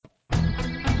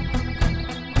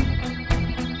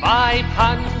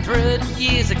500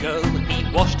 years ago, he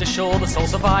washed ashore the sole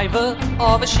survivor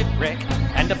of a shipwreck.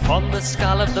 And upon the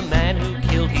skull of the man who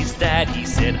killed his dad, he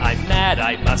said, I'm mad,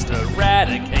 I must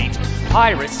eradicate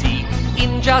piracy,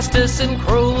 injustice and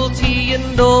cruelty,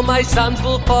 and all my sons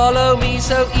will follow me,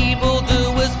 so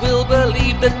evildoers will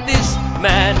believe that this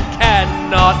man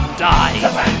cannot die. The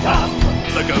Phantom,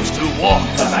 the ghost who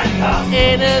walks. The Phantom,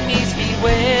 enemies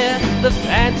beware, the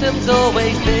Phantom's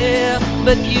always there,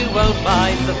 but you won't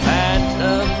find the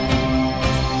Phantom.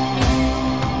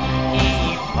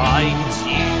 He finds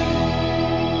you.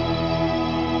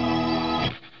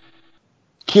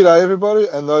 G'day everybody,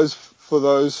 and for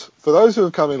those who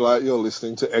have come in late, you're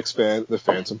listening to Expand the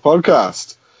Phantom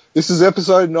podcast. This is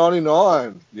episode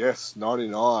 99. Yes,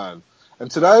 99. And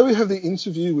today we have the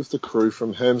interview with the crew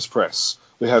from Herms Press.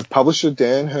 We have publisher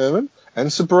Dan Herman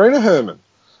and Sabrina Herman.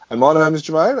 And my name is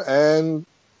Jermaine, and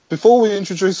before we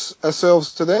introduce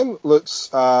ourselves to them, let's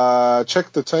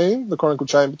check the team, the Chronicle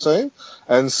Chamber team,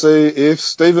 and see if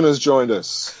Stephen has joined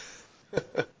us.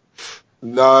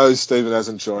 No, Stephen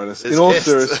hasn't joined us. In all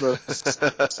seriousness,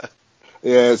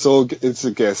 yeah, it's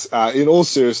a guess. In all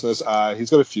seriousness, he's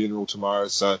got a funeral tomorrow,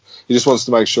 so he just wants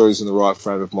to make sure he's in the right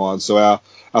frame of mind. So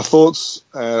our thoughts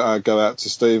go out to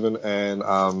Stephen and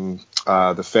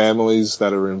the families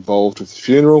that are involved with the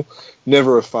funeral.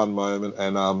 Never a fun moment,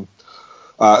 and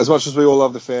as much as we all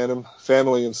love the Phantom,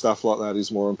 family and stuff like that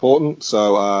is more important.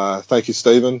 So thank you,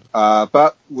 Stephen.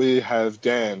 But we have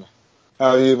Dan.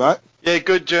 How are you, mate? Yeah,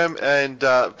 good, Jerm, and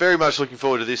very much looking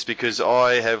forward to this because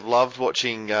I have loved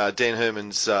watching Dan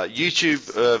Herman's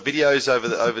YouTube videos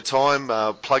over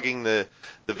time, plugging the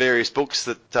various books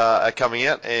that are coming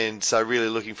out, and so really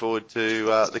looking forward to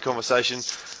the conversation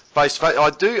face to face.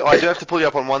 I do have to pull you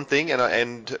up on one thing,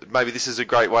 and maybe this is a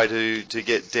great way to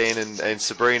get Dan and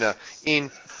Sabrina in.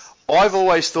 I've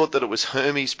always thought that it was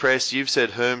Hermes Press. You've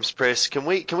said Herms Press. Can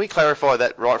we clarify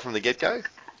that right from the get-go?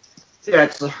 Yeah,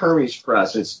 it's the Hermes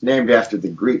Press. It's named after the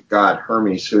Greek god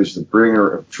Hermes, who's the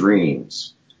bringer of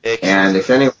dreams. Excellent. And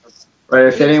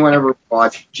if anyone ever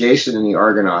watched Jason and the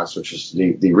Argonauts, which is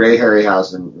the Ray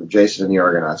Harryhausen Jason and the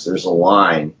Argonauts, there's a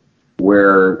line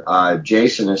where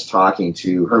Jason is talking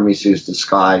to Hermes, who's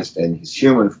disguised in his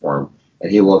human form,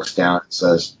 and he looks down and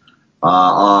says,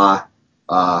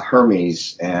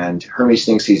 Hermes, and Hermes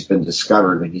thinks he's been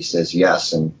discovered, and he says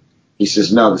yes, and he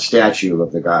says, no, the statue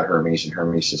of the god Hermes. And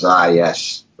Hermes says,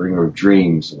 yes, bringer of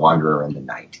dreams, wanderer in the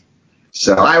night.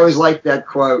 So I always liked that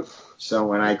quote. So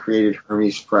when I created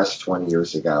Hermes Press 20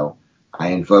 years ago, I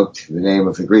invoked the name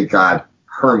of the Greek god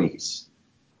Hermes.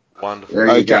 Wonderful.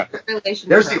 There you go.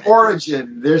 There's the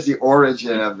origin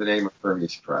of the name of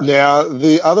Hermes Press. Now,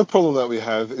 the other problem that we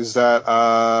have is that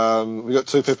we got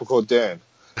two people called Dan.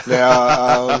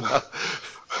 Now...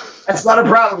 That's not a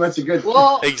problem. That's a good thing.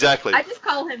 Well, exactly. I just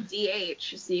call him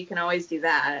DH, so you can always do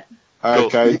that.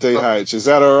 Okay, DH. Is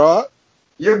that all right?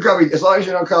 You can call me, as long as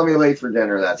you don't call me late for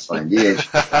dinner, that's fine. DH.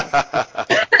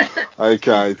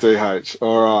 Okay, DH.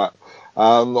 All right.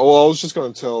 Well, I was just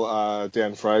going to tell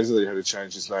Dan Fraser that he had to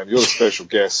change his name. You're a special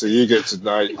guest, so you get to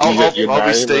know. I'll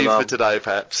be Steve for today,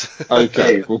 perhaps.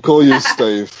 Okay, we'll call you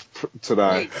Steve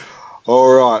today.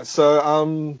 All right.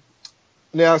 So,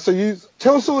 now, so you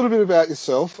tell us a little bit about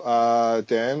yourself,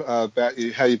 Dan, about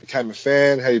how you became a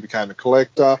fan, how you became a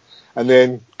collector, and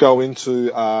then go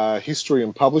into history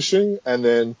and publishing, and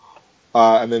then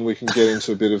we can get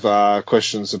into a bit of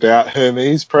questions about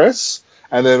Hermes Press,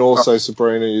 and then also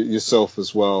Sabrina yourself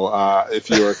as well, if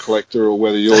you're a collector or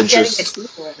whether you're just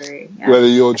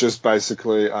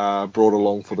basically brought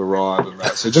along for the ride and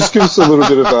that. So just give us a little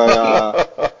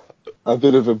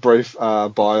bit of a brief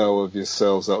bio of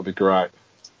yourselves. That would be great.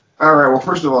 All right. Well,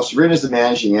 first of all, Sabrina's the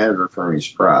managing editor of Hermes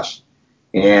Press,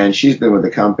 and she's been with the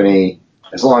company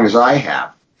as long as I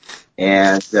have,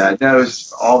 and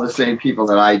knows all the same people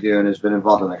that I do, and has been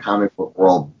involved in the comic book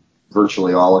world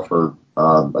virtually all of her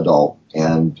adult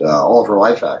and all of her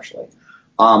life, actually.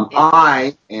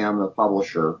 I am the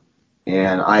publisher,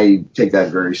 and I take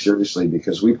that very seriously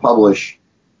because we publish,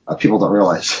 people don't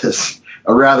realize this,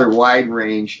 a rather wide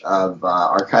range of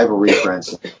archival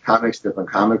reprints, comic strip and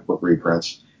comic book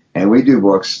reprints. And we do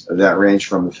books that range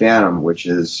from The Phantom, which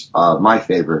is my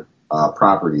favorite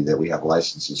property that we have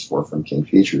licenses for from King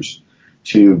Features,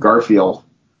 to Garfield,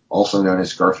 also known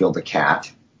as Garfield the Cat,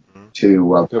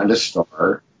 to Brenda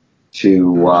Starr,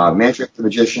 to Mandrake the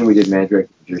Magician. We did Mandrake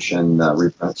the Magician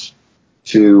reprints,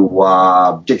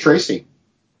 to Dick Tracy.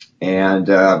 And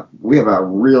we have a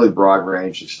really broad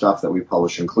range of stuff that we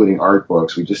publish, including art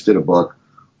books. We just did a book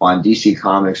on DC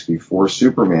Comics Before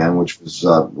Superman, which was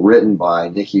written by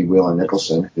Nicky Wheeler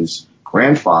Nicholson, whose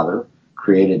grandfather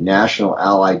created National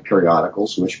Allied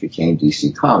Periodicals, which became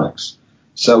DC Comics.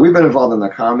 So we've been involved in the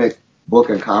comic book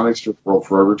and comic strip world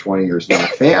for over 20 years now.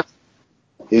 Phantom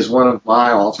is one of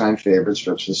my all-time favorite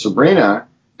strips. And Sabrina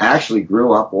actually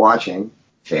grew up watching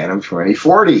Phantom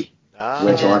 2040, which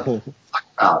I talk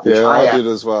about. Yeah, I did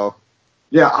as well.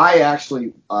 Yeah, I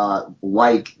actually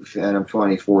like Phantom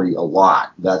 2040 a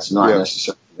lot. That's not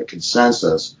necessarily the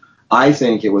consensus. I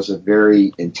think it was a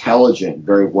very intelligent,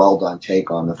 very well done take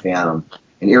on the Phantom,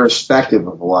 and irrespective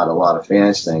of what a lot of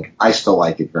fans think, I still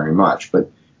like it very much.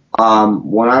 But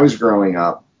when I was growing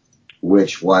up,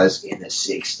 which was in the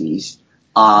 60s,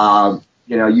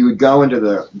 you would go into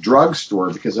the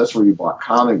drugstore because that's where you bought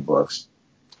comic books.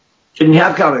 Didn't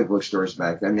have comic book stores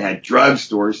back then. They had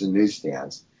drugstores and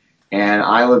newsstands. And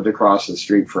I lived across the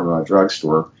street from a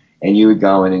drugstore, and you would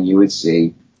go in and you would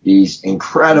see these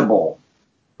incredible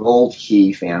Gold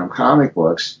Key Phantom comic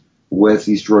books with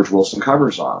these George Wilson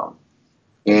covers on them.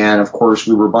 And of course,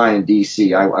 we were buying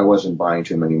DC. I wasn't buying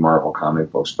too many Marvel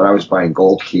comic books, but I was buying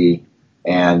Gold Key.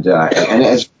 And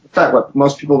as in fact, what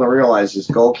most people don't realize is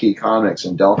Gold Key Comics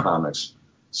and Dell Comics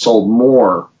sold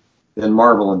more than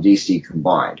Marvel and DC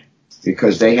combined,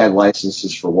 because they had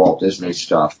licenses for Walt Disney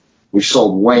stuff, which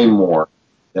sold way more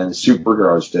than the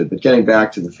superheroes did. But getting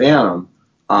back to the Phantom,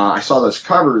 I saw those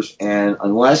covers, and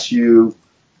unless you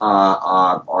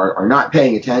are not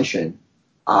paying attention,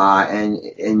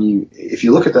 if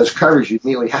you look at those covers, you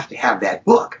immediately have to have that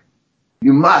book.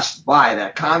 You must buy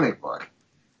that comic book.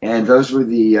 And those were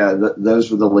the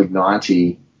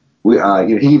Lignanti.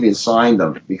 He even signed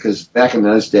them, because back in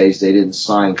those days they didn't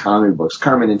sign comic books.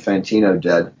 Carmen Infantino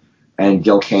did, and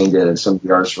Gil Kane did, and some of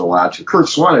the artists were allowed to. Kurt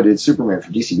Swan did Superman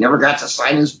for DC. Never got to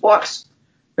sign his books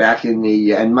back in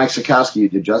and Mike Sekowsky, who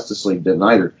did Justice League, didn't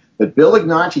either. But Bill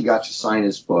Lignanti got to sign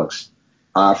his books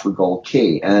for Gold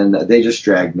Key, and they just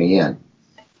dragged me in.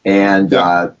 And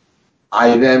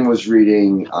I then was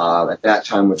reading at that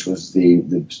time, which was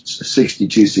the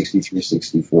 62, 63,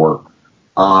 64.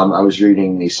 I was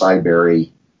reading the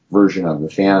Sideberry version of the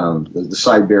Phantom, the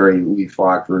Sideberry Lee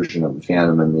Falk version of the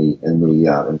Phantom in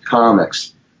the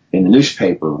comics, in the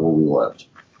newspaper where we lived.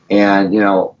 And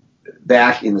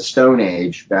back in the Stone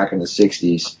Age, back in the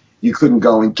 60s, you couldn't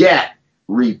go and get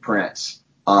reprints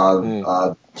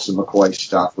of some McCoy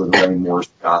stuff or the Ray Moore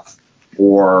stuff,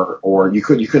 or you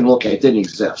couldn't look at it. It didn't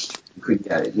exist. You couldn't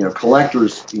get it.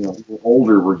 Collectors,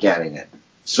 older were getting it.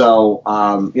 So,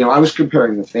 I was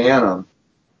comparing the Phantom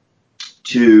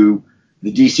to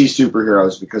the DC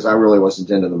superheroes because I really wasn't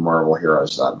into the Marvel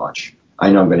heroes that much.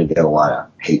 I know I'm going to get a lot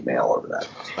of hate mail over that,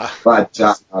 but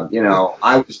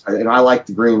I like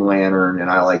the Green Lantern, and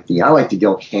I like the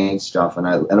Gil Kane stuff, and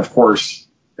of course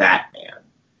Batman.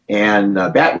 And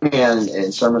Batman,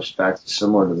 in some respects, is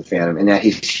similar to the Phantom in that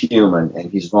he's human and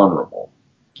he's vulnerable,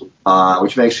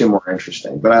 which makes him more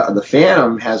interesting. But the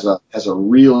Phantom has a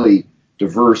really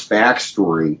diverse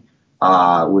backstory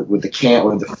with the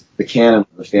canon of the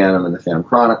Phantom and the Phantom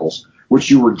Chronicles, which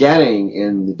you were getting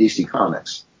in the DC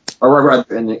Comics, or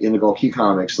rather in the Gold Key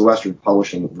Comics, the Western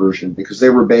Publishing version, because they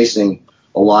were basing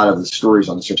a lot of the stories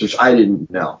on the strips, which I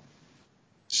didn't know.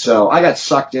 So I got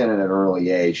sucked in at an early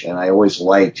age, and I always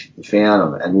liked the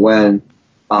Phantom. And when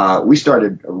we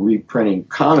started reprinting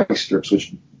comic strips,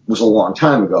 which was a long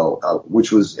time ago,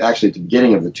 which was actually at the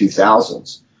beginning of the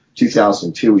 2000s,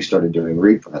 2002, we started doing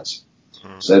reprints.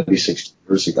 So that'd be 6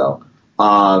 years ago.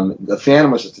 The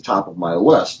Phantom was at the top of my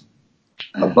list,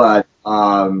 but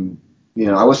I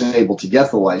wasn't able to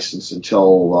get the license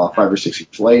until 5 or 6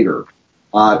 years later.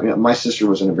 My sister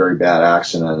was in a very bad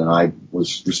accident, and I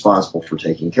was responsible for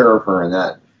taking care of her, and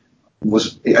that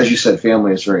was, as you said,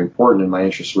 family is very important, and my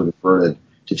interests were diverted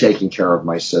to taking care of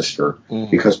my sister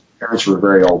because my parents were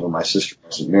very old and my sister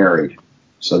wasn't married.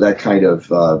 So that kind of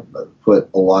put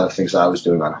a lot of things I was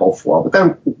doing on hold for a while. But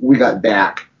then we got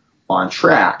back on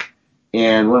track,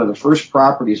 and one of the first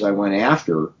properties I went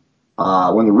after,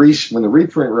 when the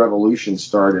reprint revolution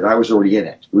started, I was already in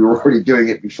it. We were already doing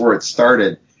it before it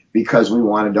started because we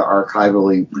wanted to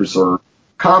archivally preserve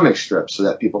comic strips so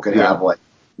that people could have like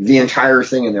the entire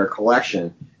thing in their collection.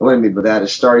 And what I mean by that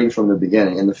is starting from the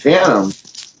beginning. And the Phantom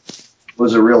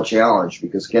was a real challenge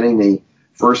because getting the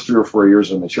first 3 or 4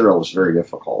 years of material was very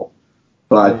difficult.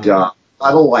 But got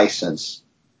a license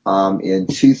in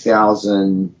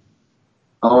 2000,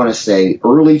 I want to say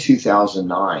early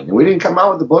 2009. And we didn't come out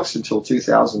with the books until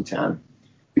 2010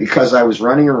 because I was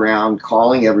running around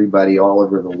calling everybody all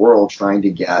over the world trying to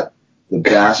get the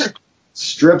best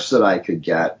strips that I could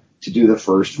get to do the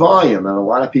first volume. And a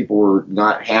lot of people were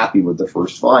not happy with the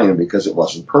first volume because it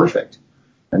wasn't perfect.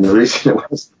 And the reason it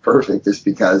wasn't perfect is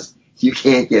because you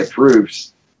can't get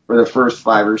proofs for the first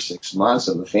 5 or 6 months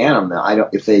of the Phantom. Now,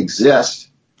 if they exist,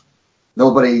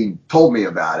 nobody told me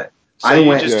about it. So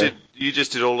you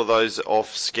just did all of those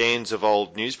off scans of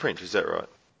old newsprint, is that right?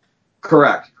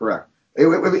 Correct.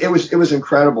 It was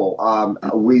incredible.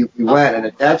 We went, and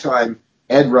at that time,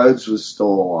 Ed Rhodes was still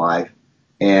alive,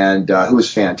 and who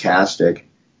was fantastic.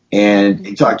 And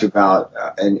he talked about,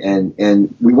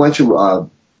 and we went to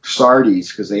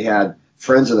Sardi's because they had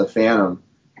Friends of the Phantom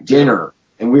dinner,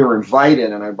 and we were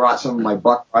invited, and I brought some of my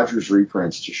Buck Rogers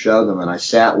reprints to show them, and I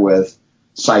sat with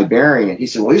Siberian. He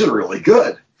said, well, these are really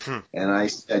good. And I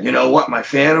said, you know what, my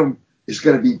Phantom is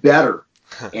going to be better.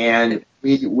 And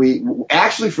we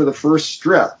actually, for the first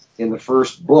strip in the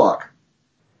first book,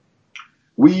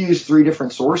 we used 3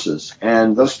 different sources,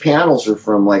 and those panels are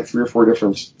from like 3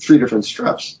 different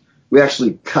strips. We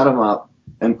actually cut them up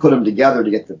and put them together to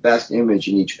get the best image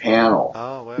in each panel.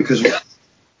 Oh, wow. Because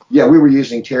we were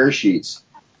using tear sheets,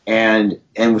 and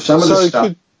with some of the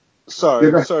stuff.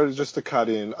 Sorry, just to cut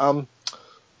in.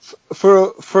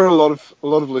 For a lot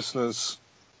of listeners,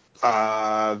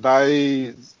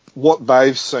 what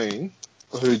they've seen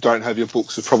who don't have your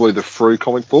books are probably the free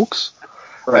comic books,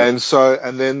 right.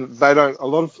 and then they don't. A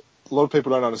lot of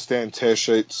people don't understand tear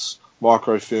sheets,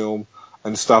 microfilm,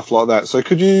 and stuff like that. So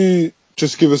could you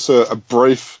just give us a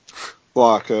brief,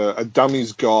 like a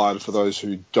dummy's guide for those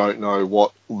who don't know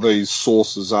what these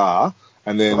sources are,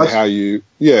 and then how you,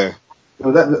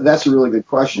 That's a really good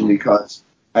question, because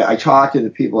I talk to the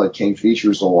people at King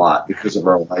Features a lot because of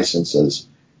our licenses.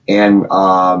 And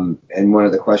one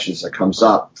of the questions that comes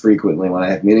up frequently when I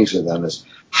have meetings with them is,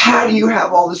 how do you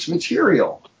have all this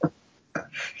material?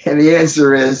 And the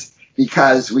answer is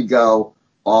because we go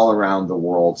all around the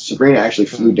world. Sabrina actually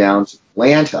flew down to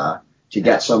Atlanta to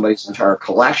get somebody's entire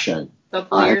collection. A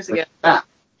couple years ago.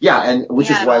 Yeah, and which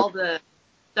we is had why all the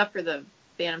stuff for the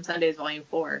Phantom Sundays Volume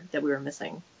 4 that we were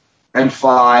missing. And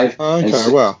 5. Okay, and 6.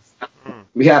 wow.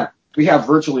 We have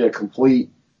virtually a complete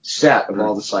set of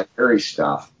all the Cyperi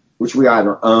stuff, which we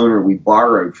either own or we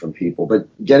borrowed from people. But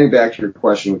getting back to your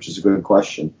question, which is a good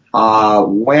question,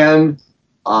 when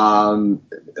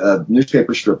a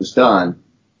newspaper strip is done,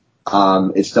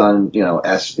 it's done,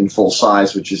 as in full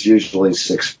size, which is usually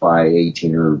 6 by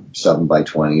 18 or 7 by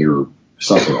 20 or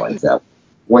something like that.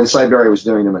 When Cyperi was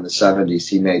doing them in the 70s,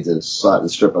 he made the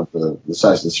strip of the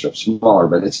size of the strip smaller,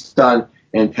 but it's done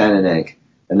in pen and ink,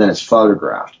 and then it's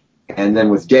photographed. And then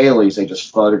with dailies, they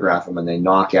just photograph them and they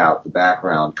knock out the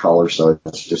background color, so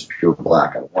it's just pure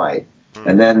black and white.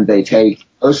 And then they take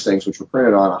those things, which were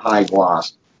printed on a high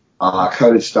gloss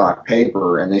coated stock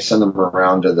paper, and they send them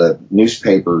around to the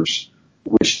newspapers,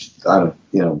 which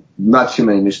not too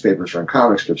many newspapers are in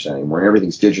comic strips anymore.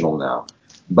 Everything's digital now.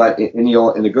 But in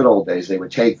the good old days, they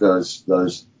would take those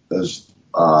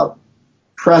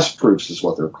press proofs, is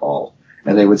what they're called,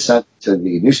 and they would send to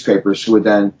the newspapers, who would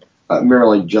then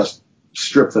merely just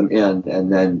strip them in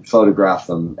and then photograph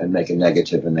them and make a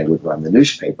negative, and they would run the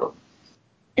newspaper.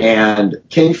 And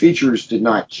King Features did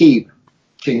not keep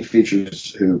King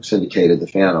Features, who syndicated the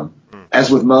Phantom, as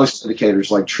with most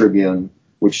syndicators like Tribune,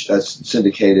 which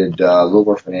syndicated Little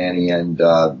Orphan Annie and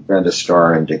Brenda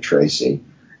Starr and Dick Tracy,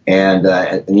 and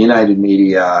United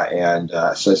Media and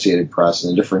Associated Press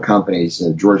and the different companies,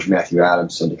 the George Matthew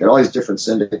Adams Syndicate, all these different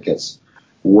syndicates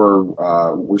were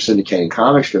syndicating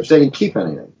comic strips. They didn't keep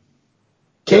anything.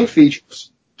 King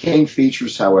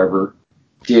Features, however,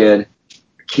 did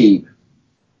keep,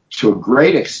 to a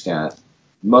great extent,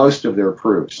 most of their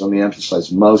proofs. Let me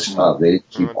emphasize most of. They didn't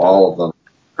keep all of them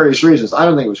for various reasons. I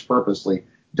don't think it was purposely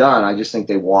done. I just think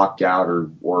they walked out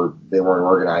or they weren't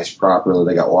organized properly.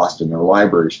 They got lost in their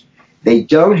libraries. They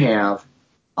don't have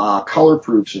color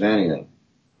proofs of anything.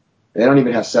 They don't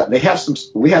even have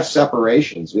we have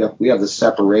separations. We have the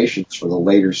separations for the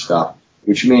later stuff,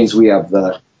 which means we have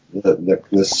the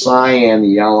cyan, the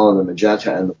yellow, the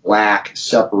magenta, and the black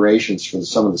separations for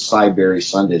some of the Cyperi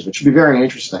Sundays, which would be very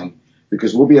interesting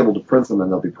because we'll be able to print them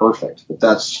and they'll be perfect. But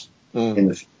that's in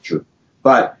the future.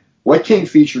 But what King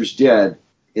Features did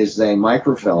is they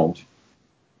microfilmed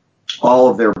all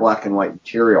of their black and white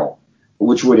material,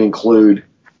 which would include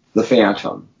the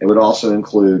Phantom. It would also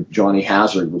include Johnny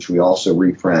Hazard, which we also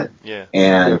reprint. Yeah.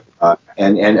 And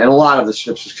a lot of the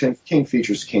strips, King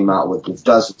Features came out with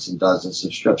dozens and dozens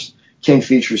of strips. King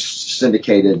Features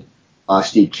syndicated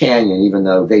Steve Canyon, even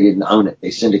though they didn't own it.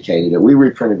 They syndicated it. We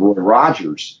reprinted Roy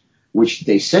Rogers, which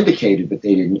they syndicated, but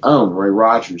they didn't own. Roy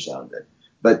Rogers owned it.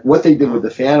 But what they did with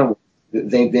the Phantom,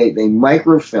 they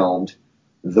microfilmed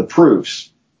the proofs.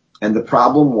 And the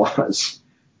problem was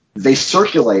they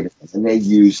circulated them and they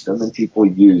used them and people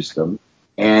used them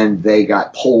and they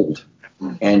got pulled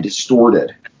and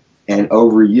distorted. and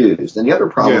overused. And the other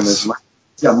problem Yes. is,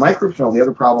 microfilm. The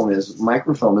other problem is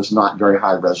microfilm is not very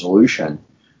high resolution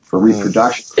for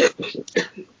reproduction purposes.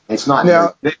 It's not.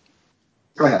 Now,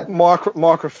 go ahead.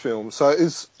 Microfilm. So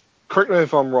correct me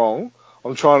if I'm wrong.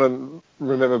 I'm trying to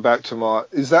remember back to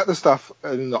is that the stuff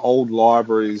in the old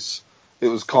libraries? It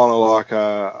was kind of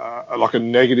like a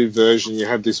negative version. You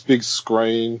had this big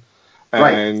screen,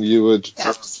 and you would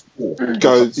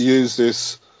go use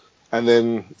this, and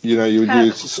then you would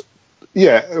use.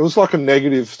 Yeah, it was like a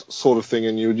negative sort of thing,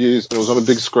 and you would use. It was on a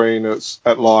big screen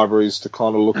at libraries to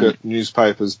kind of look at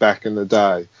newspapers back in the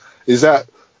day. Is that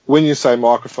when you say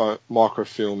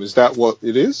microfilm? Is that what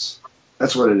it is?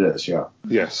 That's what it is. Yeah.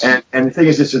 Yes. And the thing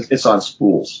is, it's on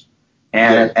spools,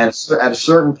 and at a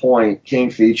certain point,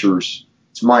 King Features.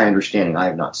 It's my understanding. I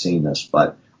have not seen this,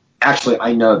 but actually,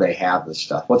 I know they have this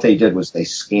stuff. What they did was they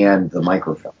scanned the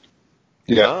microfilm.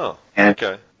 Yeah. Oh,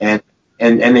 okay. And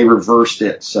they reversed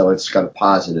it, so it's got a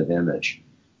positive image,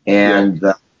 and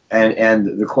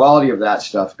the quality of that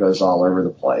stuff goes all over the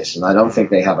place. And I don't think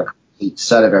they have a complete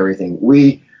set of everything.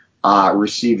 We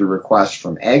received a request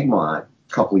from Egmont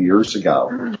a couple of years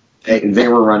ago. They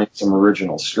were running some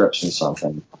original strips and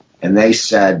something, and they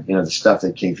said, the stuff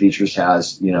that King Features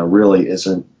has, really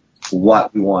isn't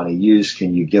what we want to use.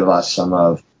 Can you give us some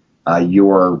of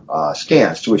your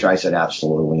scans? To which I said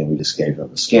absolutely, and we just gave them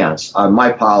the scans.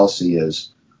 My policy is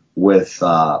with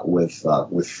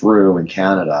Frew in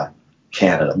Canada,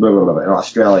 in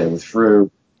Australia with Frew,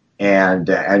 and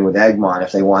with Egmont.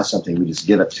 If they want something, we just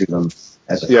give it to them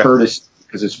as a courtesy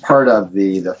because it's part of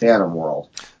the Phantom world.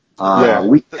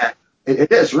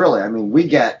 It is really. I mean, we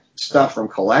get stuff from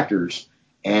collectors,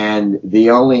 and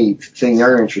the only thing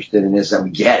they're interested in is that we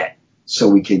get it so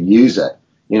we can use it.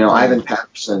 Ivan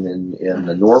Patterson in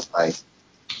the Norway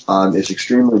is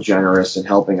extremely generous in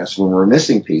helping us when we're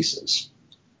missing pieces,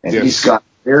 and he's got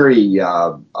very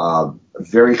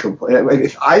complete.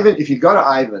 If you go to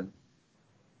Ivan,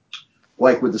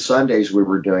 like with the Sundays we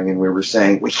were doing, and we were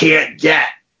saying we can't get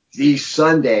these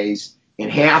Sundays in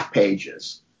half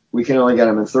pages. We can only get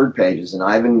them in third pages. And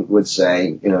Ivan would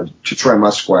say, to Troy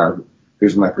Musquire,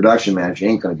 who's my production manager,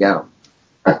 ain't going to get them.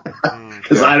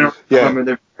 Because I don't remember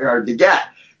they're very hard to get.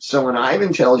 So when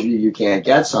Ivan tells you can't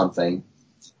get something,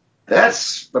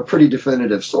 that's a pretty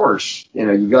definitive source.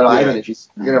 You go to Ivan, if you're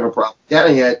going to have a problem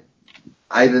getting it,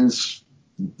 Ivan's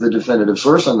the definitive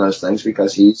source on those things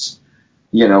because he's,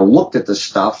 looked at the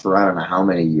stuff for I don't know how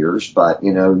many years. But,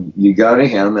 you go to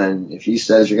him, and if he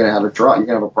says you're going to have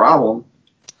a problem,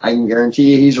 I can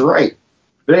guarantee you he's right.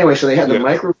 But anyway, so they have the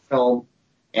microfilm,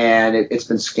 and it's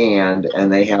been scanned,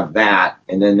 and they have that,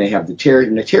 and then they have the tear.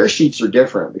 And the tear sheets are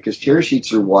different because tear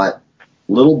sheets are what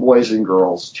little boys and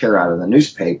girls tear out of the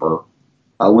newspaper,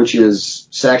 which is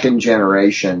second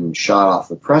generation shot off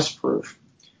the press proof,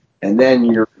 and then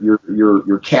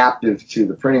you're captive to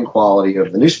the printing quality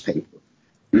of the newspaper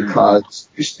because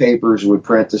newspapers would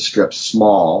print the strips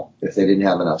small if they didn't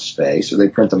have enough space, or they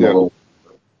print them a little.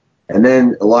 And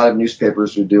then a lot of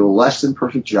newspapers would do a less than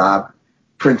perfect job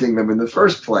printing them in the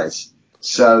first place.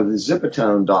 So the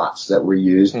Zipatone dots that were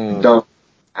used don't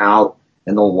out,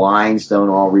 and the lines don't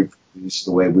all reproduce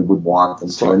the way we would want them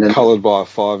to. And then colored by a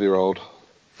 5-year-old.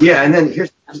 Yeah, and then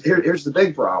here's the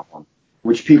big problem,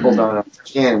 which people don't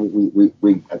understand.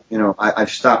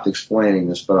 I've stopped explaining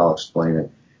this, but I'll explain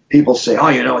it. People say,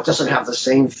 it doesn't have the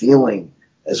same feeling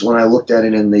as when I looked at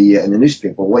it in the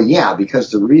newspaper. Well, yeah,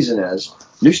 because the reason is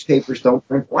newspapers don't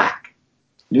print black.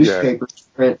 Newspapers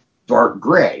print dark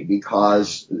gray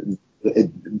because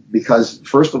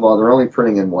first of all, they're only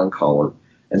printing in one color,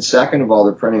 and second of all,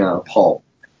 they're printing on a pulp,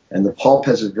 and the pulp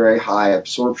has a very high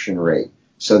absorption rate.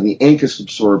 So the ink is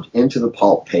absorbed into the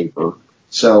pulp paper,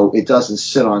 so it doesn't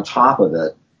sit on top of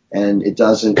it, and it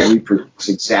doesn't reproduce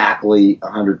exactly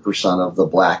 100% of the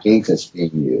black ink that's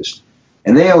being used.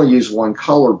 And they only use one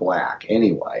color black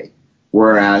anyway,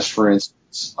 whereas, for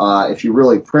instance, if you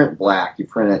really print black, you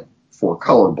print it for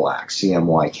color black,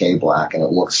 CMYK black, and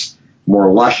it looks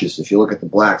more luscious. If you look at the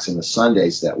blacks in the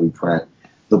Sundays that we print,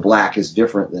 the black is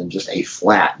different than just a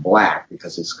flat black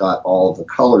because it's got all of the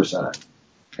colors in it.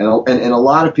 And a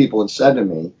lot of people have said to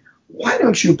me, why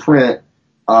don't you print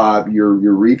your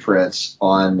reprints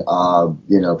on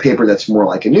paper that's more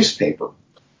like a newspaper?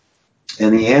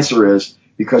 And the answer is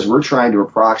because we're trying to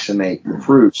approximate the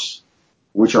proofs,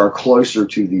 which are closer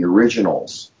to the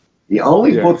originals. The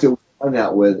only book that we've done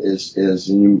that with is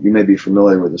and you may be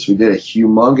familiar with this. We did a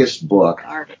humongous book,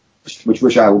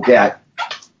 which I will get.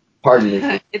 Pardon me.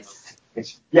 I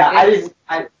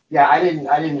didn't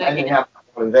have it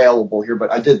available here,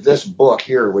 but I did this book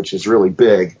here, which is really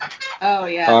big. Oh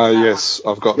yeah. Yes,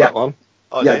 I've got that one.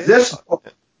 This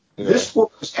book This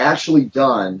book was actually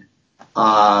done.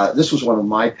 This was one of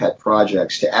my pet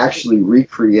projects, to actually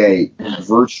recreate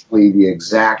virtually the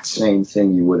exact same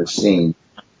thing you would have seen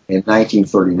in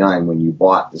 1939 when you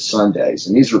bought the Sundays.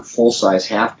 And these are full-size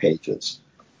half pages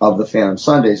of the Phantom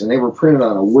Sundays, and they were printed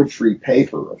on a wood-free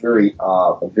paper, a very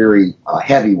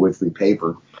heavy wood-free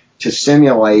paper, to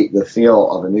simulate the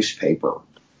feel of a newspaper.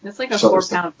 It's like a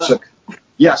 4-pound book.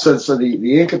 So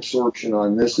the ink absorption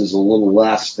on this is a little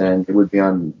less than it would be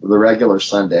on the regular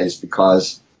Sundays,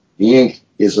 because the ink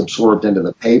is absorbed into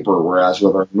the paper, whereas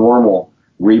with our normal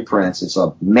reprints, it's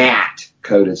a matte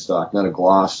coated stock, not a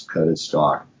gloss coated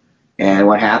stock. And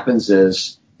what happens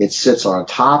is it sits on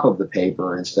top of the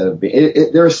paper instead of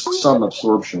being. There's some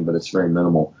absorption, but it's very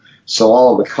minimal. So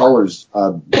all of the colors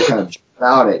kind of jump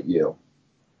out at you.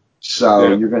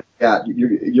 So you're going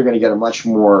to get a much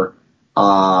more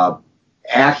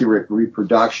accurate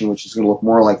reproduction, which is going to look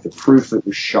more like the proof that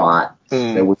was shot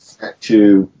that was sent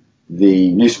to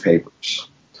the newspapers,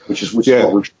 which is what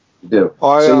we're trying to do.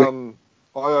 I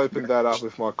opened that up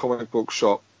with my comic book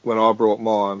shop when I brought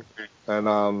mine,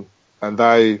 and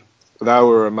they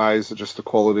were amazed at just the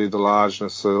quality, the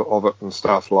largeness of it and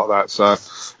stuff like that. So,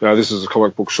 this is a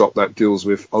comic book shop that deals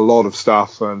with a lot of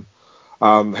stuff, and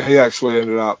he actually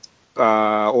ended up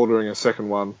ordering a second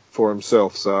one for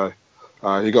himself. So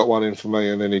he got one in for me,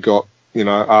 and then he got,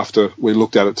 after we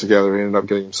looked at it together, he ended up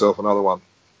getting himself another one.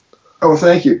 Oh,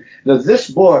 thank you. Now, this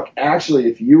book, actually,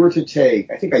 if you were to take,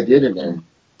 I think I did it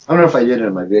I don't know if I did it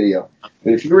in my video,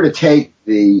 but if you were to take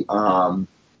the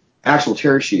actual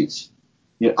tear sheets,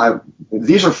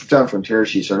 these are done from tear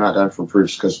sheets, they're not done from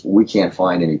proofs, because we can't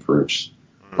find any proofs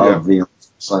of the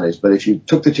Sundays. But if you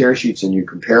took the tear sheets and you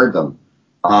compared them,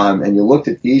 and you looked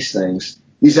at these things,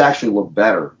 these actually look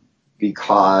better,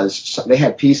 because they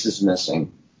had pieces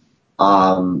missing,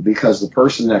 because the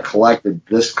person that collected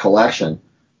this collection,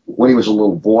 when he was a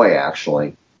little boy,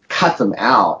 actually cut them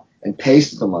out and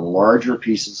pasted them on larger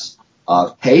pieces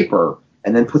of paper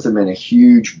and then put them in a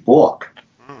huge book.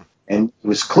 And he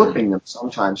was clipping them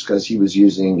sometimes, because he was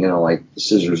using, like the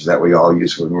scissors that we all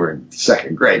use when we were in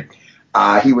second grade.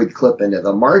 He would clip into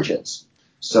the margins.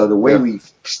 So the way we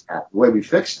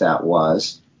fixed that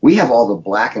was, we have all the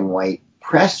black and white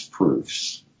press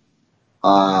proofs.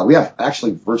 We have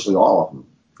actually virtually all of them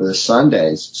for the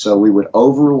Sundays. So we would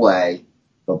overlay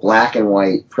the black and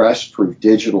white press proof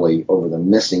digitally over the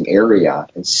missing area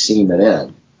and seam it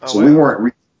in. We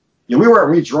weren't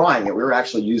redrawing it. We were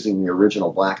actually using the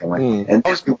original black and white. And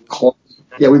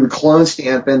we would clone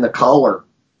stamp in the color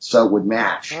so it would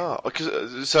match. Oh,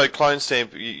 so clone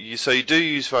stamp. So you do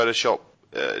use Photoshop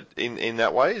in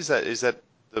that way? Is that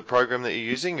the program that you're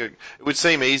using? It would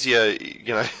seem easier,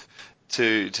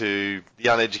 to the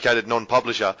uneducated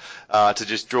non-publisher to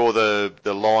just draw the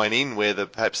line in where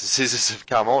perhaps the scissors have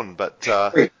come on. But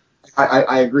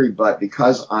I agree, but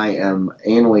because I am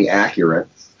anally accurate,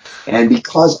 and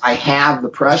because I have the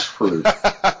press proof,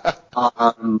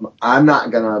 I'm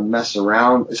not going to mess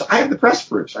around. So I have the press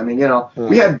proofs. I mean,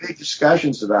 we had big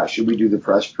discussions about, should we do the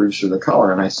press proofs or the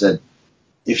color? And I said,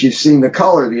 if you've seen the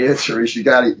color, the answer is you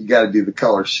got to do the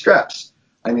color strips.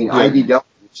 I mean, IDW,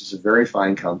 which is a very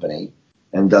fine company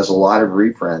and does a lot of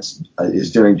reprints,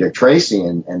 is doing Dick Tracy,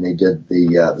 and they did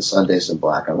the Sundays in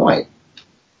black and white.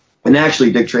 And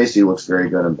actually, Dick Tracy looks very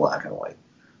good in black and white.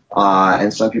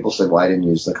 And some people said, well, I didn't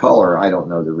use the color. I don't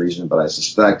know the reason, but I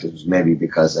suspect it was maybe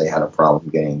because they had a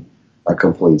problem getting a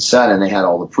complete set, and they had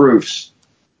all the proofs,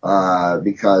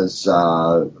 because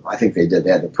I think they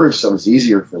had the proofs, so it was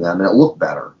easier for them, and it looked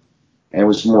better, and it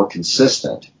was more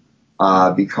consistent,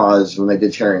 because when they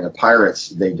did Terry and the Pirates,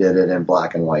 they did it in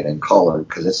black and white and color,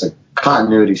 because it's a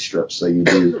continuity strip, so you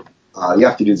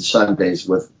have to do the Sundays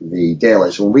with the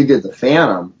dailies. When we did the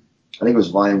Phantom, I think it was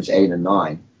volumes 8 and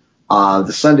 9,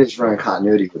 the Sundays run in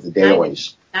continuity with the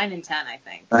dailies. 9 and 10, I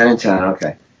think. 9 and 10,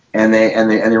 okay. And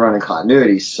they run in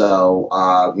continuity, so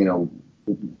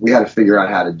we had to figure out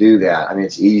how to do that. I mean,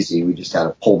 it's easy. We just had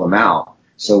to pull them out.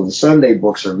 So the Sunday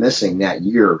books are missing that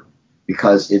year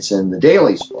because it's in the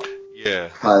dailies book. Yeah.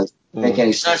 Because it doesn't make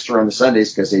any sense to run the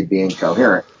Sundays because they'd be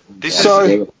incoherent. This is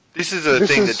a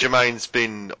thing that Jermaine's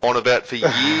been on about for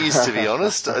years, to be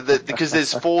honest, because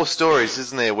there's 4 stories,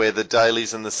 isn't there, where the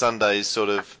dailies and the Sundays sort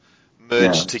of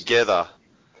merge together.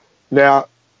 Now,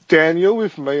 Dan, you're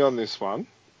with me on this one.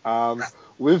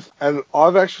 There's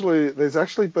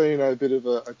actually been a bit of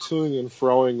a toing and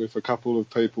froing with a couple of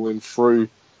people in through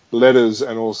letters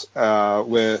and also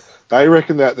where they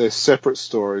reckon that they're separate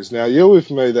stories. Now, you're with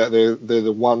me that they're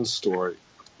the one story.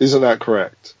 Isn't that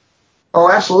correct? Oh,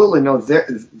 absolutely. No,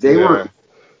 they were.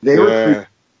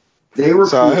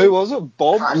 So who was it?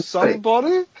 Bob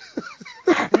somebody?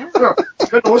 No,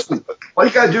 listen, all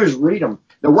you got to do is read them.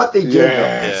 Now, what they did,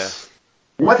 Yes.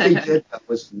 What they did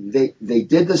was they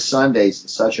did the Sundays in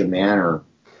such a manner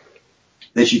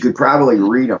that you could probably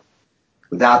read them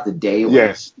without the dailies.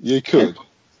 Yes, you could.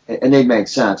 And they make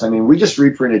sense. I mean, we just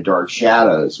reprinted Dark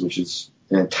Shadows, which is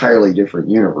an entirely different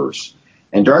universe.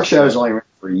 And Dark Shadows only ran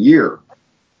for a year.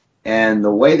 And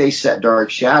the way they set Dark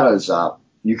Shadows up,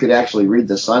 you could actually read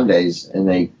the Sundays, and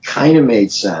they kind of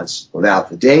made sense without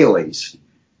the dailies.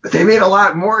 But they made a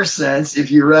lot more sense if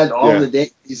you read all the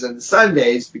dailies and the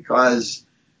Sundays, because,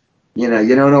 you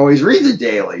don't always read the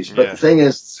dailies. But the thing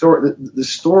is, the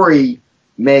story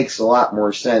makes a lot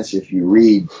more sense if you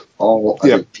read all of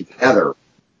it together.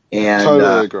 And,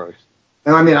 totally agree.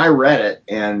 And I mean, I read it,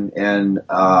 and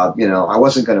I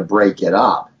wasn't going to break it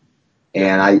up,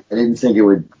 and I didn't think it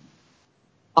would.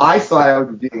 I thought I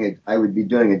would be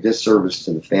doing a disservice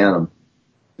to the Phantom,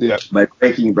 by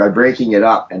breaking it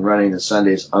up and running the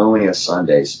Sundays only as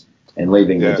Sundays and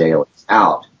leaving the dailies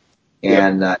out.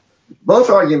 And both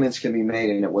arguments can be made,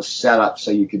 and it was set up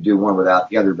so you could do one without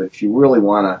the other. But if you really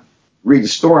want to read the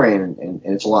story, and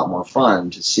it's a lot more fun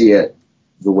to see it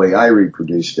the way I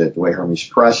reproduced it, the way Hermes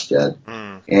Press did.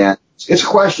 And it's a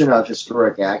question of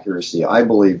historic accuracy. I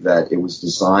believe that it was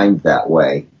designed that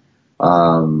way.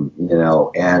 In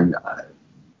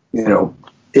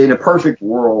a perfect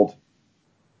world,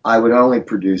 I would only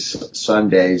produce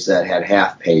Sundays that had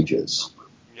half pages.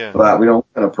 Yeah. But we don't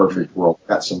live in a perfect world.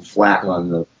 Got some flack on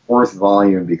the 4th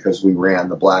volume because we ran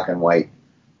the black and white.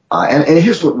 And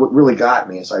here's what really got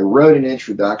me is I wrote an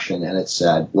introduction, and it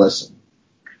said, listen,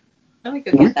 we've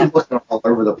been looking all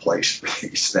over the place for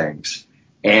these things,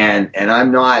 and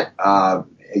I'm not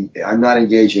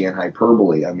engaging in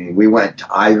hyperbole. I mean, we went to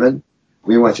Ivan,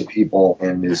 we went to people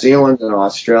in New Zealand and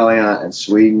Australia and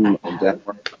Sweden and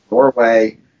Denmark, and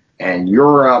Norway and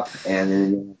Europe and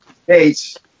in the United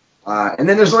States, and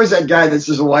then there's always that guy that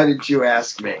says, "Why didn't you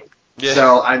ask me?" Yeah.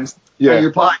 So I'm on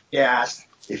your podcast.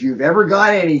 If you've ever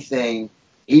got anything,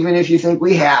 even if you think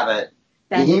we have it,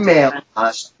 email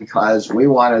us, because we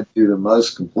want to do the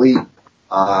most complete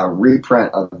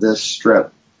reprint of this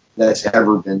strip that's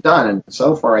ever been done. And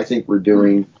so far, I think we're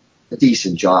doing a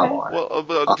decent job on it.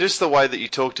 Well, just the way that you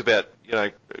talked about,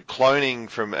 cloning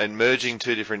from and merging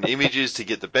two different images to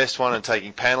get the best one, and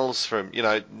taking panels from,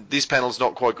 this panel's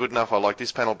not quite good enough, I like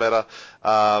this panel better.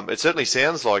 It certainly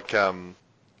sounds like,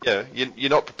 you're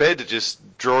not prepared to just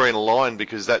draw in a line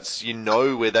because that's,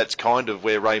 where that's kind of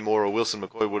where Ray Moore or Wilson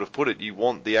McCoy would have put it. You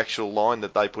want the actual line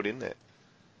that they put in there.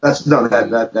 That's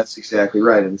exactly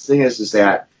right. And the thing is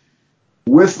that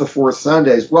with the 4th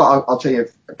Sundays, well, I'll tell you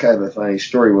kind of a funny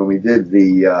story. When we did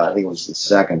I think it was the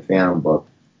second Phantom book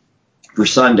for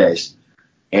Sundays,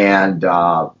 and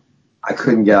I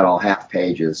couldn't get all half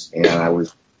pages, and I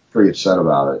was pretty upset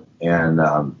about it. And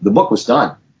the book was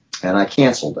done, and I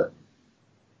canceled it.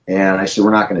 And I said,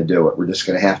 we're not going to do it. We're just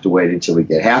going to have to wait until we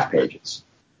get half pages.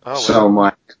 Oh,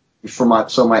 wow.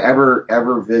 So my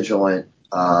ever vigilant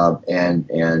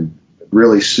and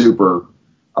really super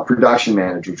production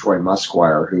manager, Troy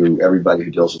Musquire, who everybody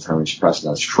who deals with Hermes Press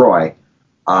knows, Troy,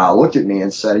 looked at me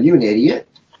and said, "Are you an idiot?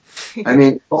 I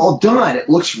mean, it's all done. It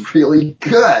looks really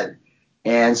good."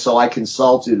 And so I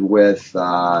consulted with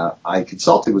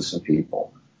some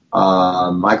people.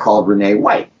 I called Renee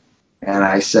White, and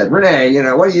I said, "Renee,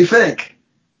 what do you think?"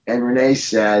 And Renee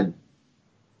said,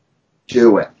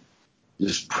 "Do it.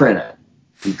 Just print it,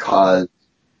 because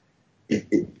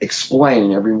explain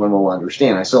and everyone will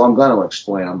understand." I said, "I'm going to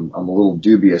explain. I'm a little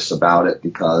dubious about it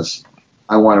because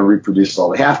I want to reproduce all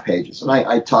the half pages." And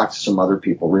I talked to some other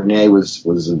people. Renee was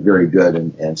very good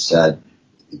and said,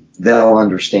 "They'll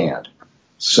understand."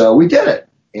 So we did it,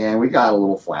 and we got a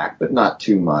little flack, but not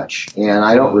too much. And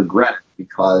I don't regret it,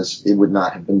 because it would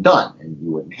not have been done, and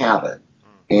you wouldn't have it.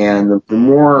 And the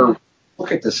more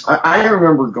look at this, I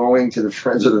remember going to the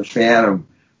Friends of the Phantom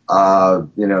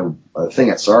thing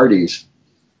at Sardi's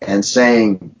and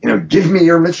saying, "Give me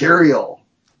your material,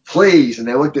 please." And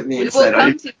they looked at me and said, "We will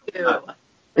come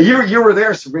to you." You were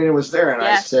there, Sabrina was there, and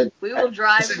yes, I said, "We will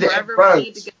drive wherever we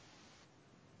need to go."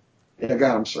 Yeah,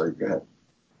 God, I'm sorry. Go ahead.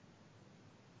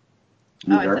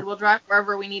 I said, "We'll drive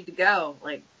wherever we need to go,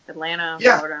 like Atlanta,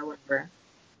 Florida, whatever."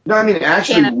 No, I mean,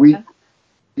 actually,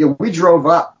 we drove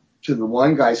up to the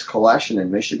one guy's collection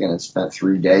in Michigan and spent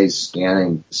 3 days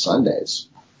scanning Sundays.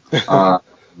 I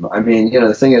mean,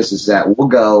 the thing is that we'll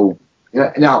go.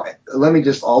 Now, let me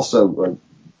just also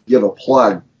give a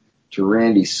plug to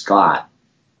Randy Scott,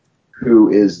 who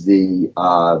is the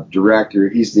director.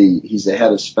 He's the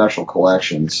head of special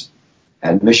collections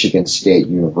at Michigan State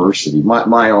University,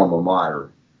 my alma mater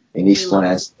in East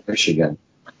Lansing, Michigan.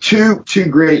 two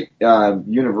great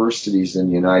universities in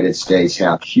the United States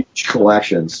have huge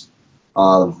collections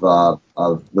of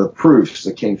the proofs,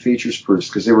 the King Features proofs,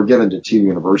 because they were given to two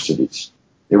universities.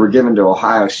 They were given to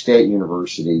Ohio State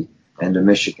University and to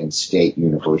Michigan State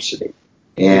University.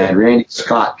 And Randy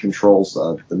Scott controls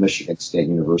the Michigan State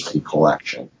University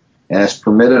collection, and has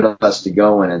permitted us to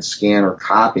go in and scan or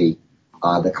copy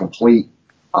the complete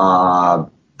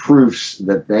proofs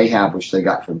that they have, which they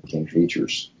got from King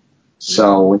Features.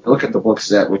 So when you look at the books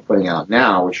that we're putting out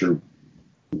now, which are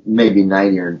maybe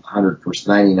 90 or 100%,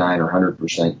 99 or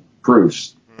 100%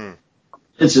 proofs,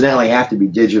 incidentally have to be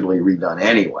digitally redone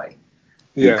anyway,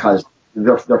 because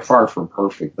they're far from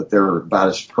perfect, but they're about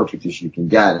as perfect as you can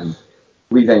get, and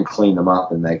we then clean them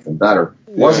up and make them better.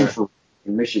 If it wasn't for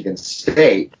Michigan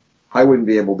State, I wouldn't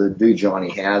be able to do Johnny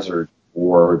Hazard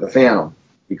or the Phantom,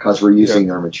 because we're using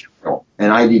their material.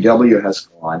 And IDW has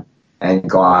gone and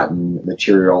gotten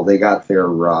material. They got their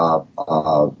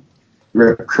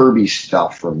Rip Kirby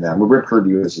stuff from them. Rip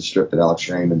Kirby was a strip that Alex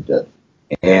Raymond did.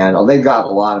 And they've got a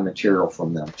lot of material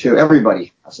from them, too.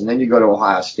 Everybody has. And then you go to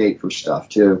Ohio State for stuff,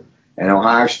 too. And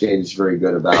Ohio State is very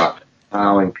good about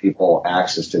allowing people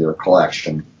access to their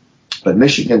collection. But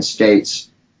Michigan State's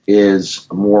is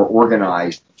more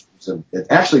organized. So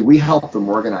actually, we helped them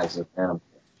organize the Phantom.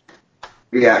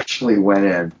 We actually went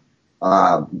in.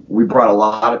 We brought a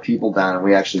lot of people down, and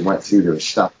we actually went through their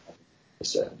stuff.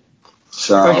 So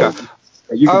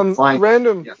you can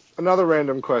find another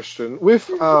random question. With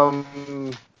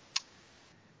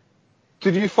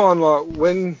did you find, like,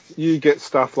 when you get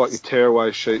stuff like your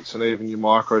tearaway sheets and even your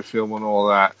microfilm and all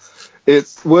that,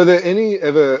 were there any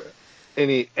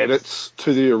edits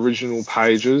to the original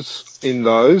pages in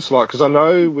those? Like, because I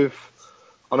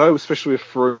know especially with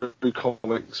Farouk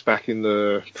comics back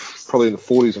probably in the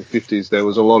 40s and 50s, there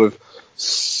was a lot of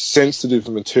sensitive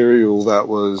material that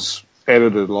was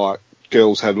edited, like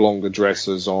girls had longer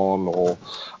dresses on, or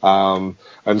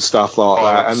and stuff like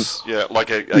violence, that. And like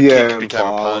a kick became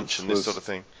a punch and this sort of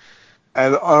thing.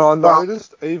 And I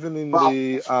noticed even in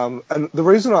and the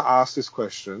reason I asked this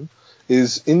question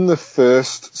is in the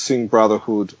first Singh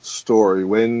Brotherhood story,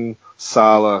 when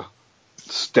Sala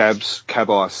stabs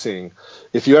Kabir Singh,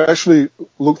 if you actually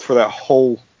looked for that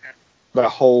whole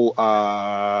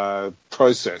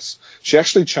process, she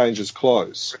actually changes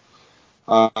clothes.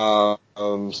 So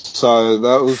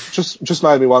that was just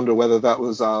made me wonder whether that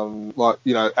was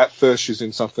at first she's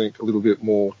in something a little bit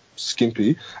more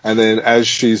skimpy, and then as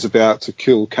she's about to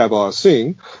kill Kabir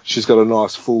Singh, she's got a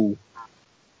nice full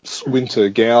winter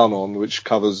gown on, which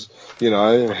covers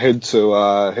head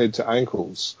to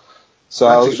ankles.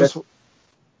 So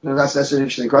that's an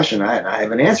interesting question. I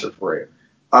have an answer for you.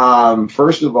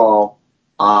 First of all,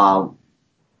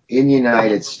 in the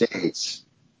United States,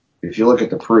 if you look at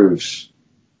the proofs,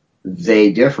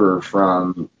 they differ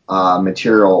from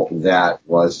material that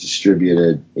was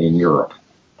distributed in Europe.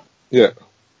 Yeah.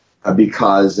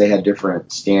 Because they had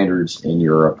different standards in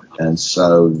Europe. And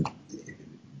so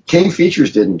King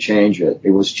Features didn't change it. It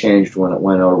was changed when it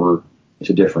went over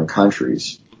to different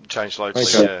countries. Changed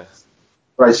locally,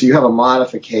 Right, so you have a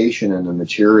modification in the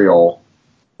material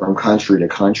from country to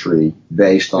country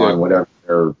based on whatever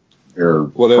their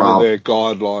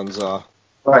guidelines are.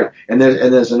 Right, and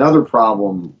there's another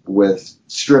problem with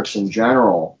strips in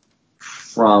general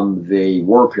from the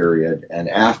war period and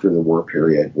after the war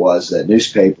period, was that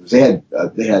newspapers they had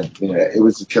it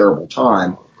was a terrible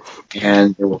time,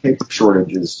 and there were paper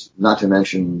shortages, not to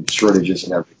mention shortages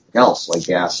in everything else like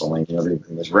gasoline and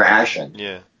everything was rationed.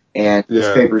 Yeah, and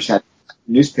newspapers had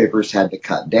to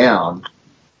cut down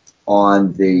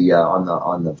on the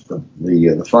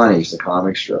funnies, the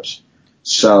comic strips.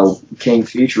 So King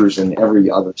Features and every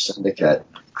other syndicate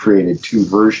created two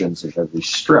versions of every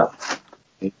strip.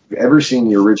 If you've ever seen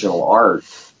the original art,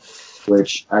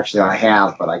 which actually I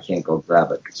have, but I can't go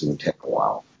grab it because it would take a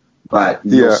while. But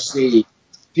you'll see a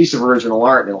piece of original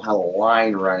art, and it'll have a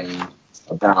line running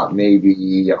about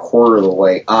maybe a quarter of the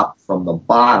way up from the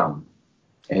bottom.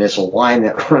 And it's a line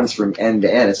that runs from end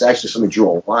to end. It's actually somebody drew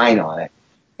a line on it.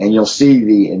 And you'll see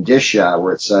the indicia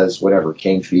where it says whatever,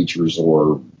 King Features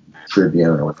or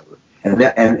Tribune or whatever.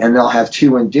 And they'll have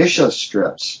two indicia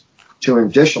strips, two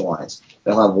indicia lines.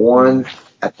 They'll have one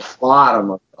at the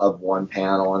bottom of one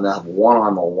panel, and they'll have one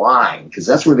on the line, because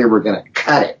that's where they were going to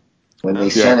cut it when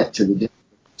they sent it to the different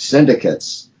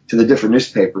syndicates, to the different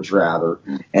newspapers rather.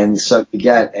 And so you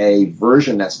get a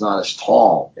version that's not as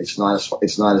tall, it's not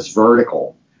as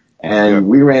vertical. And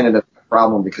we ran into a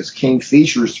problem because King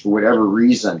Features, for whatever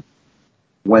reason,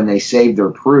 when they saved their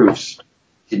proofs,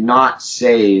 did not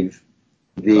save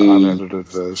the unedited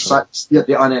version.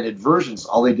 The unedited versions.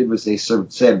 All they did was they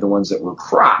saved the ones that were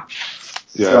cropped.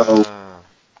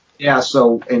 Yeah.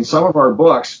 So in some of our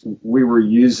books, we were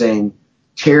using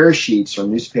tear sheets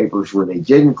from newspapers where they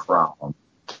didn't crop them,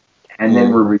 and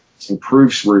then we were using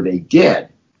proofs where they did,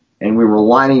 and we were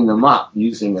lining them up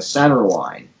using a center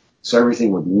line, so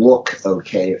everything would look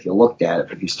okay if you looked at it.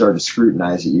 But if you started to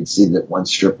scrutinize it, you'd see that one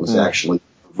strip was actually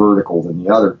vertical than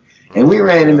the other. And we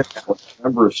ran into that with a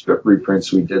number of strip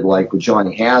reprints we did, like with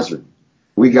Johnny Hazard.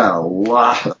 We got a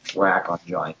lot of flack on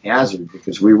Johnny Hazard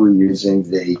because we were using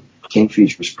the King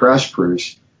Features press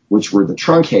proofs, which were the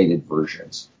truncated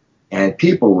versions. And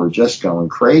people were just going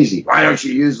crazy. Why don't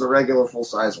you use the regular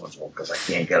full-size ones? Well, because I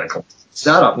can't get a complete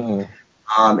setup.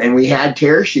 And we had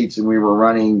tear sheets, and we were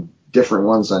running different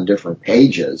ones on different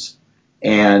pages.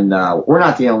 And we're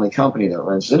not the only company that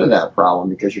runs into that problem,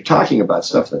 because you're talking about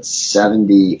stuff that's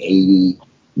 70, 80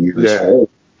 years old.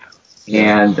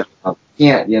 And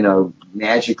can't,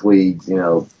 magically,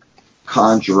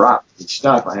 conjure up the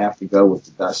stuff. I have to go with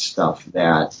the best stuff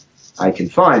that I can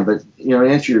find. But, to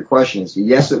answer your question is,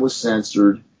 yes, it was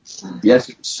censored. Yes,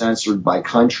 it was censored by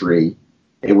country.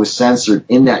 It was censored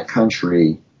in that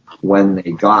country when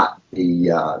they got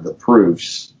the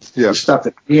proofs. The stuff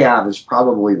that we have is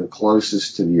probably the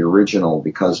closest to the original,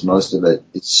 because most of it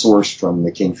is sourced from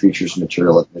the King Features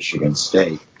material at Michigan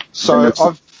State. So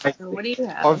what do you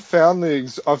have? I've found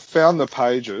the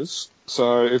pages.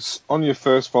 So it's on your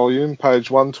first volume, page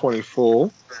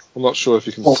 124. I'm not sure if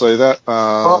you can see that.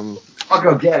 I'll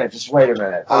go get it. Just wait a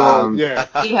minute. So I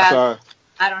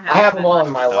don't have. I have them all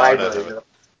in my library.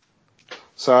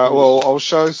 So, I'll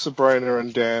show Sabrina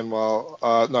and Dan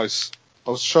I'll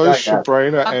show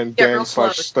Sabrina and Dan /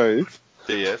 Steve.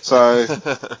 Yes. So,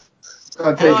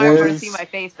 I don't want to see my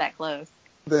face that close.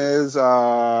 There's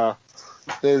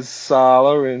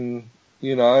Sala in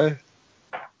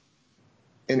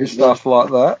stuff like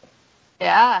that.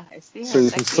 Yeah, I see her. So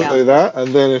you can see that,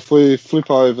 and then if we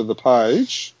flip over the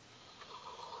page,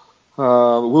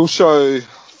 we'll show,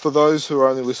 for those who are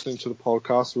only listening to the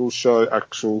podcast, we'll show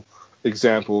actual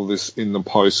example of this in the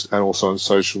post and also on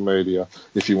social media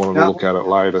if you wanted to look at it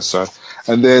later. So,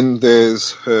 and then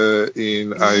there's her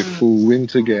in a full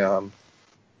winter gown.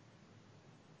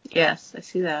 Yes, I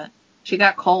see that. She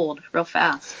got cold real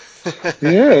fast.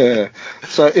 Yeah.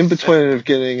 So in between of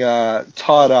getting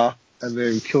tied up and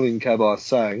then killing Kabai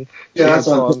Sang, she had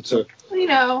time to.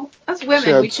 Us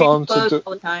women, we change clothes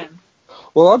all the time.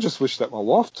 Well, I just wish that my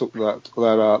wife took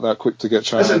that quick to get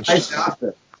changed. That's a nice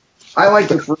outfit. I like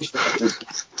the first outfit.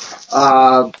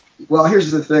 Well, here's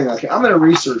the thing. Okay, I'm going to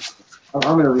research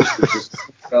this.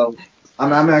 So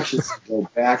I'm actually going to go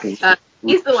back and.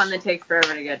 He's the one that takes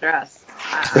forever to get dressed.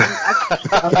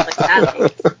 I'm going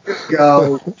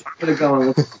to go and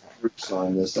look at the groups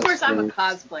on this. Of course, I'm a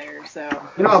cosplayer, so.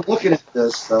 I'm looking at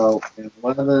this, though.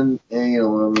 11,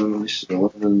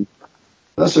 11.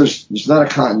 Unless there's not a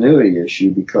continuity issue,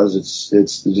 because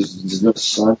there's no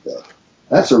Sunday.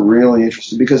 That's a really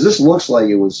interesting, because this looks like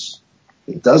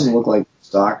it doesn't look like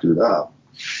it's doctored up.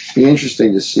 It'd be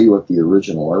interesting to see what the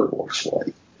original art looks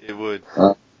like. It would.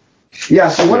 So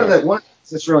one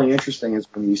that's really interesting is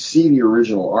when you see the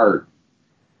original art,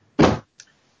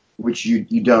 which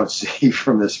you don't see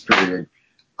from this period,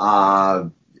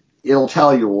 it'll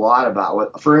tell you a lot about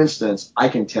what, for instance, I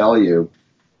can tell you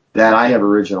that I have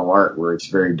original art where it's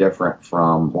very different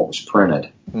from what was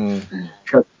printed.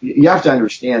 Because you have to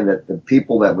understand that the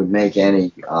people that would make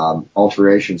any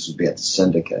alterations would be at the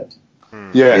Syndicate.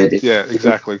 Yeah,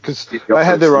 exactly. Because they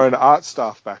had their own art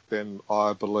staff back then,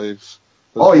 I believe.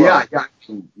 Yeah.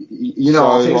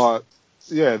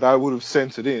 They would have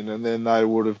sent it in, and then they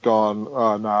would have gone,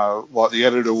 oh, no, like the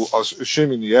editor, I was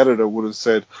assuming the editor would have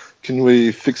said, can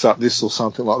we fix up this or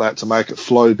something like that to make it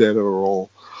flow better, or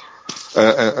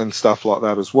and stuff like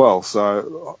that as well.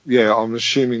 So, I'm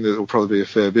assuming that there will probably be a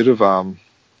fair bit of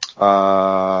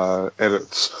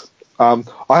edits. I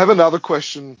have another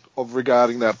question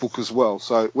regarding that book as well.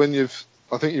 So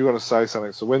I think you're going to say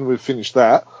something. So when we've finished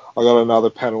that, I got another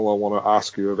panel I want to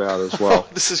ask you about as well.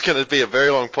 This is going to be a very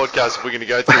long podcast if we're going to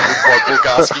go through book by book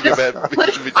asking about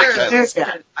Midget Cats.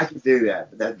 I can do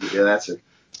that. That's it.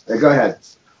 Go ahead.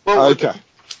 Okay.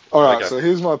 All right, So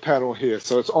here's my panel here.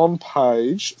 So it's on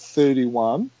page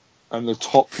 31 and the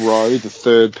top row, the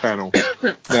third panel.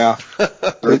 Now,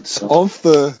 it's for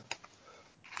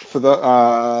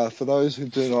those who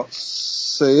do not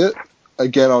see it,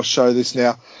 again, I'll show this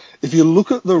now. If you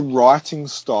look at the writing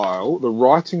style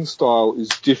is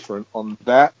different on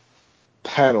that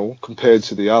panel compared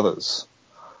to the others.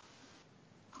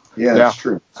 Yeah, that's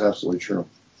true. It's absolutely true.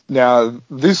 Now,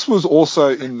 this was also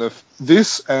in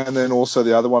this, and then also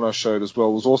the other one I showed as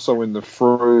well was also in the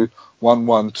Frew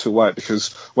 1128,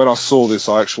 because when I saw this,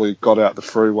 I actually got out the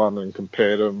Frew one and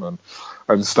compared them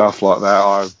and stuff like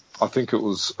that. I think it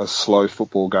was a slow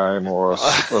football game or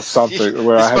something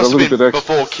where I had a little bit extra.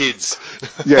 Before kids.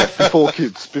 Yeah, before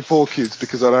kids,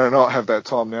 because I do not have that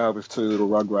time now with two little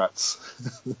rugrats.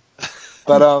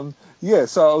 But yeah,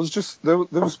 so I was just there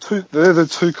was two. They're the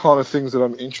two kind of things that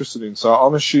I'm interested in. So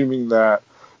I'm assuming that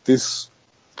this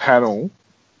panel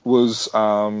was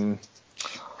I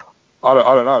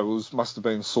don't know. It must have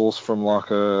been sourced from like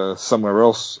somewhere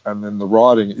else, and then the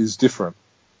writing is different.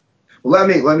 Well,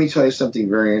 let me tell you something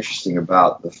very interesting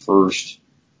about the first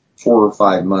 4 or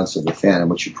 5 months of the Phantom,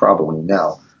 which you probably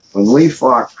know. When Lee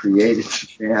Falk created the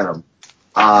Phantom,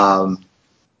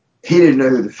 he didn't know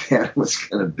who the Phantom was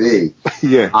going to be.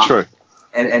 Yeah, true.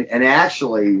 And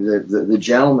actually, the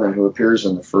gentleman who appears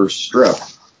in the first strip,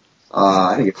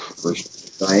 I think it's the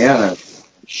first, Diana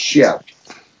Ship,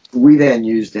 we then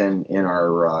used in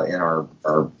our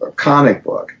comic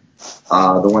book,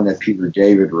 the one that Peter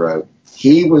David wrote.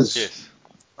 He was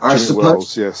Phantom.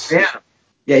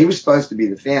 Yeah, he was supposed to be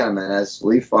the Phantom, and as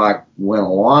Lee Falk went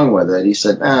along with it, he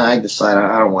said, I decided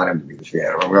I don't want him to be the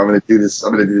Phantom. I'm going to do this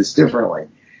differently.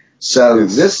 So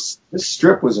this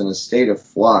strip was in a state of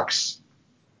flux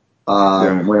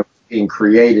when it was being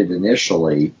created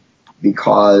initially,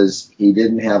 because he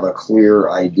didn't have a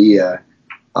clear idea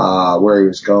where he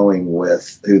was going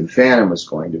with who the Phantom was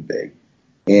going to be,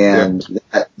 and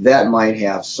that might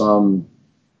have some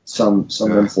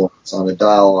influence on the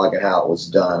dialogue and how it was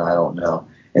done. I don't know.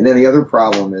 And then the other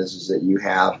problem is that you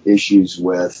have issues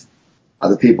with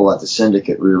the people at the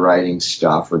Syndicate rewriting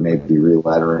stuff or maybe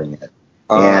relettering it.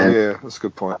 Yeah, that's a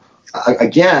good point.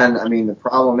 Again, I mean, the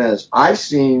problem is I've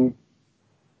been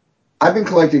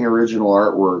collecting original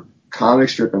artwork, comic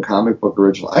strip and comic book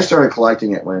original. I started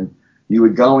collecting it when you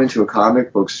would go into a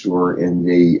comic book store in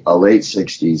the late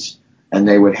 60s, and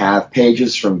they would have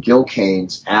pages from Gil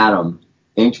Kane's Atom,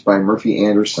 inked by Murphy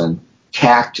Anderson,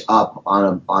 tacked up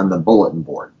on the bulletin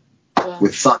board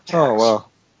with thumbtacks. Oh, wow.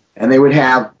 And they would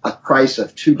have a price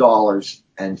of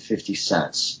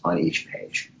 $2.50 on each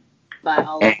page.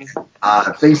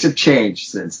 And things have changed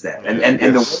since then. And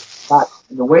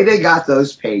the way they got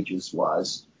those pages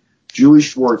was Julie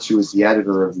Schwartz, who was the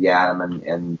editor of the Atom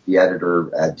and the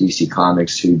editor at DC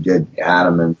Comics, who did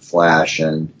Atom and Flash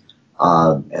and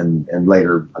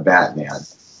later Batman,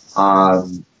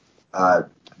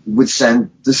 would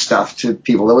send the stuff to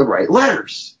people that would write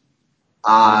letters.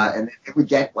 And they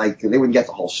wouldn't get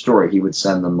the whole story. He would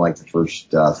send them like the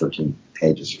first 13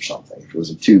 pages or something. It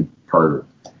was a 2-parter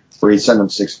where he'd send them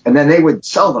 6, and then they would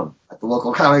sell them at the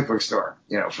local comic book store,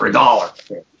 for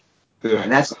 $1. Yeah.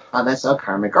 And that's how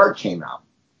comic art came out.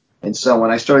 And so when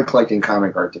I started collecting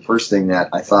comic art, the first thing that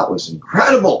I thought was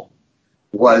incredible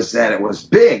was that it was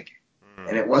big,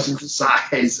 and it wasn't the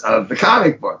size of the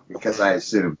comic book, because I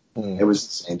assumed it was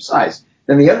the same size.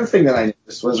 Then the other thing that I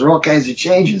noticed was there were all kinds of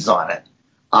changes on it,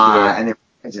 and there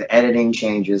were kinds of editing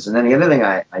changes. And then the other thing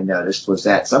I noticed was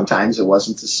that sometimes it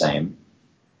wasn't the same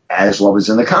as what was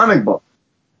in the comic book,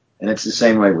 and it's the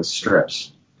same way with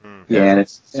strips, and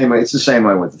it's the same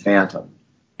way with the Phantom.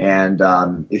 And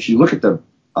if you look at the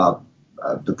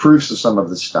proofs of some of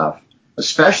the stuff,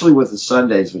 especially with the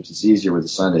Sundays, which is easier with the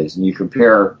Sundays, and you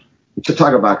compare. To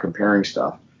talk about comparing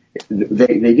stuff,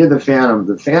 they did the Phantom.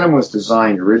 The Phantom was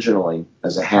designed originally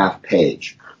as a half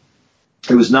page.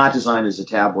 It was not designed as a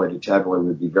tabloid. A tabloid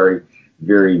would be very,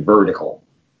 very vertical.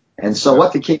 And so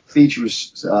what the King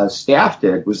Features staff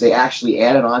did was they actually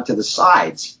added onto the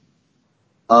sides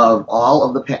of all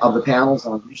of the panels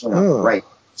usually on the right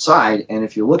side. And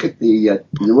if you look at because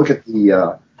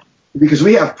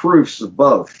we have proofs of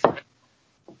both.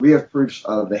 We have proofs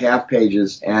of the half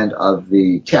pages and of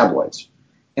the tabloids.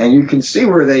 And you can see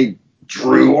where they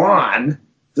drew on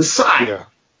the side. Yeah.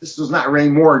 This was not Ray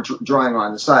Moore drawing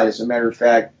on the side. As a matter of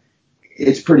fact,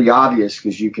 it's pretty obvious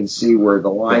because you can see where the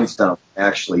lines don't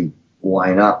actually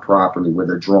line up properly where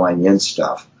they're drawing in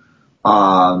stuff.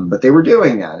 But they were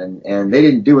doing that, and they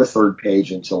didn't do a third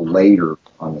page until later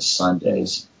on the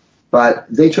Sundays. But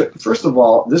first of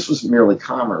all, this was merely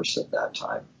commerce at that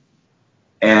time.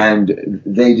 And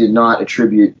they did not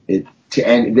attribute it to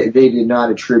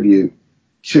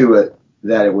it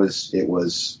that it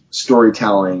was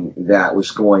storytelling that was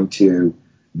going to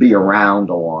be around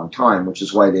a long time, which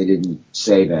is why they didn't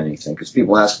save anything. Because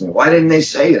people ask me, why didn't they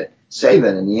save it?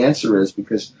 And the answer is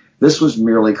because this was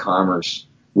merely commerce,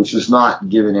 which was not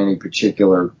given any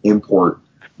particular import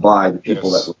by the people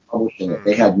that were publishing it.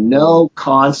 They had no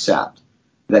concept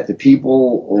that the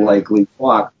people like Lee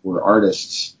Falk were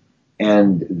artists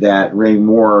and that Ray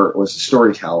Moore was a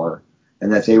storyteller,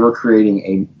 and that they were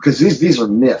creating because these are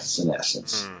myths in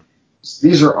essence.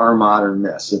 These are our modern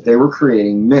myths, that they were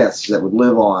creating myths that would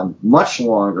live on much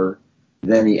longer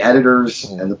than the editors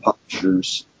and the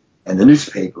publishers and the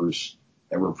newspapers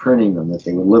that were printing them, that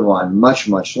they would live on much,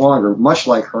 much longer, much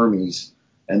like Hermes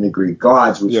and the Greek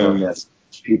gods, which were myths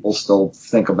people still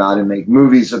think about and make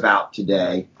movies about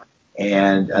today.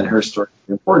 And her story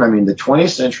is important. I mean, the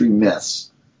 20th century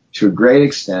myths, to a great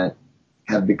extent,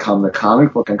 have become the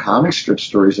comic book and comic strip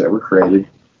stories that were created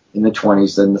in the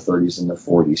 20s, then the 30s, and the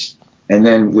 40s. And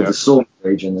then with the Silver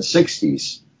Age in the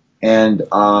 60s. And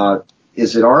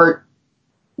is it art?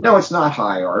 No, it's not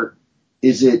high art.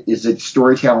 Is it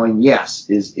storytelling? Yes.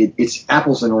 It's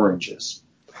apples and oranges.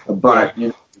 But you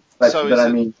know,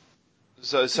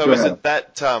 So is it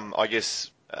that I guess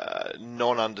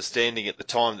non-understanding at the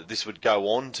time that this would go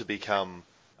on to become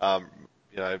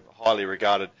highly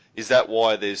regarded? Is that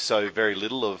why there's so very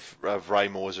little of Ray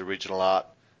Moore's original art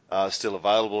still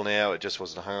available now? It just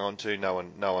wasn't hung on to. No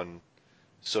one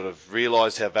sort of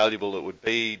realised how valuable it would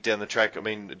be down the track. I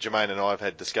mean, Jermaine and I have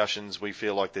had discussions. We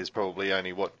feel like there's probably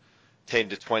only 10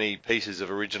 to 20 pieces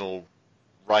of original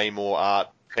Ray Moore art,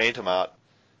 Phantom art,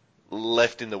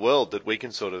 left in the world that we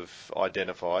can sort of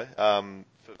identify. I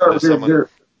was going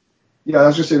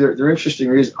to say they're interesting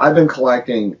reasons. I've been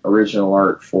collecting original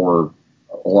art for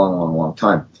a long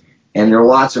time, and there are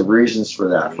lots of reasons for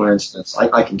that. For instance,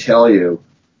 I can tell you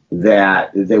that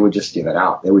they would just give it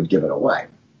out. They would give it away.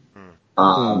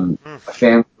 A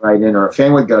fan would write in, or a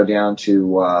fan would go down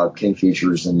to King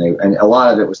Features, and a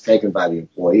lot of it was taken by the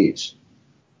employees.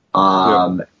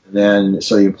 Then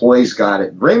so the employees got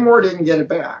it. Ray Moore didn't get it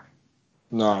back.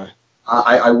 No.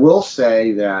 I will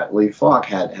say that Lee Falk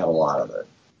had a lot of it.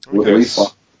 Yes.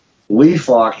 Lee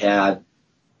Falk had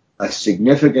a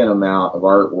significant amount of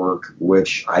artwork,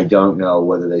 which I don't know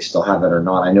whether they still have it or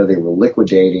not. I know they were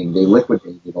liquidating. They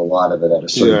liquidated a lot of it at a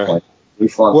certain point. Lee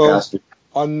Falk passed it.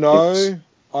 I know.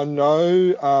 I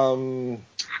don't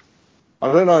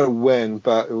know when,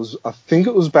 but I think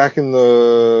it was back in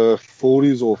the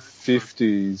 40s or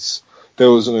 50s. There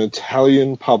was an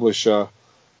Italian publisher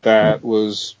that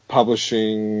was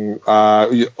publishing,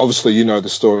 obviously you know the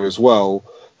story as well,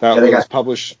 that was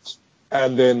published,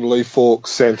 and then Lee Falk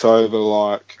sent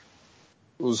over it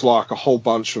was like a whole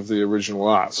bunch of the original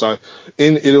art. So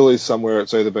in Italy somewhere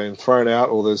it's either been thrown out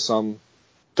or there's some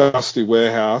dusty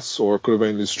warehouse, or it could have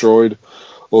been destroyed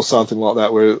or something like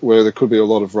that, where there could be a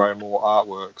lot of Ray Moore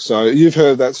artwork. So you've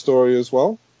heard that story as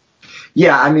well?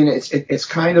 Yeah, I mean, it's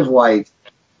kind of like,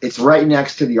 it's right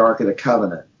next to the Ark of the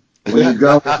Covenant. When you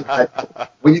go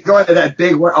into that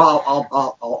big,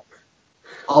 I'll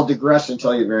digress and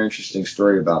tell you a very interesting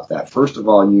story about that. First of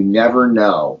all, you never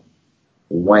know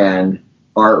when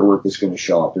artwork is going to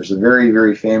show up. There's a very,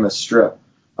 very famous strip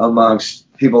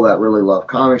amongst people that really love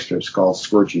comic strips called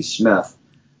Scorchy Smith,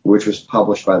 which was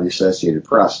published by the Associated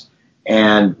Press.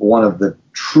 And one of the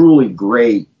truly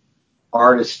great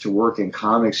artists to work in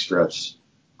comic strips,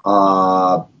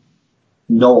 Noel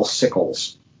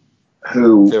Sickles,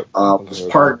 who was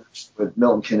partners with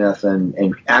Milton Caniff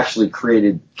and actually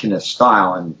created Caniff's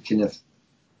style, and Caniff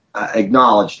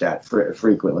acknowledged that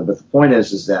frequently. But the point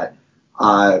is that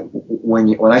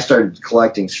when I started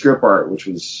collecting strip art, which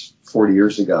was 40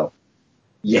 years ago,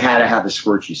 you had to have a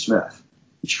Scorchy Smith,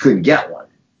 but you couldn't get one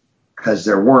because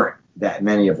there weren't that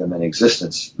many of them in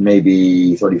existence,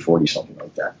 maybe 30, 40, something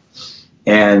like that.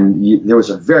 And there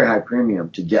was a very high premium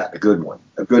to get a good one.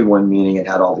 A good one meaning it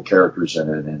had all the characters in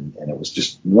it, and it was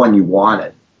just one you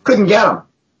wanted. Couldn't get them.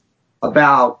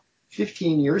 About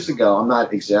 15 years ago, I'm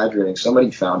not exaggerating, somebody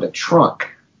found a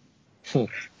trunk. She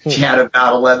had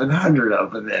about 1,100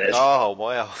 of them in it. Oh,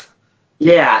 wow.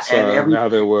 Yeah. So and now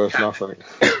they're worth nothing.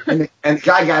 And the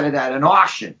guy got it at an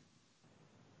auction.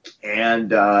 And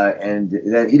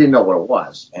then he didn't know what it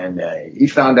was. And he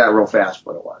found out real fast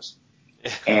what it was.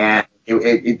 And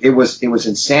it was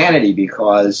insanity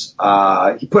because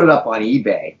he put it up on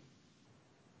eBay,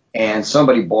 and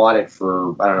somebody bought it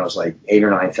for, I don't know, it was like $8,000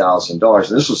 or $9,000.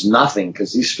 And this was nothing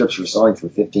because these strips were selling for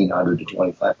 $1,500 to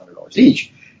 $2,500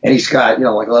 each. And he's got,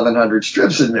 like 1,100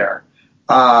 strips in there.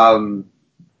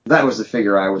 That was the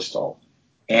figure I was told.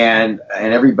 And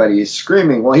everybody is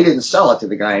screaming, well, he didn't sell it to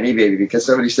the guy on eBay because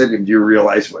somebody said to him, do you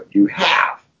realize what you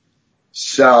have?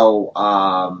 So,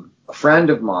 a friend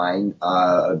of mine,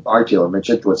 art dealer, Mitch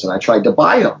Itwitz, and I tried to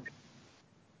buy them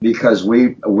because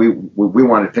we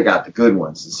wanted to pick out the good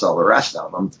ones and sell the rest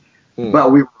of them.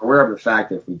 But we were aware of the fact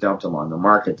that if we dumped them on the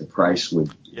market, the price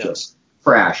would just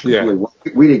crash completely.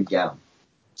 Yeah. We didn't get them.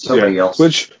 Somebody else.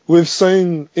 Which we've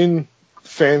seen in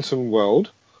Phantom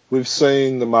World. we've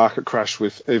seen the market crash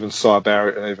with even Cy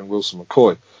Barrett and even Wilson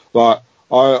McCoy. Like,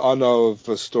 I know of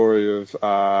a story of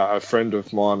a friend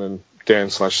of mine and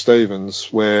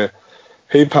Dan/Stevens where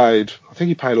I think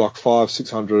he paid like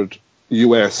 $500-600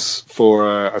 US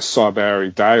for a Cy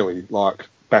Barry daily, like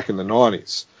back in the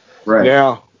 90s. Right.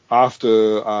 Now, after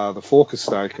the Forker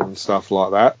stake and stuff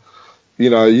like that,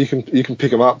 you can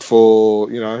pick them up for,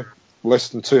 less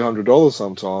than $200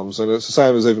 sometimes, and it's the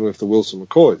same as even with the Wilson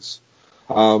McCoys.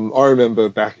 I remember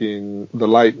back in the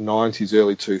late 90s,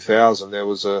 early 2000, there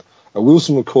was a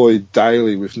Wilson McCoy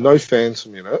daily with no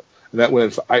Phantom in it, and that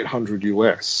went for $800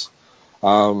 US.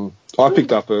 I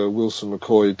picked up a Wilson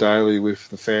McCoy daily with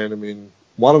the Phantom in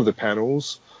one of the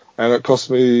panels, and it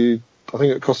cost me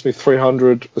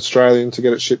 300 Australian to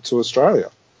get it shipped to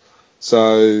Australia.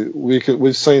 So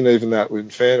we've seen even that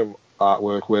with Phantom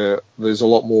artwork where there's a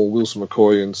lot more Wilson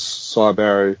McCoy and Cy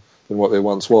Barry than what there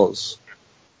once was.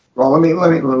 Well, let me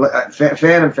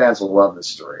Phantom fans will love this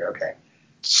story. Okay,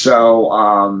 so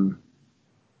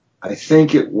I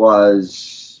think it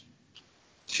was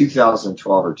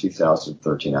 2012 or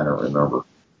 2013. I don't remember.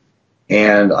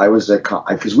 And I was at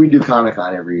because we do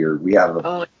Comic-Con every year. We have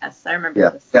Oh yes, I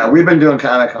remember this. Yeah, we've been doing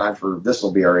Comic-Con this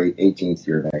will be our 18th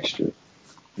year next year.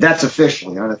 That's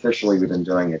officially. Unofficially, we've been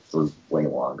doing it for way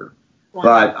longer. Wow.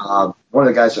 But one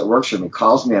of the guys that works for me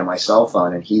calls me on my cell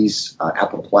phone, and he's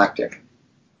apoplectic.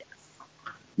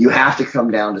 You have to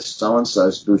come down to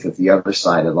so-and-so's booth at the other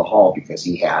side of the hall because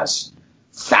he has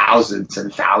thousands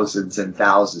and thousands and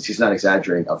thousands, he's not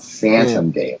exaggerating, of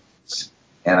Phantom dailies.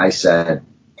 And I said,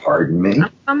 pardon me?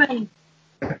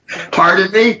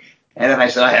 Pardon me? And then I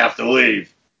said, I have to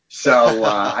leave. So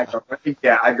I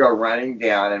go running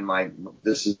down, and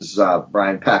this is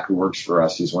Brian Peck, who works for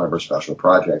us. He's one of our special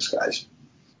projects guys.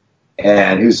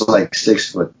 And who's like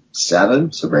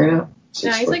 6'7", Sabrina?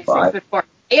 No, he's like 6'4".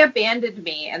 They abandoned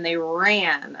me and they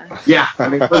ran. Yeah, I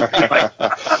mean,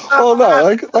 well,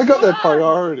 no, they got their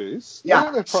priorities. Yeah, they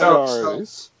got their priorities.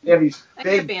 So they have these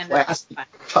big plastic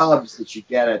tubs that you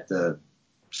get at the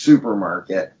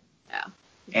supermarket,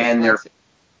 and they're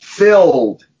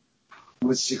filled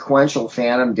with sequential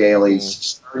Phantom dailies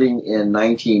starting in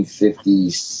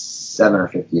 1957 or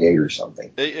 58 or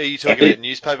something. Are you talking about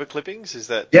newspaper clippings? Is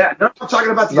that? Yeah, no, I'm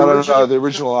talking about the original. No, the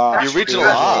original art. The original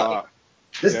art.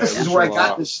 This is where I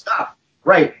got this stuff.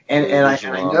 Right, and I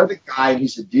know the guy.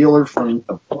 He's a dealer from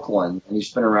Brooklyn, and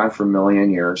he's been around for a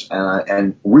million years.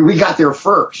 And we got there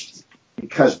first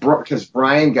because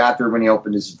Brian got there when he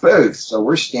opened his booth. So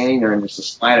we're standing there, and there's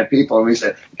this line of people, and we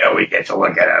said, "No, we get to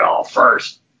look at it all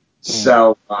first."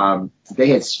 So they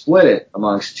had split it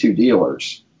amongst two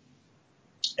dealers,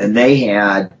 and they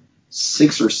had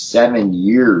 6 or 7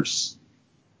 years.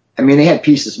 I mean, they had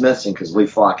pieces missing because Lee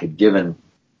Falk had given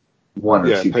one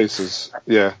or two pieces.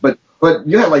 Yeah, but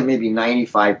you had like maybe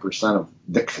 95% of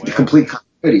the complete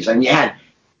continuities. And you had,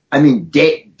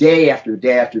 day after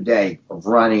day after day of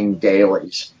running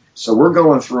dailies. So we're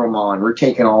going through them all, and we're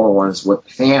taking all the ones with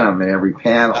Phantom in every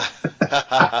panel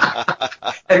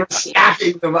and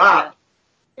stacking them up.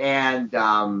 And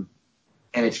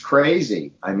it's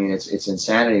crazy. I mean, it's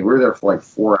insanity. We were there for like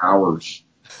 4 hours,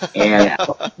 and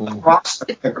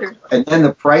and then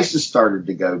the prices started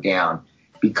to go down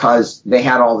because they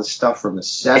had all this stuff from the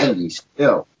 70s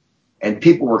still. And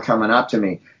people were coming up to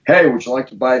me, hey, would you like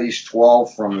to buy these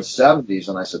 12 from the 70s?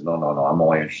 And I said, no, I'm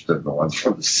only interested in the ones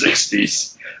from the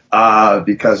 60s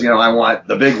because, I want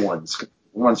the big ones, the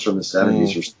ones from the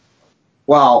 70s.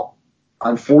 Well,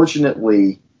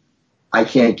 unfortunately, I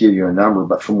can't give you a number,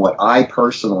 but from what I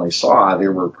personally saw,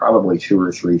 there were probably 2,000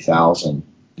 or 3,000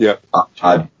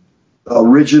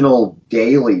 original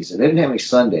dailies. And they didn't have any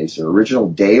Sundays. They're original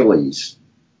dailies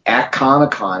at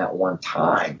Comic-Con at one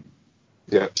time.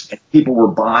 Yeah. And people were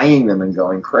buying them and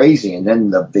going crazy, and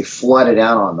then they flooded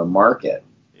out on the market.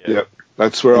 Yeah.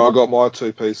 That's where I got my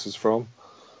 2 pieces from.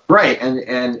 Right.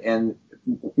 And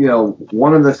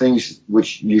one of the things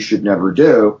which you should never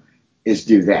do is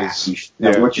do that. You should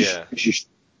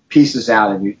pieces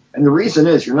out, and the reason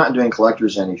is you're not doing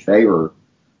collectors any favor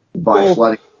by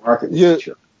flooding the market with each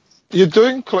other. You're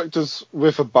doing collectors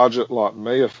with a budget like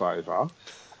me a favour.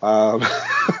 You're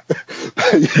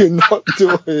not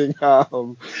doing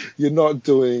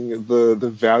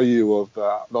the value of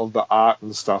the art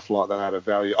and stuff like that at a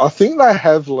value. I think they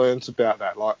have learnt about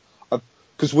that,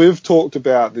 because we've talked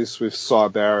about this with Cy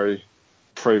Barry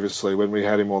previously when we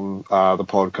had him on the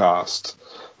podcast.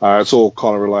 It's all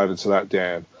kind of related to that,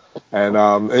 Dan, and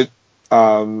I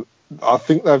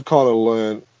think they've kind of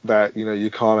learnt that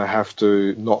you kind of have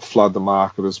to not flood the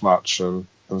market as much and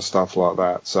stuff like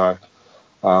that. So.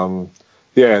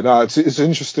 It's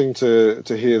interesting to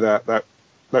hear that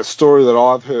that story that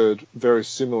I've heard very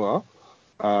similar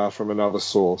from another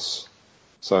source.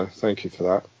 So thank you for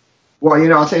that. Well,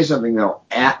 I'll tell you something though.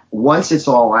 Once it's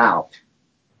all out,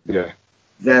 yeah,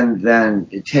 then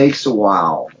it takes a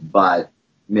while, but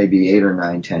maybe 8 or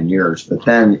 9, 10 years. But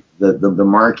then the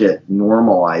market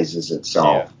normalizes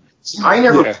itself. Yeah. I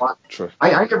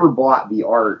never bought the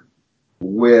art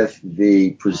with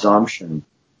the presumption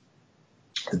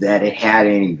that it had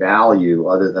any value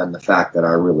other than the fact that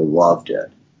I really loved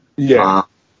it. Yeah.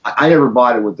 I never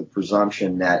bought it with the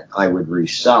presumption that I would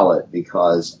resell it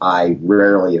because I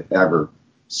rarely, if ever,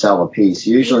 sell a piece.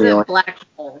 Usually, he's a black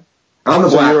hole. I'm the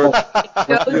black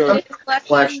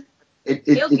hole.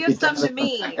 He'll give some to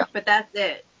me, but that's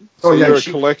it. So you're a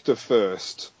collector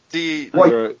first. Do you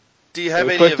a have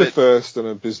any collector of it? first and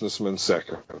a businessman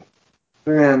second?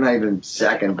 Not even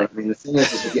second, but I mean the thing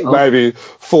is maybe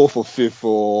fourth or fifth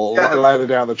or later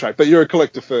down the track. But you're a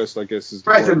collector first, I guess. Is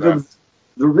right.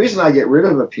 The reason I get rid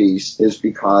of a piece is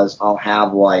because I'll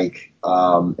have in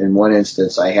one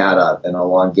instance I had an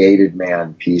elongated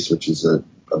man piece, which is a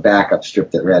backup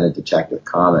strip that ran in Detective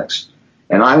Comics,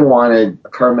 and I wanted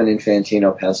Carmine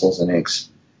Infantino pencils and inks,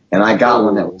 and I got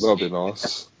one that was. That'll be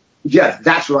nice. Yeah,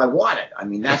 that's what I wanted. I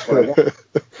mean, that's what I wanted,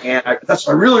 and I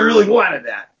really, really wanted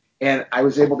that. And I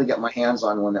was able to get my hands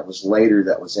on one that was later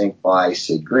that was inked by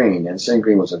Sid Green. And Sid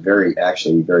Green was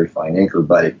actually very fine inker,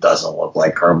 but it doesn't look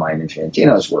like Carmine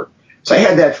Infantino's work. So I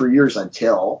had that for years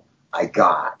until I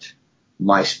got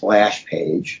my splash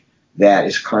page that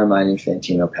is Carmine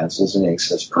Infantino pencils and inks.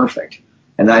 That's perfect.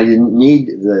 And I didn't need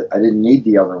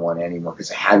the other one anymore because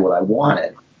I had what I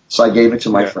wanted. So I gave it to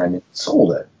my friend and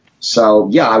sold it. So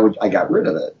I got rid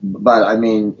of it, but I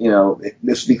mean,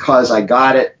 it's because I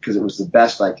got it because it was the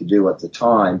best I could do at the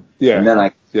time, and then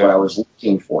what I was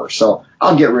looking for. So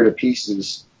I'll get rid of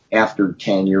pieces after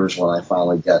 10 years when I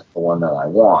finally get the one that I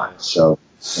want. So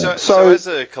as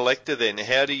a collector, then,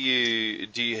 how do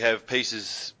you have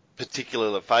pieces,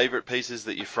 particular favorite pieces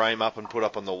that you frame up and put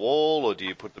up on the wall, or do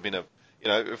you put them in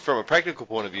from a practical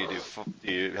point of view,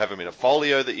 do you have them in a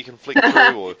folio that you can flick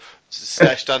through, or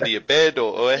stashed under your bed,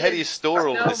 or how do you store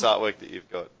all this artwork that you've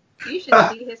got? You should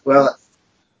see his. Well,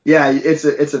 yeah, it's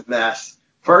a mess.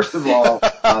 First of all,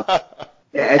 it's a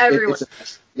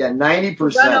mess. Yeah,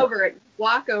 90%. Run over it,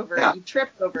 walk over it, you trip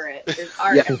over it. There's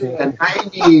art everywhere.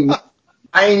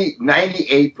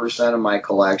 98% of my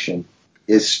collection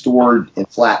is stored in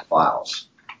flat files,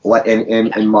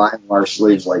 in Mylar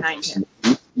sleeves like this.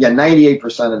 Yeah,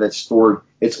 98% of it's stored.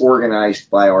 It's organized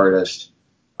by artist,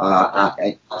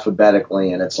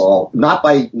 alphabetically, and it's all not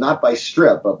by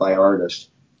strip, but by artist.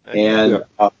 And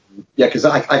because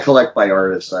I collect by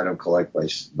artist, I don't collect by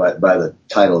the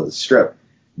title of the strip.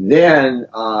 Then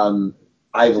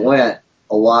I've lent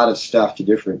a lot of stuff to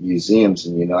different museums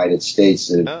in the United States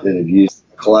that have used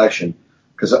the collection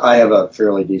because I have a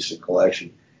fairly decent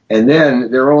collection. And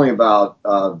then there are only about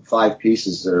 5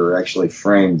 pieces that are actually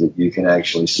framed that you can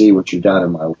actually see, which are down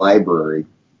in my library.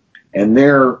 And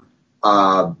they're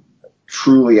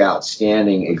truly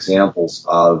outstanding examples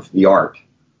of the art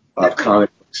of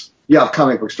comic books. Yeah, of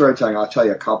comic book storytelling. I'll tell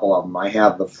you a couple of them. I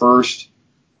have the first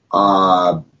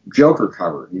Joker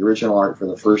cover, the original art for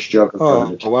the first Joker cover,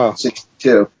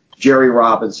 1962. Jerry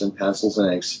Robinson, pencils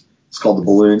and inks. It's called the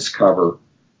Balloons cover.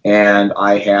 And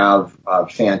I have a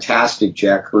fantastic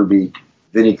Jack Kirby,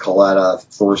 Vinnie Coletta,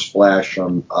 Thor Splash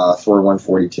from Thor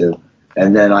 142.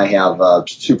 And then I have a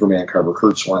Superman cover,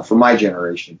 Kurt Swan, from my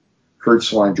generation. Kurt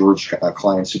Swan, George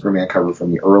Klein Superman cover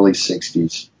from the early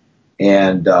 60s.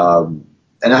 And I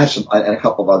have and a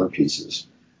couple of other pieces.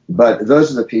 But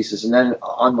those are the pieces. And then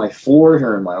on my floor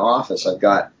here in my office, I've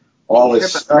got all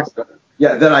this stuff.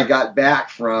 Yeah, that I got back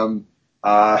from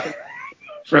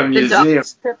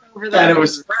museums, and it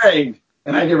was framed,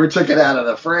 and I never took it out of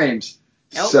the frames.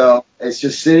 Nope. So it's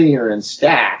just sitting here in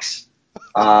stacks.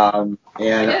 I'm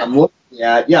looking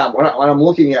at, what I'm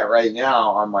looking at right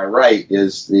now on my right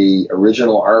is the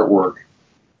original artwork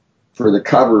for the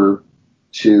cover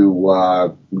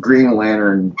to Green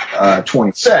Lantern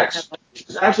 26.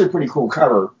 It's actually a pretty cool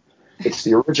cover. It's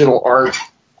the original art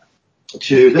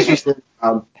to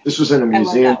this was in a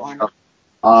museum.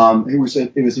 It was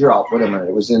here. Wait a minute.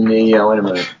 It was in the wait a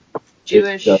minute.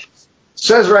 Jewish. It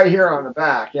says right here on the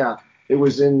back. Yeah, it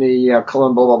was in the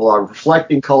Columbo blah, blah, blah,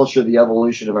 reflecting culture, the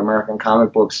evolution of American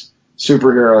comic books,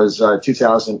 superheroes,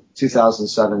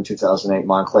 2007, 2008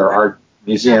 Montclair Art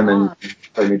Museum in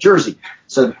New Jersey.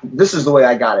 So this is the way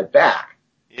I got it back.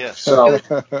 Yeah. So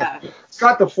it's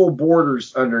got the full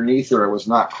borders underneath there. It was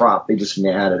not cropped. They just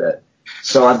matted it.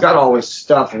 So I've got all this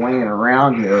stuff laying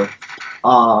around here.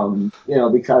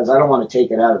 Because I don't want to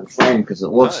take it out of the frame because it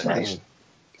looks nice.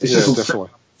 It's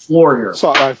floor here.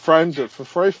 So I framed it for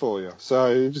free for you,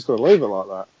 so you just got to leave it like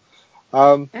that.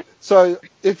 So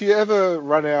if you ever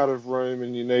run out of room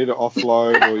and you need to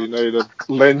offload or you need to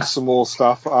lend some more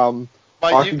stuff,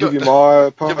 I can give you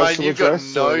my postal Jermaine, you've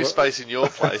address. got no space in your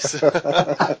place. I've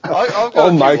got I'll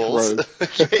a few make walls. room.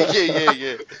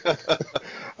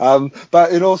 Yeah.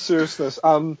 But in all seriousness,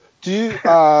 do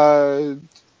you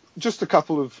just a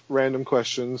couple of random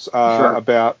questions Sure.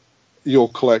 about your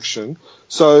collection?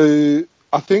 So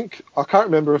I can't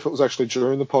remember if it was actually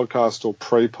during the podcast or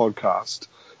pre-podcast.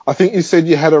 I think you said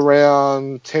you had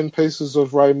around 10 pieces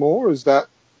of Ray Moore. Is that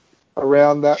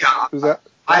around that? Yeah. Is that?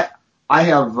 I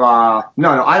have I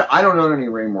don't own any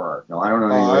Ray Moore art. No, I don't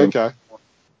own any Ray Okay.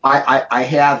 I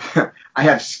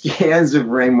have scans of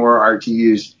Ray Moore art to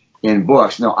use in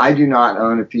books. No, I do not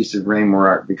own a piece of Ray Moore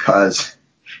art because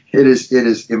it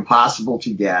is impossible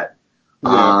to get.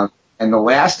 Yeah. And the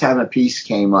last time a piece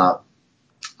came up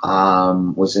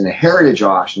was in a heritage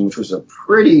auction, which was a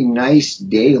pretty nice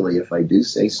daily, if I do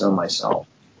say so myself.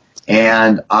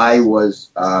 And I was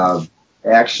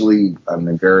actually, I'm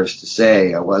embarrassed to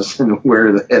say, I wasn't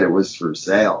aware that it was for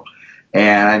sale,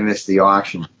 and I missed the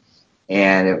auction.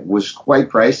 And it was quite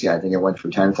pricey. I think it went for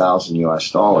 $10,000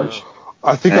 US.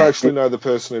 I think I actually know the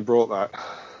person who brought that.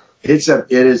 It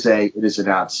is an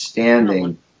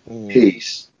outstanding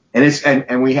piece,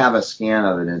 and we have a scan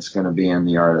of it, and it's going to be in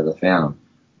the Art of the Phantom.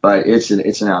 But it's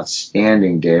an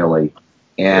outstanding daily,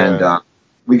 and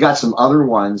we got some other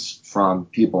ones from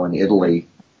people in Italy,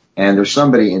 and there's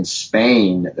somebody in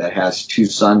Spain that has 2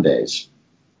 Sundays,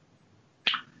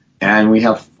 and we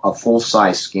have a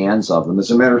full-size scans of them.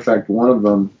 As a matter of fact, one of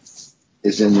them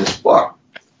is in this book,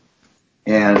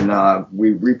 and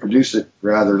we reproduce it.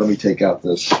 Rather, let me take out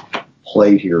this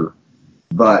plate here,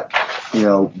 but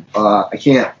I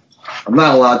can't. I'm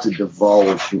not allowed to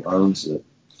divulge who owns it.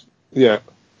 Yeah.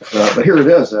 But here it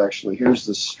is, actually. Here's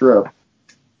the strip.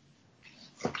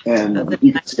 And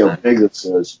you can see how big this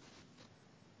is.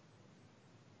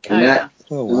 And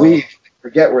we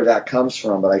forget where that comes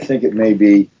from, but I think it may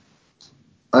be,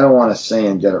 I don't want to say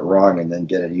and get it wrong and then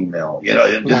get an email.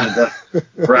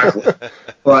 Correctly.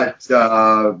 But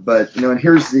and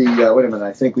here's the, wait a minute,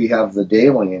 I think we have the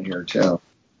daily in here too.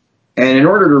 And in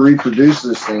order to reproduce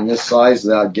this thing this size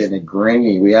without getting it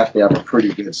grainy, we have to have a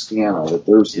pretty good scan of it.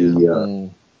 There's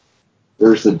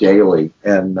the daily,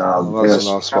 and that's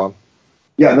a nice one.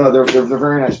 Yeah, no, they're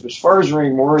very nice. But as far as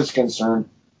Ray Moore is concerned,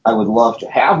 I would love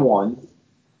to have one,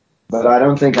 but I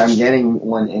don't think I'm getting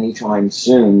one anytime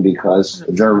soon because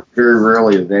they're very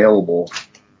rarely available.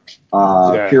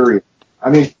 Period. I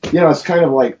mean, it's kind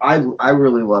of like I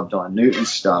really love Don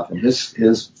Newton's stuff, and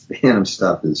his Phantom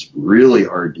stuff is really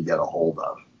hard to get a hold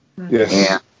of.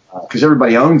 Yes. Because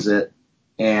everybody owns it,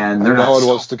 and they're no one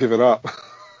wants to give it up.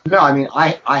 No, I mean,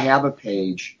 I have a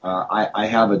page. I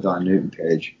have a Don Newton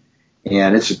page,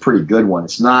 and it's a pretty good one.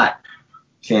 It's not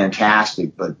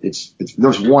fantastic, but it's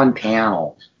there's one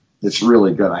panel that's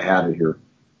really good. I have it here.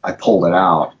 I pulled it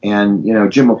out, and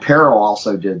Jim Aparo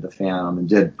also did the Phantom and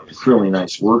did really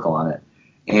nice work on it.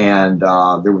 And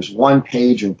there was one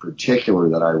page in particular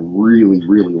that I really,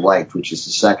 really liked, which is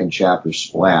the second chapter,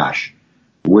 Splash,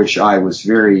 which I was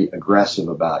very aggressive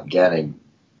about getting,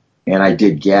 and I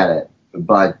did get it.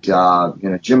 But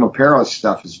Jim Aparo's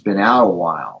stuff has been out a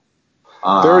while.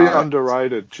 Very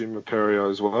underrated, Jim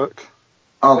Aparo's work.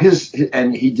 Oh,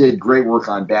 and he did great work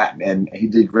on Batman. He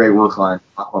did great work on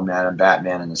Aquaman and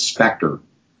Batman and the Spectre.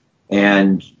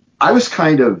 And I was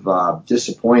kind of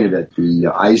disappointed at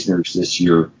the Eisners this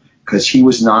year because he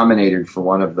was nominated for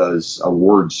one of those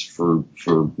awards for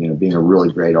being a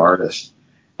really great artist,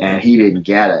 and he didn't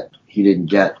get it. He didn't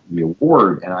get the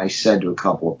award, and I said to a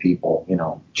couple of people,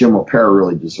 Jim Aparo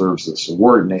really deserves this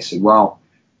award, and they said, well,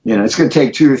 it's going to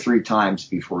take 2 or 3 times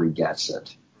before he gets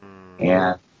it,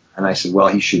 and I said, well,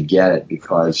 he should get it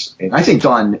because, and I think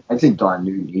Don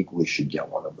Newton equally should get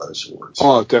one of those awards.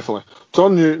 Oh, definitely,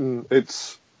 Don Newton.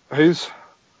 It's his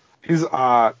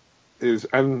art is,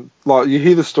 and like you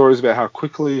hear the stories about how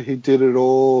quickly he did it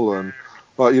all, and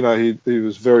like he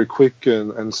was very quick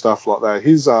and stuff like that.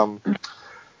 His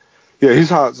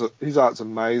art's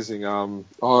amazing. I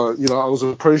was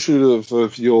appreciative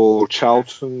of your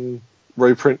Charlton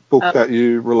reprint book that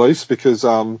you released because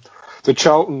the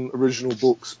Charlton original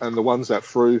books and the ones that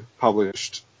Frew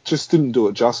published just didn't do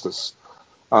it justice.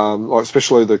 Like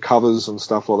especially the covers and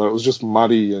stuff like that. It was just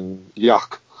muddy and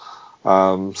yuck.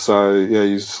 I was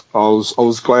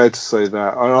glad to see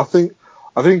that, and I think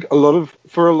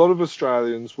for a lot of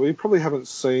Australians, we probably haven't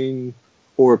seen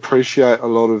or appreciate a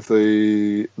lot of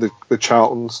the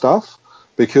Charlton stuff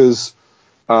because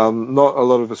not a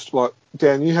lot of us, like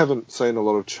Dan, you haven't seen a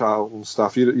lot of Charlton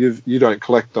stuff. You don't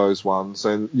collect those ones,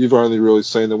 and you've only really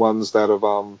seen the ones that have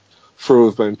Frew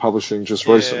have been publishing just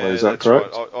recently. Is that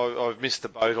correct? Right. I've missed the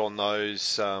boat on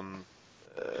those.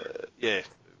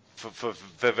 For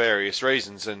various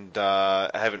reasons, and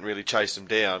haven't really chased them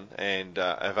down, and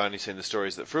have only seen the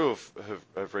stories that Frew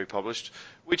have republished,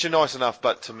 which are nice enough.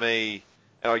 But to me,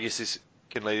 and I guess this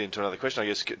can lead into another question. I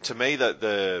guess to me that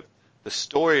the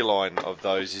storyline of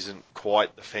those isn't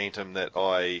quite the Phantom that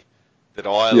I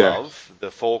love, the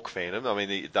Falk Phantom. I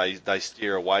mean, they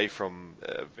steer away from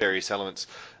various elements,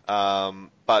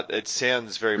 but it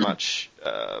sounds very much,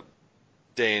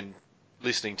 Dan,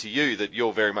 listening to you, that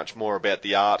you're very much more about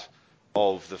the art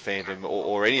of the Phantom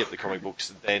or any of the comic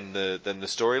books than the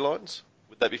storylines.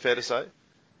 Would that be fair to say?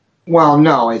 Well,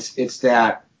 no, it's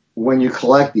that when you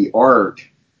collect the art,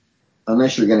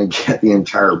 unless you're going to get the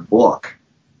entire book,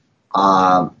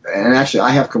 and actually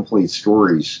I have complete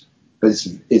stories, but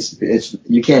it's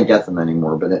you can't get them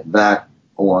anymore. But back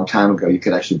a long time ago, you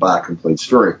could actually buy a complete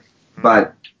story.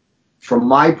 But for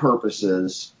my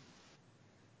purposes,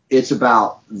 it's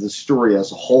about the story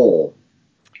as a whole,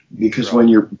 because when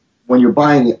you're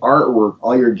buying the artwork,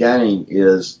 all you're getting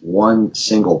is one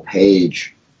single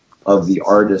page of the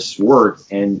artist's work,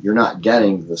 and you're not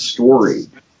getting the story.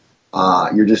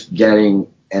 You're just getting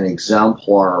an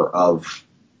exemplar of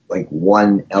like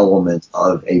one element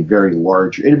of a very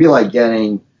large. It'd be like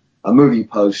getting a movie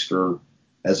poster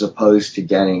as opposed to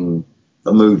getting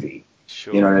the movie.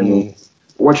 Sure. You know what I mean?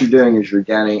 What you're doing is you're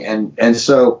getting, and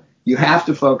so you have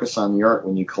to focus on the art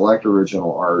when you collect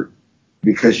original art,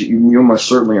 because you most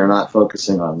certainly are not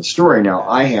focusing on the story. Now,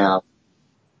 I have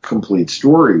complete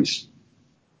stories,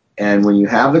 and when you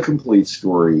have the complete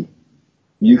story,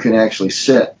 you can actually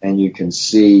sit and you can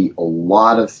see a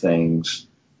lot of things,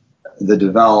 the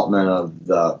development of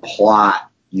the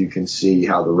plot. You can see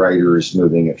how the writer is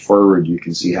moving it forward. You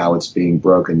can see how it's being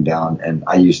broken down, and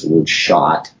I use the word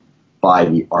shot, by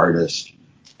the artist,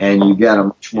 and you get a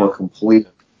much more complete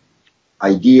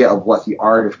idea of what the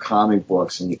art of comic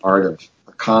books and the art of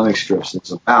comic strips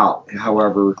is about.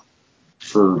 However,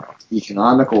 for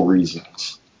economical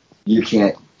reasons, you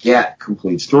can't get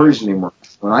complete stories anymore.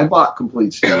 When I bought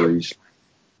complete stories,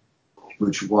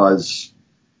 which was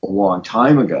a long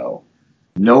time ago,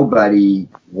 nobody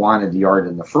wanted the art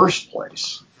in the first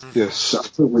place. Yes. So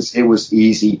it was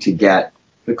easy to get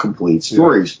the complete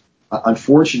stories. Yeah.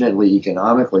 Unfortunately,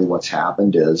 economically, what's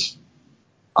happened is,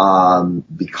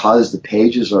 because the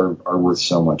pages are worth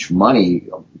so much money,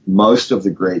 most of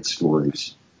the great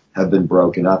stories have been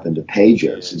broken up into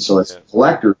pages. And so as a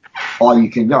collector, all you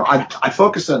can know, I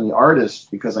focused on the artist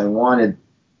because I wanted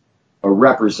a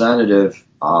representative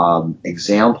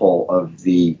example of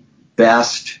the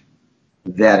best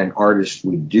that an artist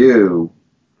would do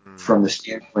from the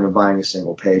standpoint of buying a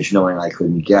single page, knowing I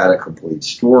couldn't get a complete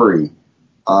story.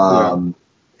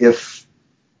 If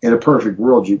in a perfect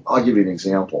world, I'll give you an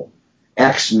example.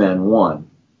 X-Men 1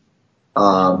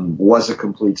 was a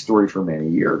complete story for many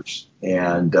years.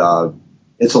 And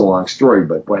it's a long story,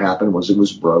 but what happened was it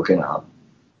was broken up,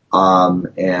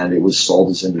 and it was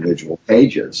sold as individual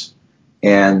pages.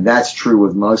 And that's true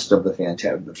with most of the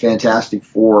Fantastic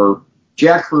Four.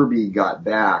 Jack Kirby got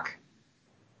back,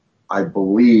 I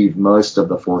believe, most of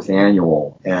the fourth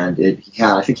annual, and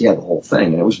I think he had the whole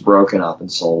thing, and it was broken up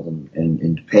and sold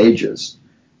into pages.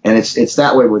 And it's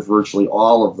that way with virtually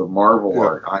all of the Marvel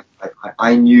art.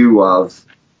 I knew of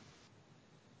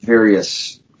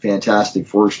various Fantastic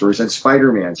Four stories and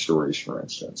Spider-Man stories, for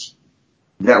instance,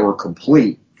 that were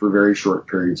complete for very short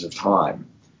periods of time.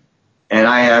 And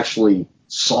I actually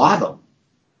saw them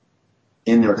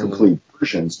in their complete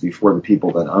versions before the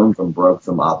people that owned them broke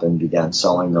them up and began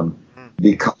selling them,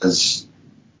 because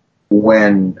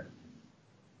when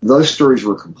those stories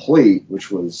were complete,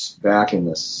 which was back in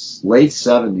the late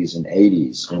 70s and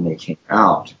 80s when they came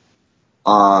out,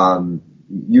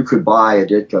 you could buy a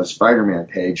Ditko Spider-Man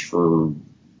page for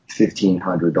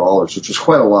 $1,500, which was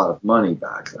quite a lot of money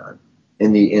back then,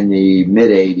 in the mid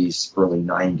 80s, early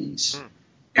 90s.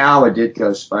 Now a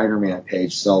Ditko Spider-Man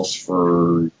page sells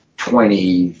for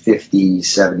 $20,000, $50,000,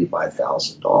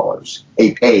 $75,000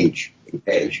 a page,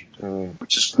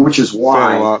 which is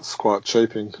why fan art's quite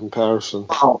cheap in comparison.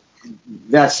 Oh,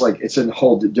 that's like, it's a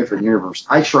whole different universe.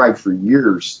 I tried for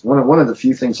years. One of the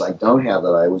few things I don't have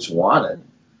that I always wanted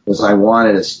was I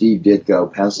wanted a Steve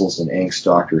Ditko pencils and inks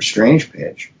Doctor Strange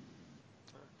page.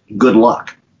 Good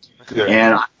luck. Yeah.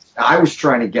 And I was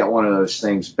trying to get one of those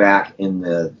things back in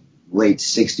the late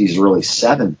 60s, early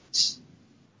 70s.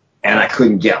 And I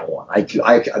couldn't get one.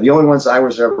 The only ones I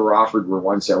was ever offered were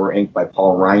ones that were inked by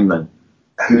Paul Reinman.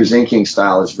 whose inking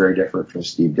style is very different from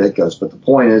Steve Ditko's. But the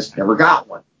point is, never got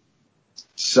one.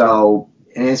 So,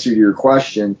 in answer to your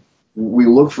question, we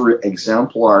look for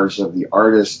exemplars of the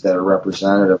artists that are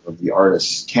representative of the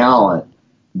artist's talent,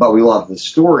 but we love the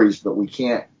stories, but we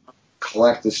can't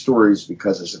collect the stories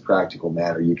because as a practical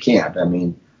matter, you can't. I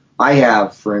mean, I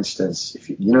have, for instance, if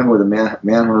you know who the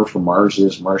Manhunter from Mars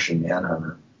is, Martian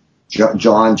Manhunter,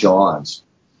 John Johns.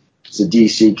 It's a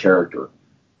DC character.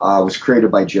 Was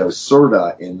created by Joe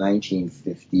Sorda in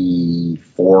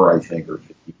 1954, I think, or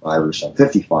 55 or something.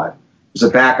 55. It was a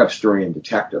backup story in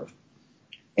Detective.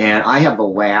 And I have the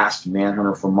last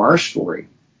Manhunter from Mars story.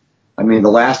 I mean,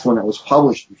 the last one that was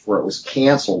published before it was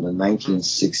canceled in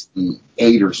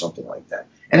 1968 or something like that.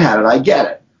 And how did I get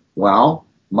it? Well,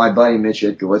 my buddy Mitch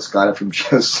Itkowitz got it from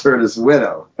Joe Sorda's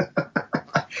widow.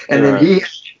 And then he,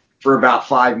 for about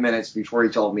 5 minutes before he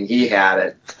told me he had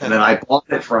it, and then I bought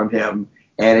it from him,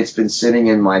 and it's been sitting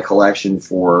in my collection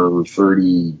for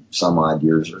 30 some odd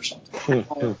years or something.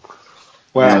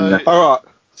 Wow. And, all right.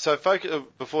 So,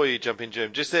 before you jump in,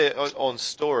 Jim, just there on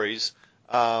stories,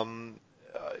 you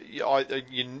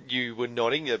were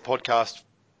nodding. The podcast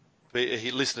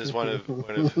listeners won't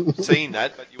have seen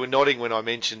that, but you were nodding when I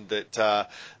mentioned that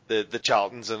the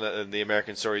Charltons and the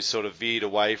American stories sort of veered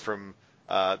away from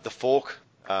the Falk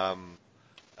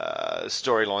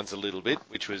storylines a little bit,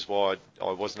 which was why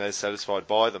I wasn't as satisfied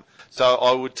by them. So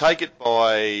I would take it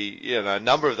by a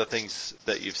number of the things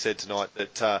that you've said tonight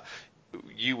that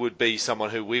you would be someone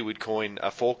who we would coin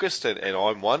a Falkist, and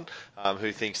I'm one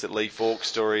who thinks that Lee Falk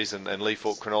stories and Lee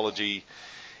Falk chronology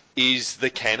is the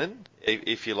canon,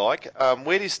 if you like.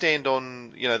 Where do you stand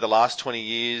on the last 20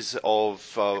 years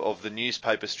of the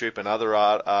newspaper strip and other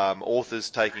authors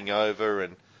taking over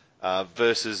and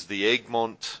versus the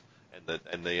Egmont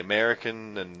and the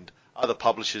American and other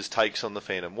publishers' takes on the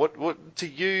Phantom? What to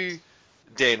you,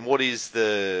 Dan? What is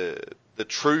the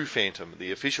true Phantom,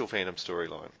 the official Phantom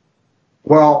storyline?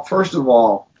 Well, first of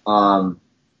all, the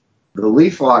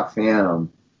Lee Falk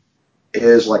Phantom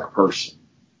is like a person.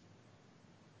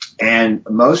 And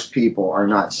most people are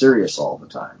not serious all the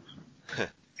time.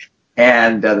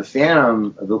 And the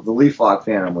Phantom, the Lee Falk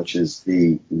Phantom, which is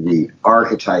the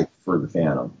archetype for the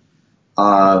Phantom,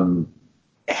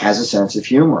 has a sense of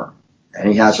humor. And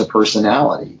he has a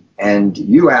personality. And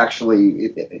you actually,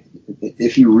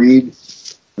 if you read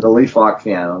the Lee Falk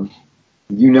Phantom,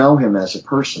 you know him as a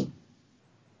person,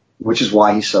 which is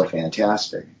why he's so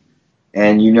fantastic.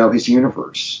 And you know his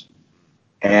universe.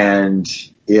 And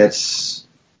it's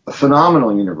a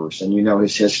phenomenal universe. And you know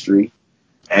his history.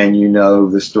 And you know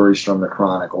the stories from the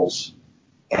Chronicles.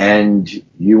 And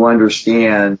you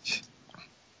understand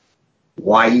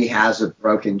why he has a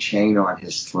broken chain on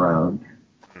his throne.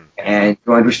 And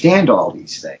you understand all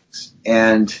these things.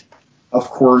 And,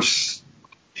 of course,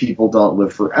 people don't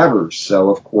live forever. So,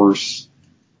 of course,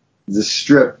 the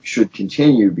strip should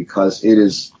continue because it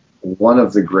is one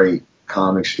of the great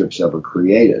comic strips ever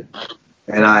created.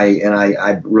 And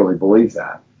I really believe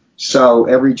that. So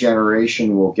every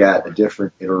generation will get a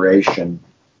different iteration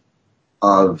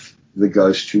of the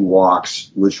Ghost Who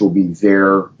Walks, which will be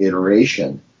their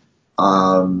iteration.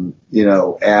 As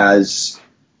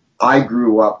I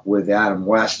grew up with Adam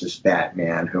West as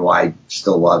Batman, who I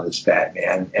still love as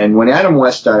Batman. And when Adam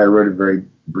West died, I wrote a very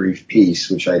brief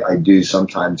piece, which I do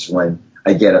sometimes when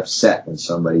I get upset when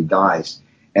somebody dies.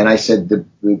 And I said,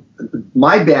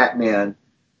 my Batman,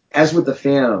 as with the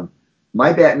Phantom,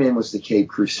 my Batman was the Caped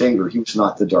Crusader. He was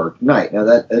not the Dark Knight. Now,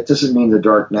 that doesn't mean the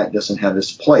Dark Knight doesn't have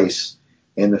his place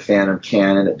in the Phantom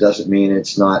canon. It doesn't mean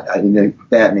it's not in the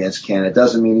Batman's canon. It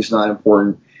doesn't mean he's not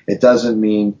important. It doesn't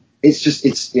mean it's just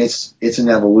it's an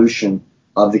evolution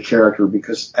of the character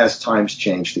because as times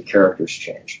change, the characters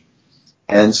change.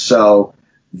 And so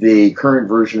the current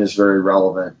version is very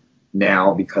relevant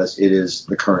now because it is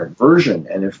the current version.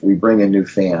 And if we bring in new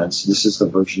fans, this is the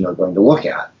version they're going to look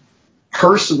at.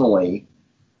 Personally,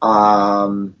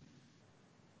 the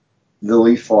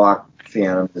Lee Falk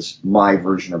Phantom is my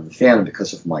version of the Phantom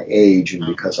because of my age and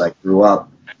because I grew up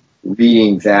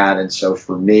reading that. And so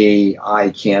for me, I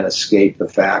can't escape the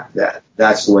fact that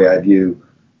that's the way I view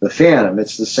the Phantom.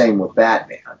 It's the same with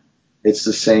Batman. It's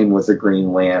the same with the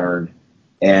Green Lantern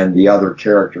and the other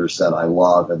characters that I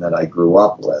love and that I grew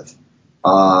up with.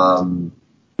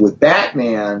 With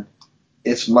Batman,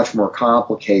 it's much more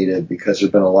complicated because there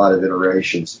have been a lot of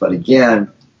iterations. But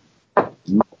again,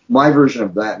 my version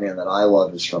of Batman that I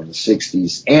love is from the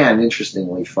 60s and,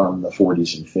 interestingly, from the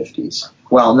 40s and 50s.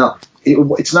 Well, no,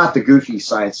 it's not the goofy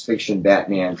science fiction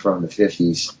Batman from the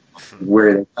 50s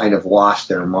where they kind of lost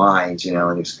their minds,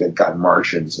 and it's got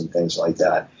Martians and things like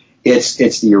that.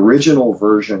 It's the original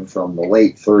version from the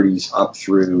late 30s up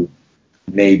through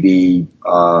maybe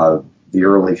the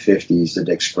early 50s, the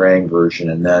Dick Sprang version,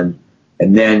 and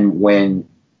then when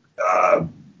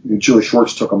Julie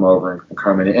Schwartz took them over and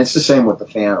come in, and it's the same with the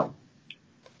Phantom.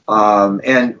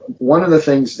 And one of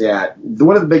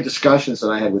the big discussions that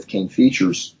I had with King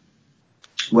Features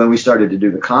when we started to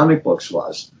do the comic books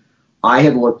was, I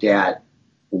had looked at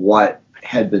what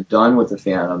had been done with the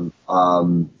Phantom,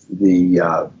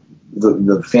 the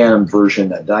Phantom version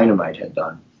that Dynamite had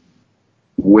done,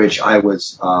 which I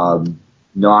was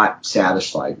not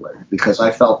satisfied with, because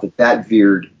I felt that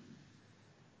veered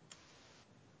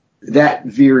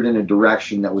in a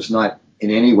direction that was not in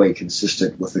any way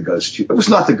consistent with the Ghost Who. It was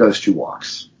not the Ghost Who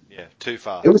Walks. Yeah, too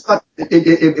far. It was not.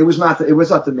 It was not. It was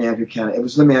not the man who can. It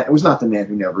was the man. It was not the man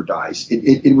who never dies.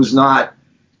 It was not.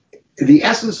 The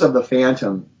essence of the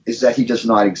Phantom is that he does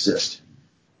not exist.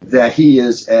 That he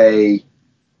is a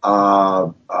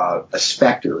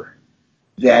specter.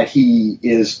 That he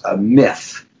is a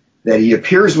myth. That he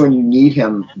appears when you need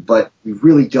him, but we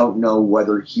really don't know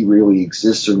whether he really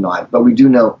exists or not. But we do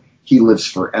know he lives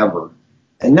forever.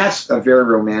 And that's a very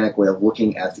romantic way of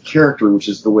looking at the character, which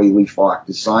is the way Lee Falk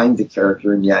designed the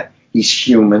character, and yet he's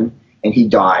human, and he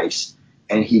dies,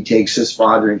 and he takes his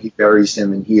father and he buries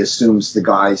him, and he assumes the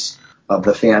guise of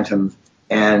the Phantom,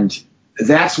 and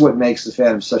that's what makes the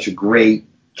Phantom such a great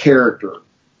character.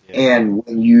 Yeah. And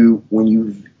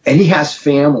and he has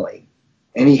family,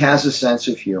 and he has a sense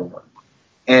of humor,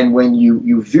 and when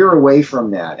you veer away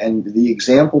from that, and the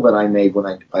example that I made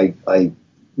when I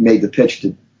made the pitch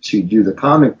to do the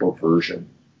comic book version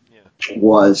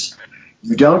was,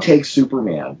 you don't take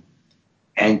Superman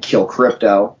and kill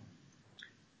Krypto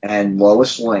and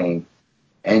Lois Lane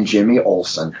and Jimmy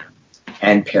Olsen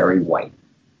and Perry White.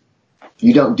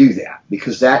 You don't do that,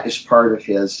 because that is part of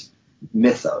his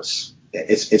mythos.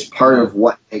 It's part of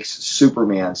what makes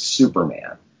Superman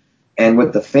Superman. And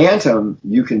with the Phantom,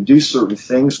 you can do certain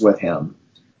things with him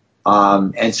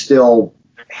and still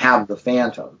have the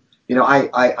Phantom. You know,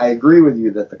 I agree with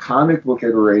you that the comic book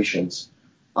iterations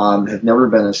have never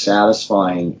been as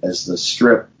satisfying as the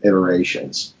strip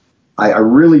iterations. I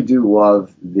really do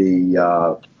love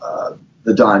the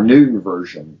Don Newton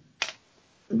version,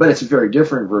 but it's a very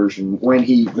different version. When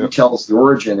he tells the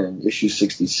origin in issue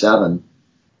 67,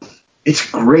 it's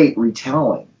great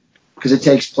retelling, because it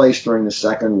takes place during the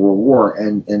Second World War,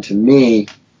 and to me,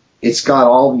 it's got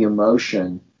all the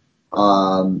emotion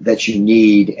that you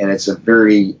need, and it's a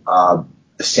very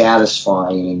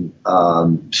satisfying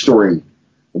story.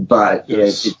 But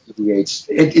yes,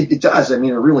 it does. I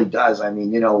mean, it really does. I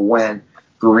mean, when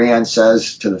Garand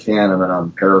says to the Phantom, and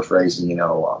I'm paraphrasing,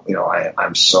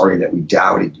 I'm sorry that we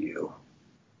doubted you,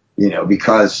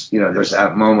 because there's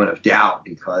that moment of doubt,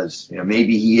 because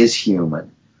maybe he is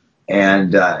human,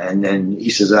 and then he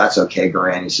says, that's okay,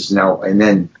 Garand. He says no, and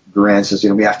then Garand says,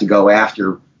 we have to go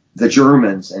after the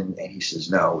Germans, and he says,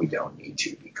 no, we don't need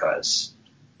to, because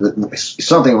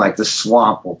something like the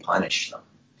swamp will punish them.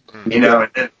 And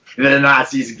then the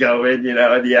Nazis go in,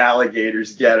 and the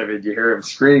alligators get him, and you hear him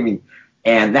screaming.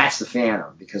 And that's the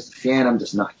Phantom, because the Phantom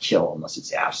does not kill unless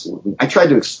it's absolutely. I tried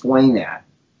to explain that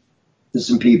to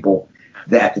some people,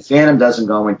 that the Phantom doesn't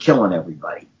go in killing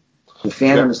everybody. The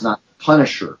Phantom is not the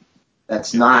Punisher.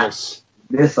 That's not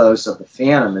mythos of the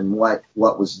Phantom. And what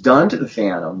was done to the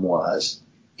Phantom was,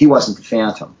 he wasn't the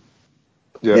Phantom.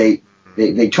 Yeah.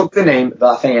 They took the name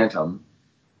The Phantom,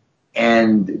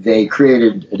 and they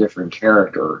created a different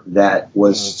character that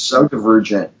was so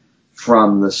divergent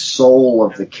from the soul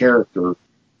of the character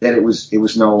that it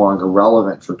was no longer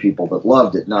relevant for people that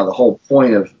loved it. Now, the whole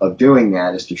point of doing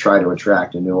that is to try to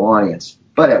attract a new audience,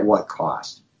 but at what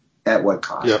cost? At what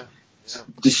cost? Yep.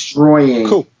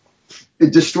 Destroying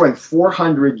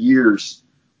 400 years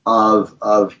of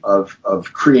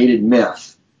created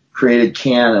myth, created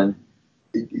canon,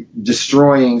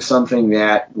 destroying something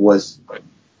that was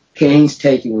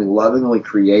painstakingly, lovingly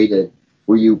created,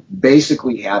 where you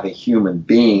basically have a human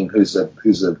being who's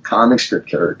a comic strip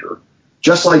character,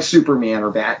 just like Superman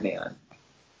or Batman,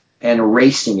 and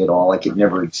erasing it all like it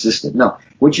never existed. No,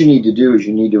 what you need to do is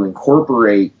you need to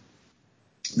incorporate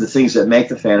the things that make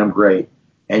the Phantom great,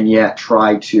 and yet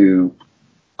try to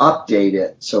update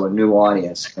it so a new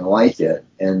audience can like it,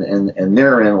 and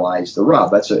therein lies the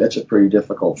rub. That's a pretty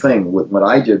difficult thing. What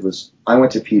I did was, I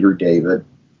went to Peter David,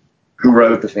 who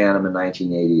wrote the Phantom in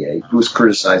 1988, who was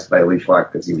criticized by Lee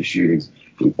Falk because he was shooting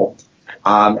people.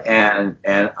 And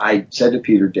I said to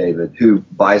Peter David, who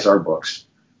buys our books,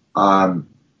 I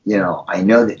know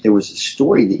that there was a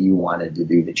story that you wanted to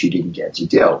do that you didn't get to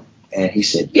do. And he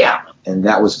said, yeah. And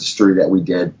that was the story that we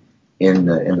did in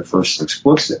the first 6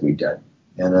 books that we did.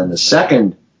 And then the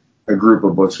second group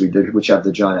of books we did, which have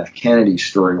the John F. Kennedy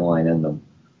storyline in them,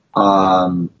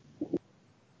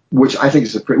 which I think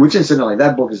is which incidentally,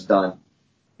 that book is done.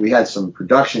 We had some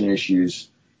production issues,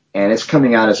 and it's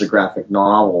coming out as a graphic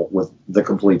novel with the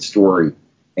complete story,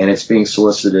 and it's being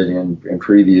solicited in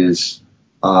previews,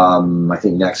 I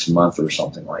think next month or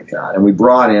something like that. And we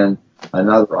brought in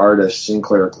another artist,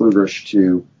 Sinclair Klugrish,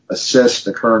 to assist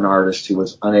the current artist who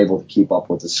was unable to keep up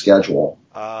with the schedule.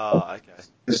 Okay.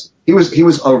 He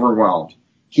was overwhelmed.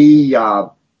 He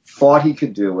thought he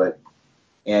could do it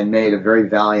and made a very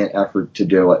valiant effort to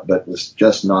do it, but was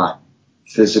just not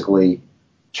physically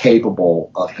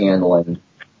capable of handling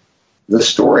the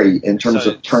story in terms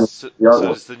of turning the artwork. So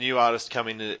does the new artist come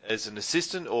in as an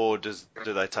assistant, or do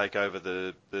they take over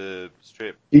the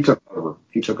strip? He took over.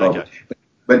 Okay.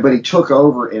 But he took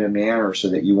over in a manner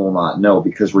so that you will not know,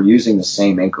 because we're using the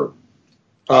same inker.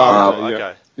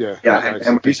 Okay. Yeah,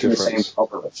 and we're using the same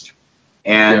colorist.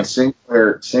 And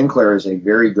Sinclair is a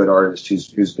very good artist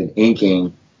who's been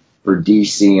inking for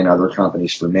DC and other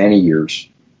companies for many years,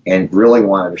 and really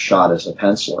wanted a shot as a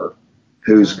penciler,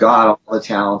 who's got all the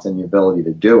talent and the ability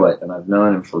to do it. And I've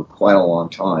known him for quite a long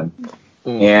time.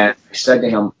 And I said to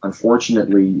him,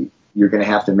 unfortunately, you're going to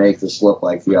have to make this look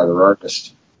like the other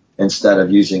artist instead of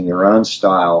using your own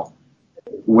style,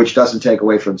 which doesn't take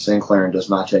away from Sinclair and does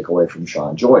not take away from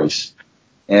Sean Joyce.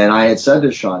 And I had said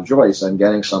to Sean Joyce, I'm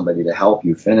getting somebody to help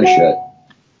you finish it.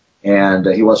 And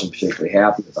he wasn't particularly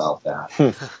happy about that.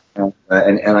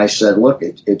 And I said, look,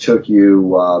 it took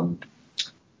you,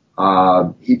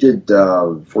 he did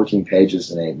 14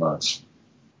 pages in 8 months.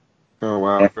 Oh,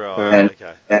 wow.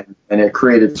 And it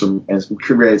created some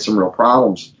real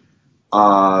problems,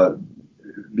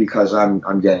 because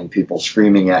I'm getting people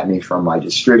screaming at me from my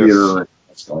distributor and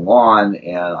what's going on,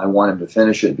 and I want him to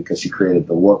finish it because he created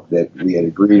the look that we had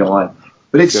agreed on.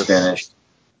 But it's finished,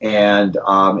 and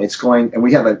it's going. And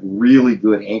we have a really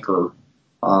good inker,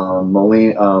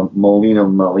 Molina,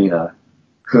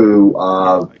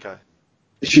 who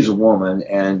she's a woman,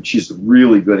 and she's a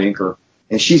really good inker,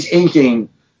 and she's inking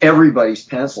everybody's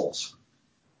pencils.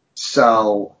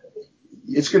 So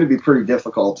it's going to be pretty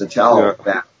difficult to tell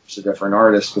that it's a different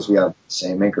artist because we have the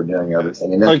same inker doing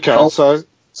everything. And then so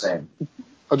same.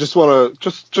 I just want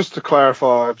to just to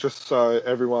clarify, just so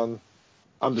everyone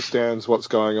understands what's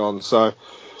going on. So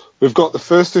we've got the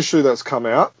first issue that's come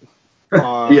out.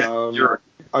 Sure.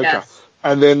 Okay. Yes.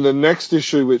 And then the next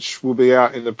issue, which will be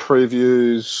out in the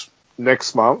previews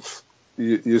next month,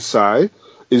 you say,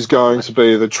 is going to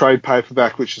be the trade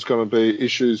paperback, which is going to be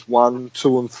issues 1,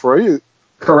 2, and 3.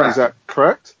 Correct. Is that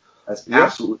correct? That's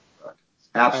absolutely correct.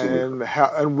 Absolutely.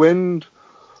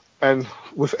 And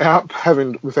without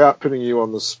putting you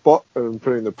on the spot and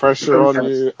putting the pressure on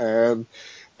you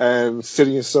and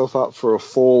setting yourself up for a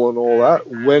fall and all that,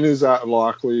 when is that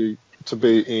likely to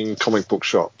be in comic book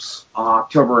shops?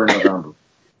 October and November.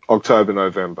 October,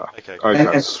 November.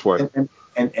 Okay, sweet.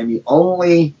 And the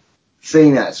only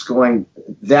thing that's going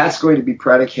to be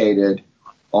predicated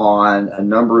on a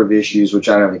number of issues which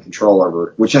I don't have any control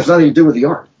over, which has nothing to do with the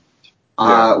art.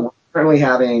 We're currently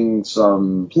having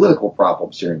some political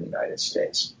problems here in the United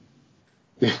States.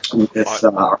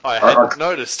 I hadn't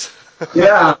noticed.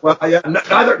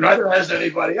 Neither has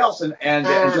anybody else, and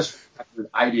just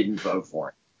I didn't vote for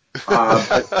him.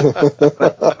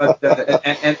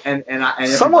 And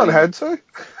someone had to.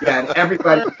 Yeah, and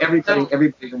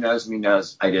everybody who knows me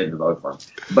knows I didn't vote for him.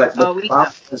 But the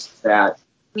problem is that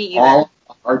all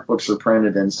art books are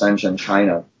printed in Shenzhen,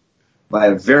 China, by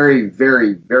a very,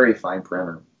 very, very fine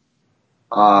printer,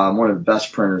 one of the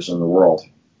best printers in the world.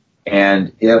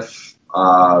 And if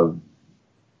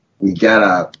we get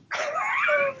a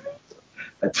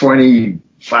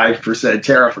 25%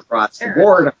 tariff across the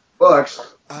board on books.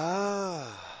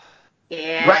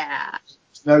 Yeah.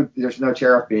 There's no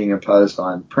tariff being imposed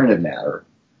on printed matter.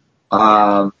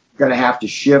 Going to have to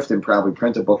shift and probably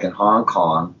print a book in Hong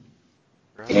Kong.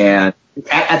 Right. And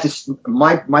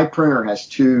my printer has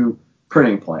 2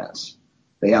 printing plants.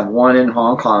 They have one in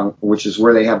Hong Kong, which is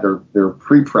where they have their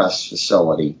pre-press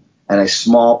facility, and a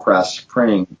small press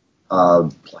printing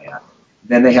plant.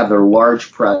 Then they have their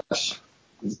large press.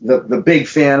 The big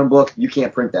Phantom book, you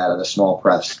can't print that at a small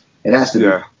press. It has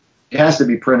to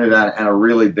be printed at a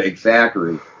really big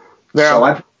factory.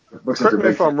 Now, correct me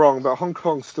if I'm wrong, but Hong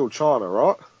Kong's still China,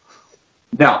 right?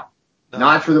 No,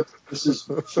 not for the purposes.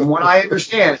 From what I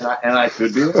understand, and I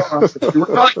could be wrong.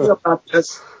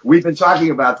 We've been talking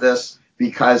about this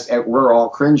because we're all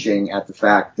cringing at the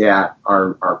fact that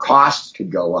our costs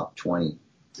could go up 20.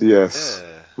 Yes,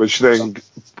 which then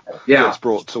gets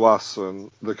brought to us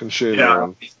and the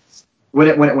consumer.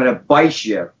 when it bites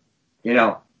you,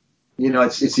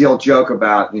 it's the old joke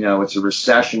about, it's a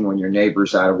recession when your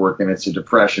neighbor's out of work and it's a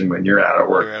depression when you're out of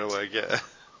work. You're out of work, yeah.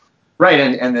 Right,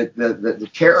 and the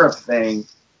tariff thing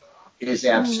is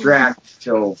abstract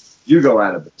till you go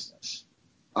out of business.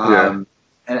 And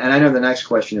I know the next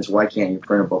question is, why can't you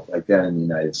print a book like that in the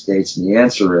United States? And the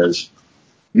answer is,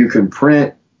 you can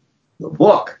print the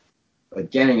book,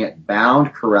 but getting it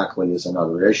bound correctly is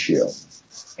another issue.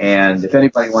 And if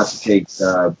anybody wants to take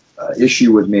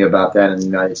issue with me about that in the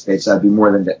United States, I'd be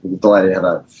more than delighted to have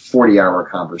a 40-hour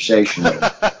conversation with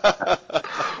them.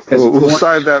 We'll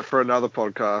save that for another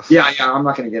podcast. Yeah, I'm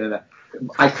not going to get into that.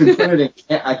 I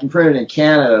can print it in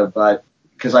Canada, but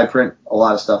because I print a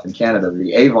lot of stuff in Canada,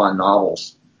 the Avon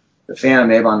novels, the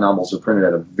Phantom Avon novels are printed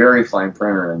at a very fine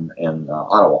printer in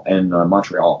Ottawa, in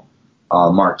Montreal,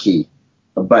 Marquis.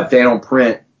 But they don't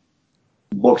print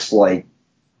books like,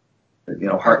 they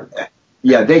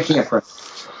can't print.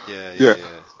 Yeah.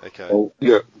 Okay. So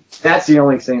that's the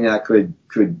only thing that could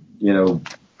create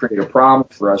a problem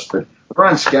for us. But we're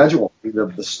on schedule.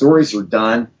 The stories are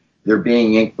done. They're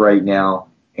being inked right now,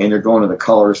 and they're going to the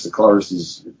colors. The colors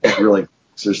is really,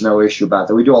 so there's no issue about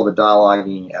that. We do all the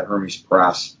dialoguing at Hermes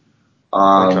Press.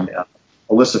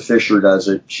 Alyssa Fisher does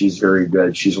it. She's very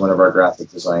good. She's one of our graphic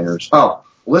designers. Oh,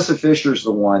 Alyssa Fisher's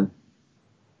the one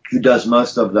who does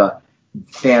most of the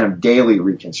Phantom Daily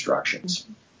reconstructions.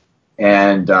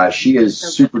 And she is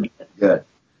super good.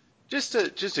 Just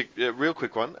a real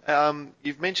quick one.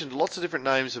 You've mentioned lots of different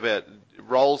names about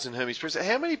roles in Hermes Press.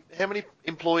 How many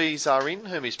employees are in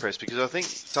Hermes Press? Because I think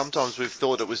sometimes we've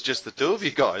thought it was just the two of you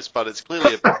guys, but it's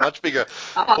clearly a much bigger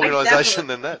organisation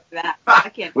than that. I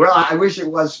can't. Well, I wish it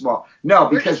was small. No,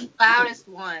 because we're the loudest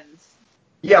ones.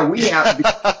 Yeah, we have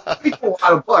people a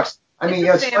lot of books. I mean,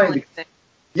 it's funny.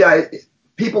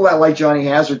 People that like Johnny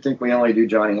Hazard think we only do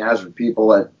Johnny Hazard. People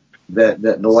that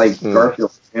like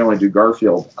Garfield, we only do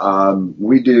Garfield.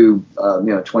 We do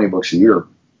 20 books a year.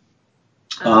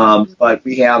 But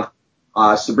we have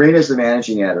Sabrina's the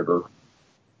managing editor,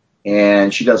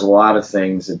 and she does a lot of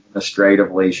things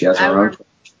administratively. She has her own.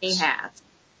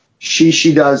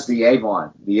 She does the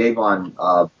Avon, the Avon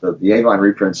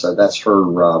reprints. That's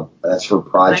her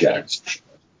project.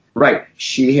 Right.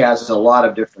 She has a lot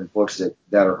of different books that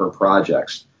are her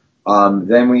projects.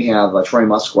 Then we have Troy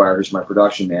Musquire, who's my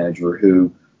production manager,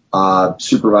 who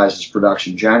supervises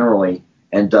production generally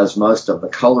and does most of the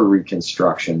color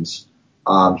reconstructions.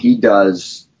 He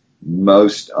does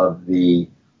most of the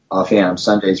Phantom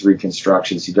Sundays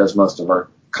reconstructions. He does most of our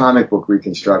comic book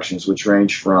reconstructions, which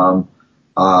range from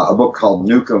a book called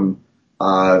Nukem,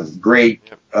 great.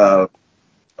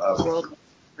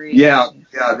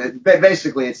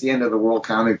 Basically, it's the end of the world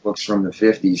comic books from the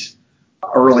 50s.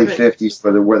 Early 50s,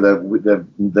 where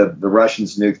the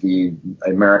Russians nuke the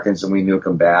Americans and we nuke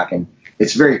them back, and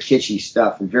it's very kitschy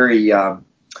stuff and very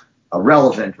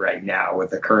relevant right now with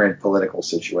the current political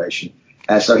situation.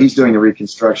 So he's doing the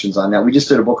reconstructions on that. We just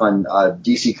did a book on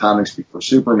DC Comics before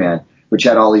Superman, which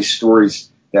had all these stories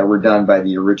that were done by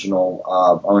the original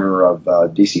owner of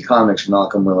DC Comics,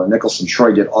 Malcolm Willer Nicholson.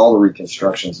 Troy did all the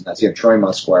reconstructions, and that's Troy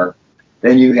Musquire.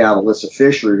 Then you have Alyssa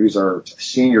Fisher, who's our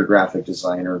senior graphic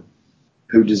designer,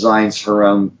 who designs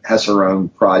has her own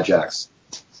projects,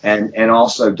 and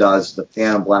also does the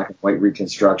Phantom black and white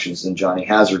reconstructions and Johnny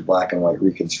Hazard black and white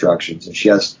reconstructions. And she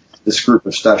has this group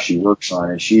of stuff she works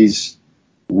on, and she's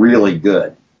really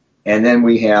good. And then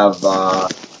we have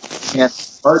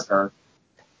Nancy Partner,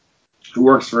 who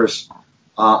works for us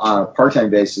on a part-time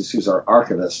basis, who's our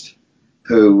archivist,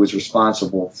 who was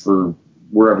responsible for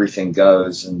where everything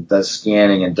goes and does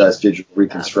scanning and does digital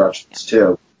reconstructions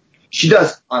too.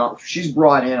 She's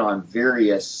brought in on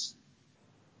various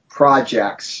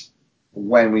projects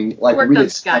when we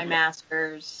did Sky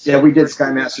Masters. Yeah, we did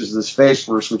Sky Masters of the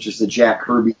Spaceverse, which is the Jack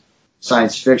Kirby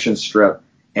science fiction strip,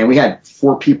 and we had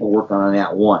 4 people working on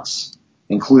that once,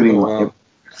 including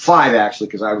 5 actually,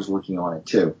 because I was working on it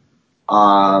too.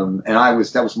 And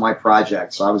that was my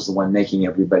project, so I was the one making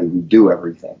everybody redo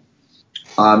everything.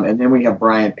 And then we have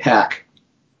Brian Peck,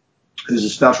 who's a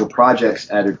special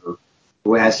projects editor,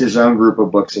 who has his own group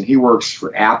of books, and he works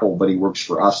for Apple, but he works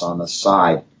for us on the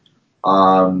side.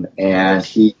 And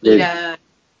he has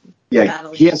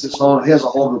a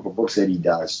whole group of books that he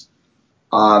does.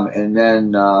 And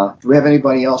then, do we have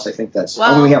anybody else? I think that's,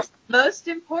 most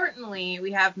importantly,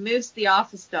 we have Moose the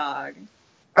office dog.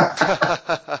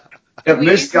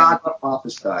 Moose Scott the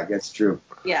office dog, that's true.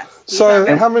 Yes. So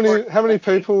how many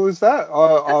people is that?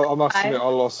 I must admit I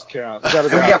lost count. Is that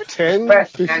about 10,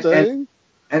 15?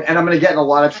 And I'm going to get in a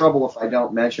lot of trouble if I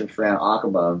don't mention Fran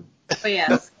Ackerbone,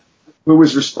 yes. who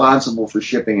was responsible for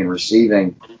shipping and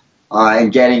receiving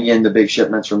and getting in the big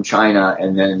shipments from China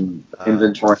and then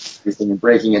inventorying everything and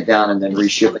breaking it down and then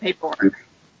reshipping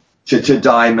it to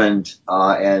Diamond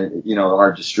and, you know,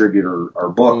 our distributor, our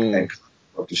book and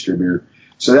book distributor.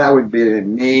 So that would be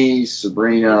me,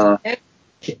 Sabrina,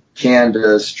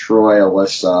 Candace, Troy,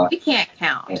 Alyssa. You can't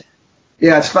count.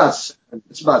 Yeah, it's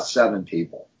about 7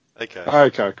 people. Okay.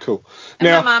 Okay, cool. And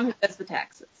Now, my mom who does the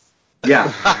taxes.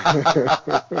 Yeah.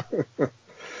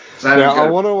 Now I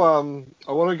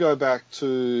want to go back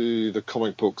to the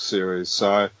comic book series.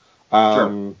 So,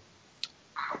 Sure.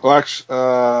 well,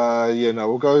 actually,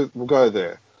 we'll go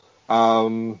there.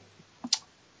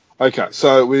 Okay,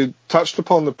 so we touched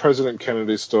upon the President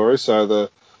Kennedy story. So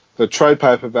the trade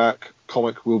paperback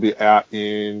comic will be out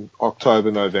in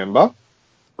October, November.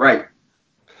 Right.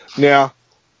 Now,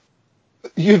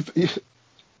 with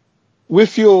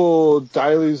your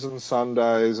dailies and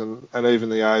Sundays and even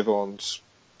the Avons,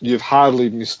 you've hardly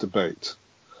missed a beat.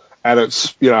 And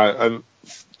it's, you know, and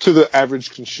to the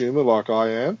average consumer like I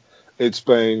am, it's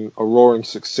been a roaring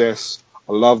success.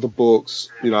 I love the books,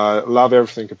 you know, I love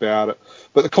everything about it.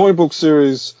 But the comic book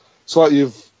series, it's like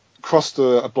you've crossed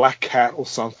a black cat or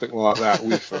something like that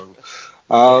with them.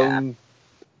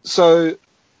 So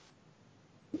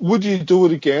would you do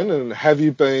it again? And has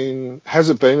it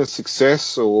been a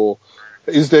success, or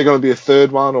is there going to be a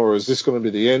third one, or is this going to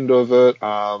be the end of it?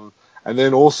 And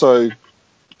then also,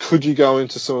 could you go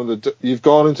into some of you've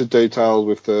gone into detail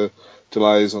with the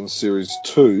delays on Series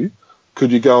 2.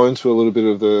 Could you go into a little bit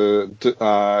of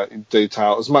the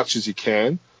detail, as much as you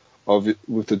can,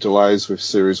 with the delays with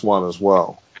Series 1 as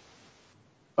well?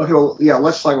 Okay, well, yeah,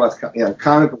 let's talk about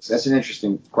comic books. That's an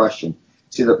interesting question.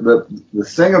 See, the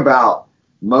thing about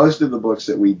most of the books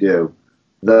that we do,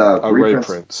 the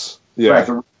reprints. Yeah. Right,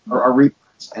 are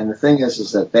reprints. And the thing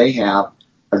is that they have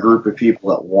a group of people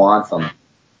that want them.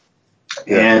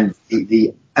 Yeah.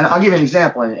 And I'll give you an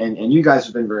example, and you guys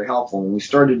have been very helpful. When we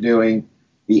started doing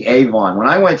the Avon, when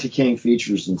I went to King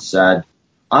Features and said,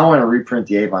 I want to reprint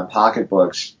the Avon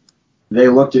pocketbooks, they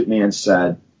looked at me and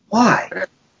said, why?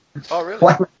 Oh, really?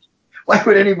 Why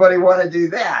would anybody want to do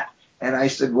that? And I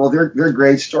said, well, they're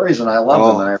great stories, and I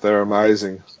love them. And they're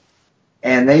amazing.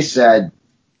 And they said,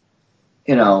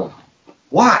 you know,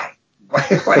 why? Why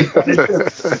do you want to do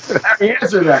it? Let me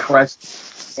answer that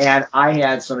question. And I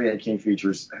had somebody at King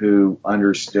Features who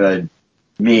understood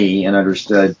me and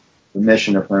understood the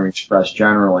mission of Flaming Express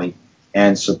generally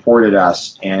and supported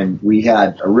us. And we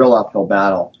had a real uphill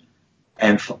battle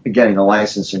and getting the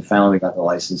license, and finally got the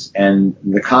license. And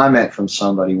the comment from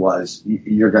somebody was,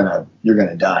 you're gonna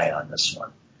die on this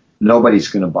one. Nobody's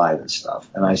gonna buy this stuff.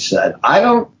 And I said, I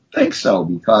don't think so,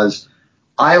 because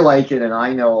I like it and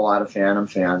I know a lot of Phantom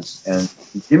fans, and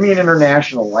give me an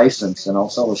international license and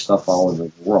I'll sell the stuff all over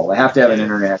the world. I have to have an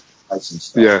international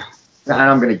license. Yeah. And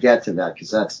I'm going to get to that, because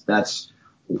that's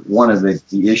one of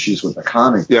the issues with the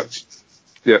comic. Yep.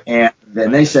 Yep. And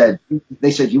then they said,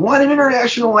 you want an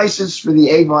international license for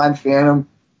the Avon Phantom?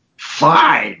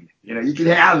 Fine. You know, you can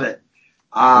have it.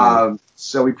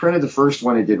 So we printed the first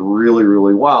one. It did really,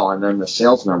 really well. And then the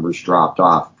sales numbers dropped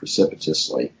off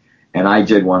precipitously. And I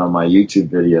did one of my YouTube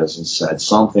videos and said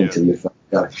something to the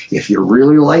effect of, if you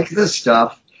really like this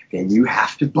stuff, then you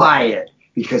have to buy it.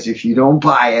 Because if you don't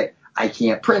buy it, I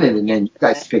can't print it. And then you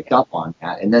guys picked up on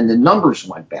that. And then the numbers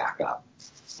went back up.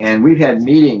 And we've had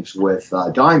meetings with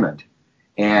Diamond.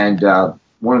 And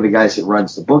one of the guys that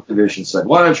runs the book division said,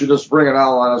 why don't you just bring it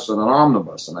out on us in an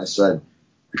omnibus? And I said,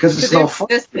 because it's no fun.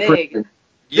 This big.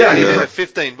 Yeah, you have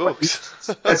 15 books.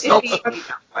 It's no fun.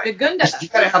 The Gunda. You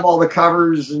got to have all the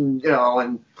covers and, you know,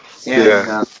 and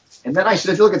then I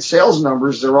said, if you look at sales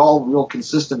numbers, they're all real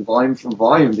consistent volume from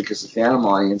volume, because the Phantom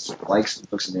audience likes the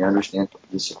books and they understand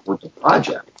to support the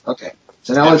project. Okay.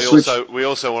 So now let's switch. We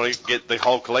also want to get the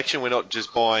whole collection. We're not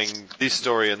just buying this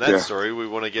story and that story. We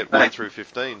want to get 1 through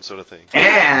 15 sort of thing.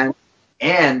 And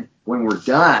when we're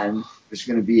done, there's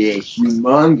going to be a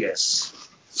humongous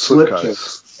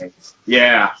slipcase.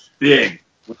 Yeah, big.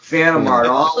 With Phantom art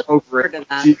all over it.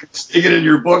 So you can stick it in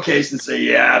your bookcase and say,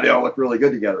 yeah, they all look really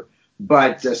good together.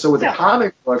 But so with the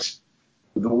comic books,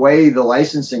 the way the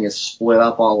licensing is split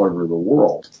up all over the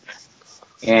world,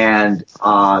 and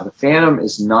the Phantom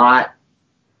is not,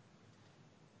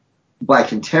 by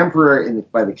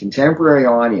the contemporary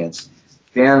audience,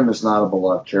 Phantom is not a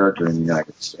beloved character in the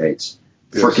United States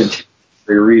for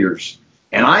contemporary readers.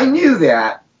 And I knew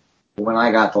that when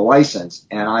I got the license,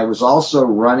 and I was also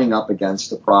running up against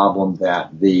the problem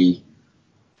that the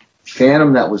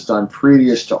Phantom that was done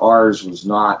previous to ours was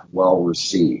not well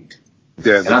received.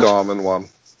 Yeah, the Diamond one.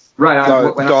 Right.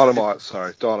 Dynamite.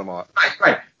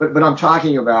 Right. but I'm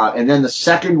talking about, and then the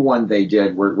second one they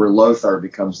did where Lothar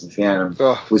becomes the Phantom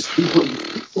was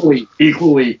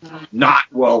equally not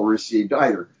well received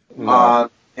either. No.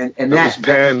 And it that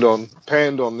was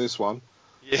panned on this one.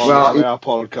 Yeah. On our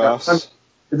podcast.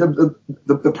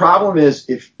 The problem is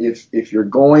if you're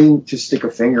going to stick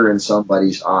a finger in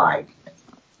somebody's eye,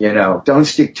 don't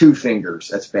stick two fingers.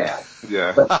 That's bad.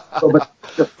 Yeah. But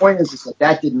the point is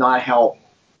that did not help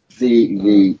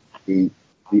the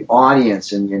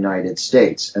audience in the United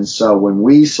States. And so when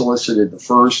we solicited the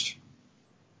first,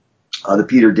 the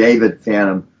Peter David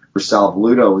Phantom for Sal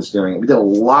Velluto was doing it, we did a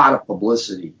lot of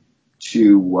publicity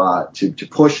to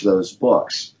push those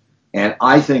books. And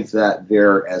I think that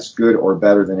they're as good or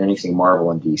better than anything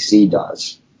Marvel and DC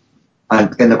does.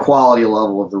 And the quality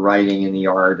level of the writing and the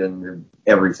art and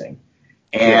everything.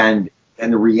 And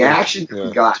the reaction that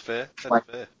we got. That's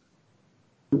fair.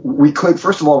 We could,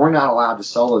 first of all, we're not allowed to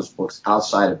sell those books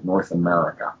outside of North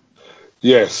America.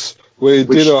 Yes. We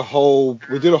did a whole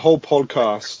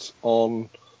podcast on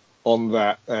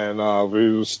that, and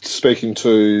we were speaking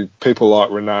to people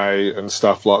like Renee and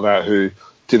stuff like that who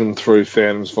did them through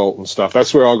Phantom's Vault and stuff.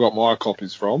 That's where I got my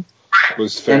copies from,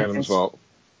 was Phantom's Vault.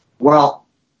 Well,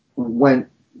 when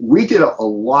we did a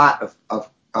lot of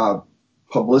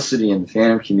publicity in the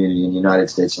Phantom community in the United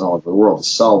States and all over the world to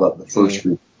sell the first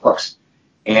group of books.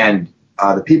 And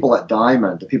the people at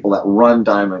Diamond, the people that run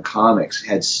Diamond Comics,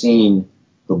 had seen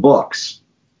the books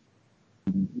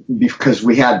because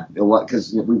we were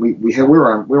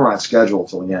on schedule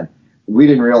till the end. We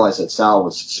didn't realize that Sal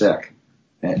was sick,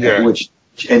 and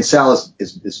Sal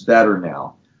is better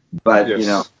now. But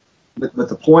but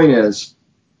the point is,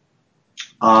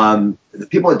 the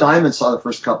people at Diamond saw the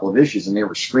first couple of issues and they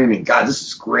were screaming, "God, this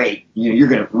is great! You're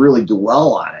going to really do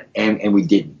well on it," and we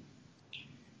didn't.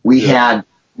 We had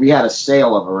a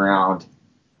sale of around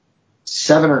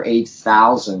 7,000 or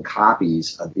 8,000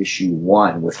 copies of issue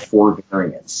 1 with 4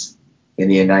 variants in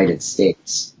the United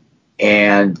States.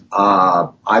 And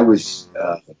I was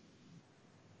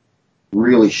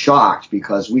really shocked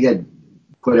because we had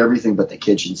put everything but the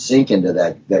kitchen sink into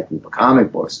that group of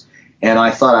comic books. And I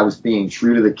thought I was being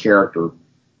true to the character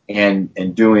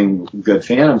and doing good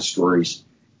Phantom stories.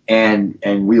 And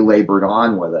we labored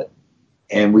on with it.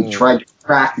 And we tried to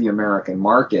crack the American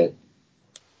market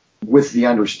with the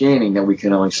understanding that we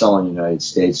can only sell in the United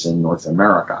States and North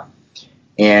America.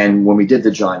 And when we did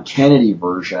the John Kennedy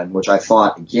version, which I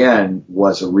thought, again,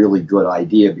 was a really good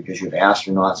idea because you have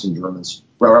astronauts and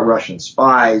Russian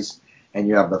spies, and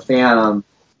you have the Phantom,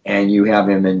 and you have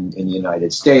him in the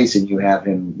United States, and you have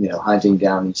him, hunting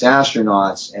down these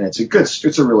astronauts, and it's a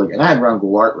really good. And I had Ron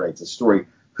Goulart write the story,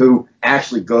 who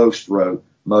actually ghost wrote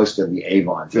most of the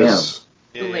Avon Phantoms.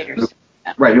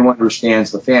 Right, who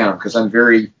understands the Phantom, because I'm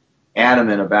very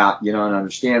adamant about you don't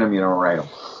understand them, you don't write them.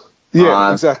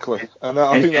 Yeah, exactly. And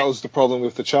I think that was the problem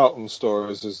with the Charlton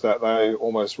stories, is that they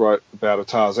almost wrote about a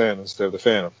Tarzan instead of the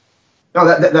Phantom.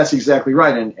 No, that's exactly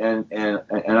right. And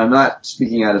I'm not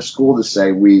speaking out of school to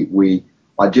say we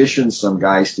auditioned some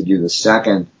guys to do the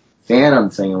second Phantom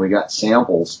thing, and we got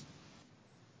samples.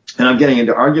 And I'm getting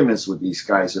into arguments with these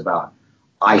guys about,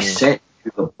 I sent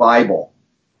you the Bible.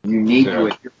 You need to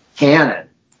adhere to canon.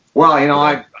 Well,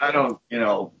 I don't,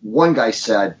 one guy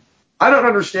said, I don't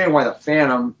understand why the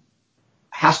Phantom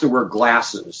has to wear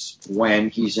glasses when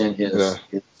he's in his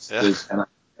and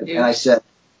I said,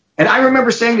 and I remember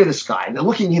saying to this guy, and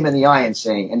looking him in the eye and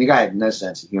saying, and the guy had no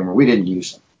sense of humor, we didn't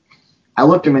use him. I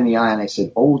looked him in the eye and I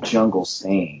said, old jungle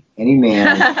saying, any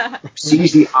man who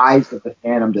sees the eyes of the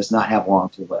Phantom does not have long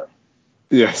to live.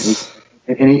 Yes.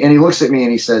 And he looks at me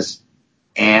and he says,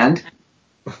 and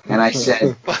I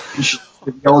said,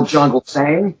 the old jungle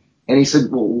saying? And he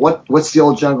said, well, what's the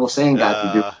old jungle saying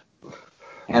got to do?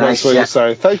 And that's what you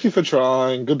say. Thank you for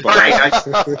trying. Goodbye.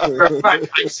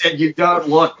 I said, you don't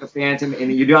look the Phantom,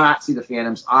 and you do not see the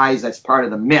Phantom's eyes. That's part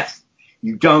of the myth.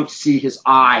 You don't see his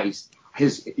eyes.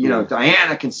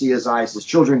 Diana can see his eyes. His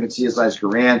children can see his eyes.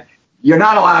 Garan. You're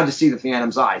not allowed to see the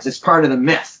Phantom's eyes. It's part of the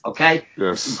myth. Okay.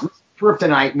 Yes.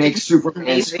 Kryptonite makes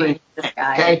Superman scream.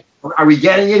 Okay. Are we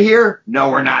getting it here?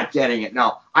 No, we're not getting it.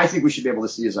 No, I think we should be able to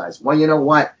see his eyes. Well, you know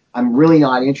what? I'm really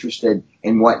not interested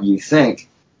in what you think.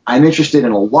 I'm interested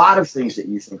in a lot of things that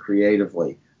you think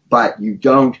creatively, but you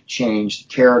don't change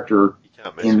the character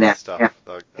in that stuff.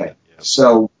 Okay.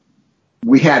 So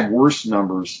we had worse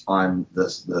numbers on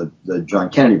the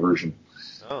John Kennedy version.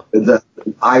 Oh.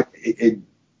 I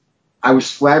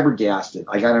was flabbergasted.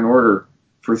 I got an order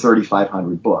for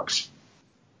 3,500 books.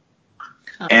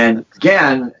 And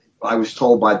again, I was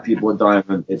told by the people at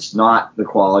Diamond, it's not the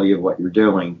quality of what you're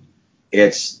doing.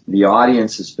 It's the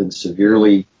audience has been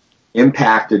severely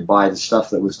impacted by the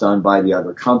stuff that was done by the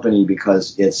other company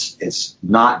because it's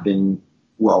not been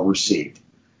well received.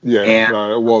 Yeah, And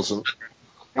no, it wasn't.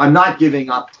 I'm not giving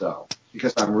up though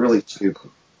because I'm really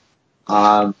stupid.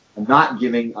 I'm not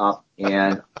giving up,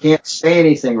 and I can't say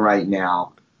anything right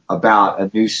now about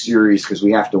a new series because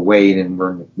we have to wait and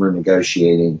we're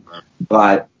negotiating.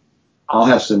 But I'll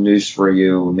have some news for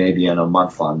you maybe in a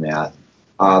month on that.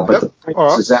 But the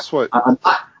point is that sweet.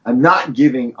 I'm not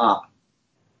giving up,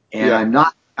 and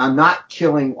I'm not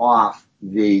killing off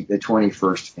the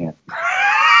 21st fan.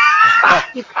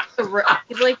 He's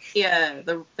like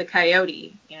the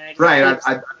coyote, you know. Right,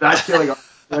 I'm not killing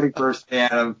off the 21st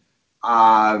Phantom,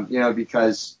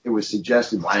 because it was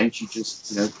suggested, why don't you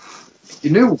just, make a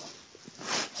new one?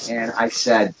 And I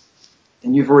said,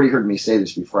 and you've already heard me say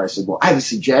this before, I said, well, I have a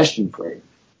suggestion for you.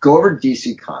 Go over to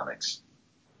DC Comics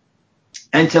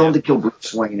and tell them to kill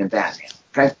Bruce Wayne and Batman,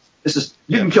 okay?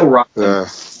 You can kill Robin.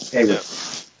 Okay,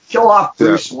 kill off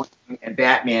Bruce Wayne and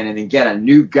Batman and then get a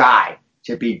new guy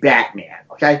to be Batman,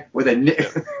 okay? With a new...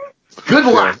 Good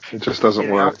luck. It just doesn't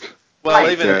work.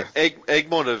 Well, even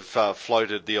Egmont have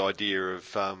floated the idea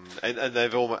of, and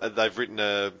they've written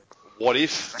a what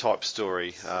if type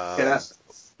story. For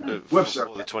the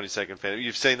 22nd Phantom.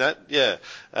 You've seen that? Yeah.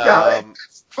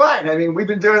 It's fine. I mean, we've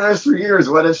been doing those for years.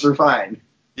 What ifs are fine.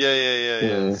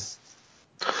 Yeah.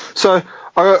 So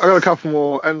I got a couple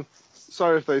more, and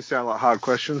sorry if these sound like hard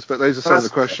questions, but these are some of the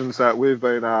questions that we've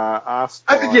been asked.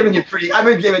 I've been giving you pretty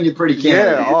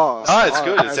candid. Yeah. It's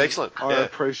good. It's excellent. I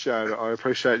appreciate it. I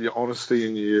appreciate your honesty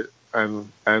and your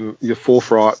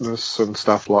forthrightness and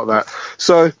stuff like that.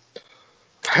 So,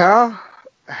 how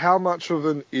much of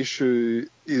an issue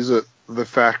is it the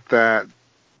fact that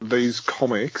these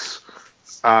comics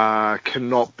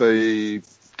cannot be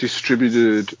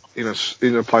distributed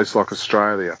in a place like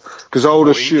Australia? Because I would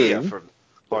assume,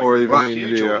 or even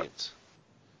India, I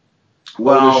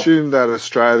would assume that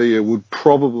Australia would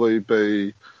probably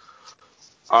be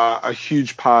a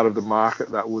huge part of the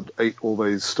market that would eat all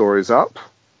these stories up.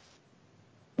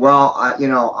 Well,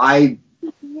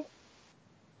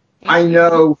 I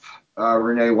know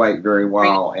Renee White very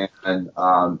well, and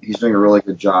he's doing a really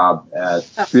good job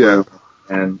at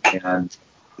and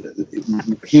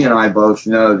he and I both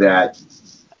know that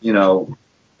we don't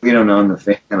own the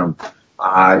Phantom.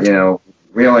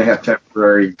 We only have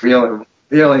temporary. We only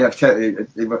have.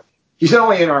 He's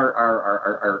only in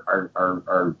our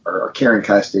care and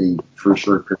custody for a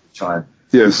short period of time.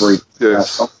 Yes.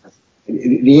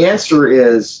 The answer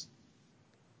is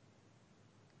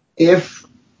if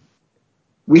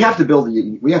we have to build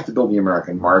the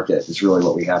American market. Is really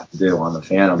what we have to do on the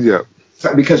Phantom. Yeah.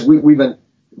 Because we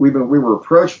were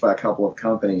approached by a couple of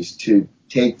companies to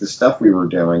take the stuff we were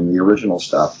doing, the original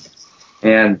stuff,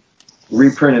 and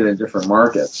reprint it in different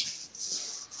markets.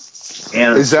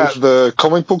 And is that the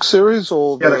comic book series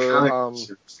or the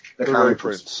comic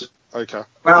reprints? Okay.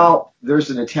 Well,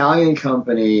 there's an Italian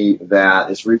company that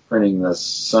is reprinting the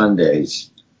Sundays,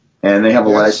 and they have a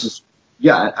license.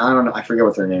 Yeah, I don't know. I forget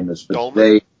what their name is, but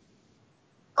Dolman?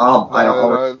 I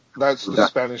don't know. That's the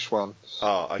Spanish one.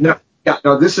 Oh, okay. No.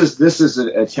 This is an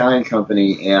Italian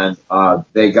company, and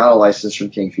they got a license from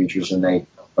King Features, and they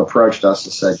approached us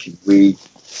and said, "Can we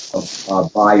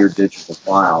buy your digital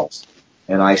files?"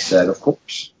 And I said, "Of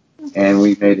course." And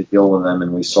we made a deal with them,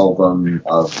 and we sold them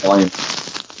volume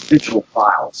digital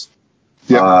files.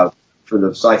 Yeah.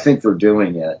 So I think they're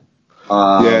doing it.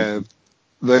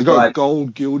 They've got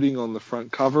gold gilding on the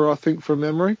front cover, I think, from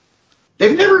memory.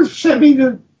 They've never sent me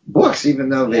the books, even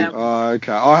though they.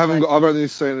 Okay. I've only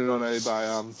seen it on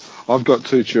eBay. I've got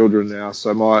 2 children now,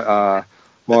 so my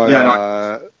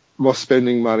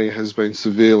spending money has been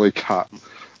severely cut.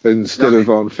 Instead of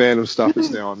on Phantom stuff, it's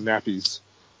now on nappies.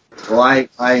 Well, I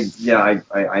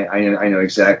know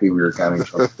exactly where you're coming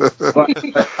from. But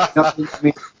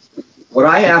what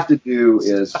I have to do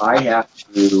is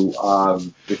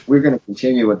if we're going to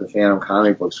continue with the Phantom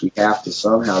comic books, we have to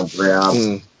somehow grab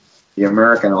the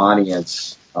American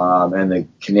audience and the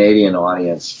Canadian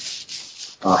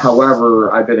audience.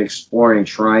 However, I've been exploring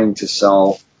trying to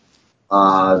sell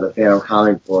the Phantom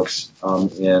comic books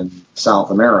in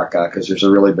South America because there's a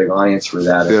really big audience for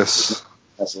that. Yes.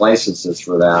 Has licenses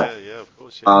for that. Yeah, of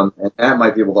course. Yeah. And that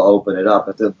might be able to open it up.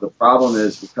 But the problem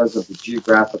is because of the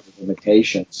geographic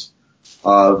limitations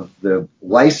of the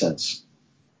license,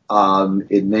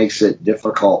 it makes it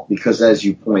difficult because, as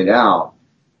you point out,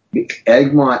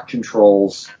 Egmont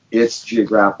controls its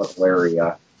geographical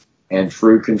area and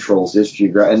Fruit controls its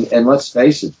geographic. And let's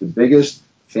face it, the biggest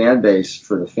fan base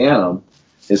for the Phantom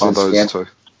is in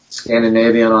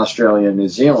Scandinavia and Australia and New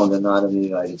Zealand and not in the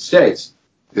United States.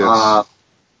 Yes.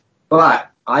 But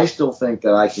I still think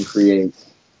that I can create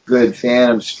good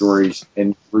Phantom stories,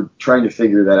 and we're trying to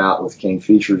figure that out with King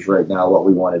Features right now, what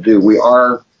we want to do. We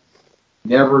are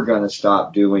never going to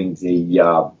stop doing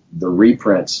the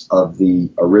reprints of the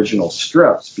original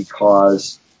strips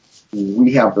because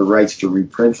we have the rights to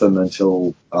reprint them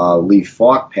until Lee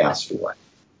Falk passed away.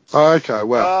 Okay,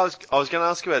 well. I was going to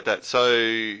ask you about that.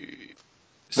 So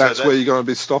That's where you're going to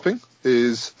be stopping,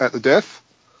 is at the death?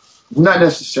 Not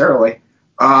necessarily.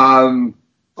 Oh,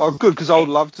 good, because I would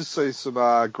love to see some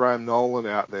Graham Nolan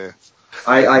out there.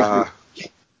 I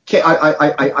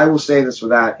will say this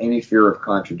without any fear of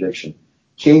contradiction.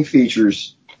 King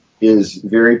Features is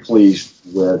very pleased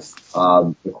with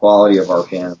the quality of our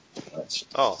Phantom.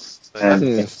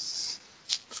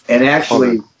 And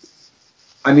actually,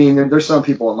 I mean, there's some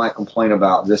people that might complain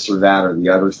about this or that or the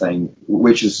other thing,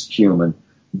 which is human.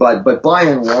 But by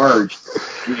and large,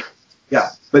 yeah.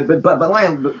 But by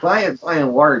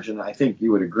and large, and I think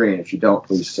you would agree, and if you don't,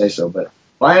 please say so. But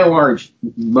by and large,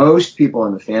 most people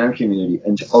in the Phantom community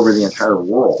and over the entire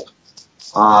world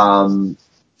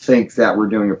think that we're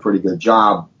doing a pretty good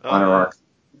job on our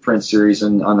print series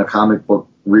and on the comic book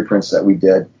reprints that we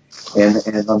did,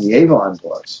 and on the Avon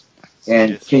books.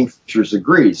 And King Features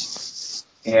agrees.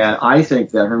 And I think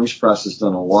that Hermes Press has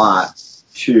done a lot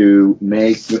to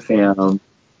make the Phantom,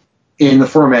 in the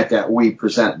format that we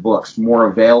present books, more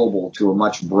available to a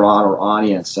much broader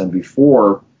audience than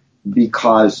before,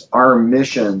 because our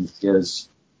mission is,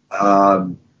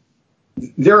 there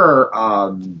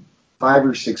are 5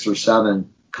 or 6 or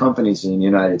 7 companies in the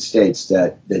United States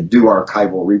that do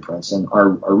archival reprints. And our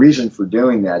reason for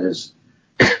doing that is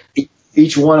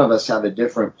each one of us have a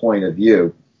different point of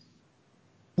view.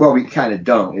 Well, we kind of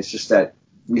don't. It's just that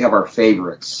we have our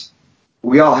favorites.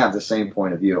 We all have the same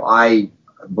point of view. I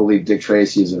believe Dick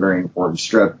Tracy is a very important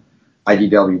strip.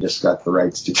 IDW just got the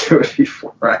rights to do it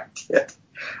before I did.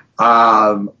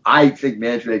 I think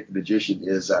Mandrake the Magician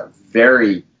is a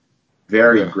very,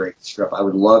 very great strip. I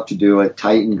would love to do it.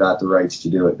 Titan got the rights to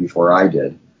do it before I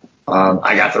did.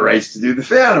 I got the rights to do the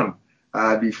Phantom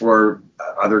before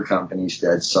other companies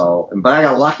did. So, but I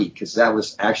got lucky because that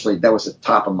was the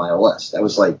top of my list. That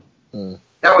was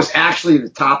that was actually the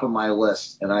top of my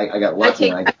list, and I got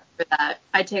lucky. I take credit for that.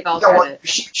 I take all credit.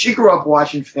 She grew up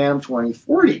watching Phantom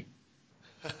 2040,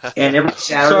 and every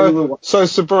Saturday. So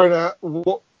Sabrina,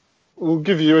 we'll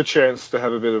give you a chance to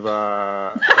have a bit of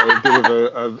a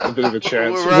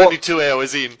chance. We're only 2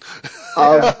 hours in.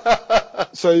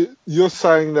 So you're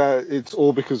saying that it's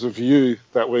all because of you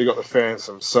that we got the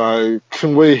Phantom. So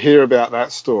can we hear about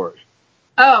that story?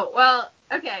 Oh, well,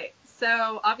 okay.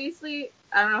 So obviously,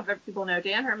 I don't know if people know,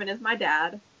 Dan Herman is my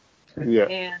dad. Yeah.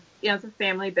 And, it's a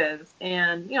family biz.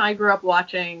 And, I grew up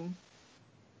watching,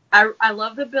 I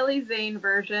love the Billy Zane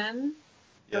version.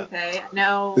 Yeah. Okay.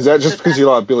 No. Is that just because you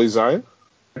like Billy Zane?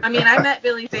 I mean, I met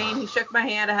Billy Zane. He shook my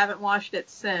hand. I haven't watched it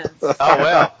since. Oh,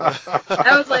 wow.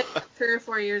 That was like 3 or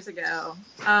 4 years ago.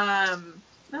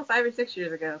 No, 5 or 6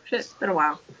 years ago. Shit, it's been a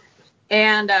while.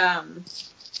 And I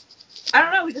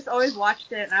don't know. We just always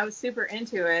watched it, and I was super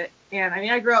into it. And, I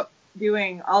mean, I grew up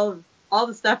doing all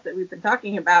the stuff that we've been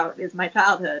talking about is my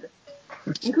childhood,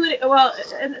 including,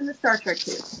 and the Star Trek,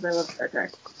 too, because I love Star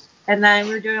Trek. And then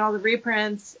we were doing all the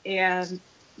reprints, and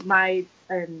my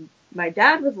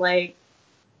dad was like,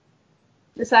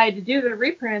 decided to do the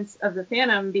reprints of the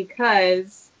Phantom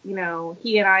because,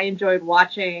 he and I enjoyed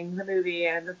watching the movie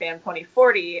and the Phantom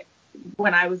 2040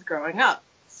 when I was growing up.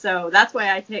 So that's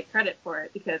why I take credit for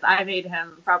it, because I made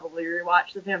him probably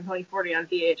rewatch the Phantom 2040 on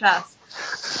VHS.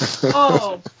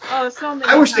 So many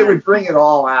I wish times. they would bring it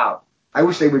all out. I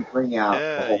wish they would bring out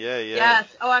the whole. Yeah. Yes.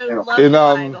 Oh, I would love to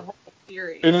buy the whole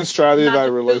series. In Australia, they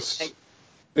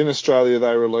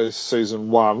released season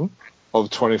 1 of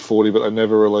 2040, but they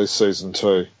never released season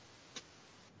 2.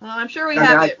 Well, I'm sure we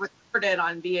have it recorded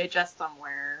on VHS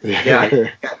somewhere. Yeah.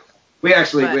 We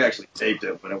actually taped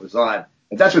it when it was on.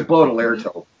 And that's what Baudelaire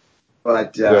told.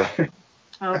 But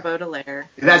Baudelaire.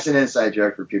 That's an inside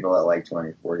joke for people that like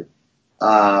 2040.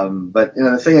 But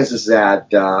the thing is that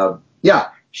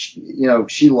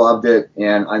she loved it,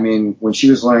 and I mean, when she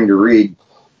was learning to read,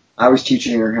 I was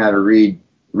teaching her how to read,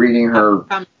 reading her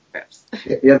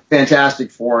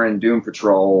Fantastic Four and Doom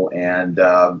Patrol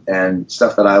and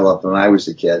stuff that I loved when I was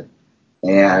a kid.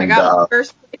 And I got my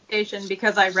first PlayStation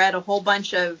because I read a whole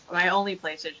bunch of my only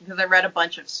PlayStation because I read a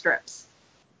bunch of strips.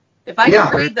 If I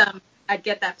could read them, I'd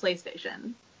get that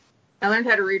PlayStation. I learned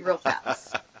how to read real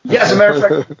fast. Yeah, as a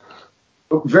matter of fact,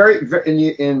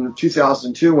 in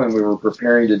 2002 when we were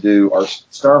preparing to do our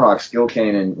Starhawks, Gil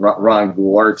Kane and Ron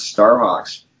Goulart's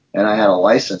Starhawks, and I had a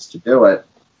license to do it,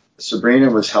 Sabrina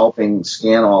was helping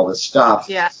scan all this stuff.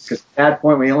 Yeah. Because at that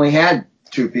point, we only had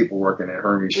 2 people working at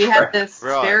Hermes. We had this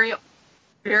Right. very,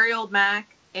 very old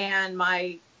Mac, and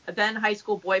my then high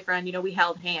school boyfriend, we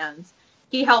held hands.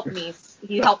 He helped me.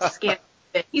 He helped scan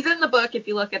it. He's in the book if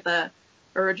you look at the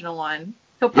original one.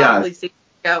 He'll probably see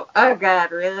go, oh,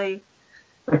 God, really?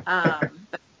 But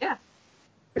yeah.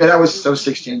 Yeah, that was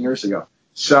 16 years ago.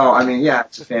 So, I mean, yeah,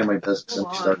 it's a family business, and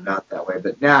we started out that way.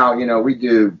 But now, we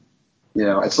do,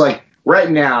 it's like right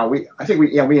now, I think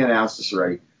we announced this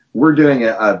already. We're doing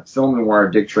a film noir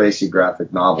Dick Tracy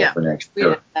graphic novel for next year.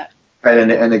 We did that. Right,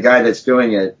 and the guy that's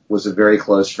doing it was a very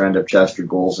close friend of Chester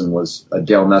Gould's and was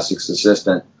Dale Messick's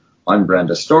assistant on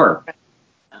Brenda Storm.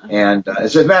 And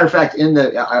as a matter of fact,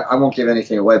 I won't give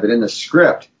anything away, but in the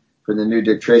script for the new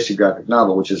Dick Tracy graphic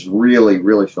novel, which is really,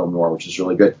 really film noir, which is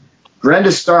really good,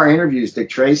 Brenda Starr interviews Dick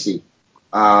Tracy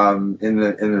in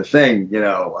the thing,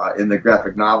 in the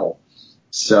graphic novel.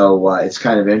 So it's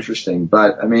kind of interesting.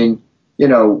 But I mean,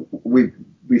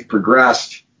 we've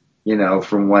progressed,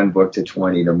 from 1 book to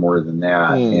 20 to more than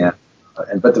that.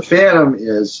 But the Phantom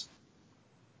is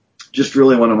just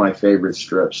really one of my favorite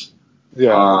strips.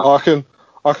 Yeah,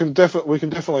 we can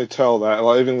definitely tell that.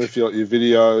 Like, even with your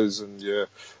videos and your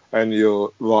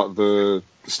like the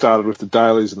started with the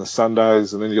dailies and the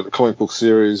Sundays, and then you got the comic book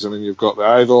series, and then you've got the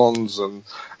Avons and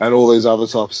all these other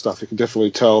type of stuff. You can definitely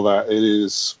tell that it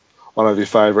is one of your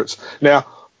favourites. Now,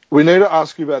 we need to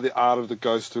ask you about the Art of the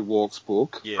Ghost Who Walks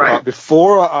book. Yeah. Right. But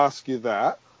before I ask you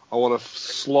that, I want to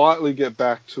slightly get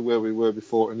back to where we were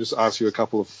before and just ask you a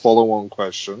couple of follow-on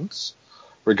questions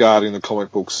regarding the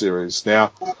comic book series.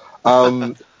 Now,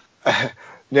 will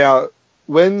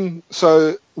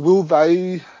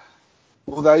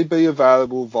they be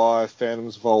available via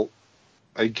Phantom's Vault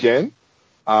again?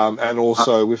 And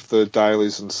also with the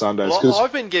dailies and Sundays? Well,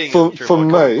 I've been getting them through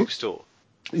my comic book store.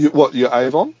 Your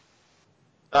Avon?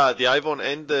 The Avon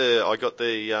and I got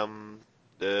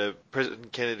the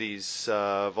President Kennedy's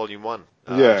Volume 1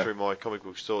 through my comic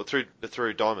book store,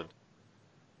 through Diamond.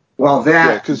 Well,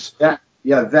 that's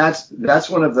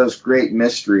one of those great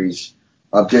mysteries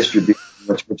of distribution,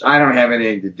 which I don't have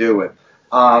anything to do with.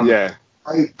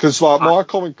 Because my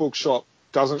comic book shop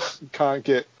can't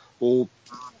get all,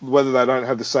 whether they don't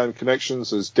have the same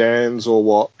connections as Dan's or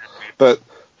what, but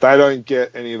they don't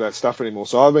get any of that stuff anymore.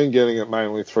 So I've been getting it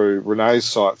mainly through Renee's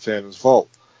site, Phantom's Vault.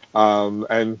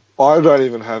 And I don't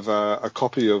even have a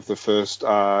copy of the first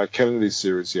Kennedy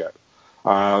series yet.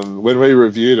 When we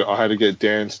reviewed it, I had to get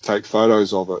Dan to take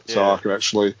photos of it so I could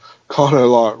actually kind of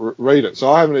like read it.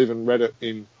 So I haven't even read it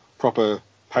in proper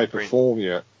paper form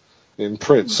yet, in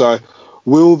print. So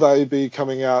will they be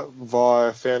coming out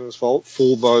via Phantom's Vault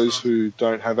for those who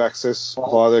don't have access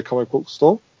via their comic book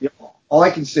store? Yeah. All I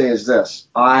can say is this.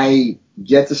 I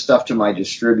get the stuff to my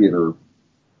distributor,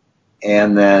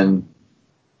 and then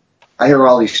I hear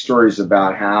all these stories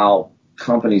about how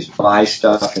companies buy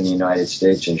stuff in the United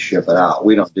States and ship it out.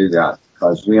 We don't do that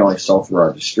because we only sell through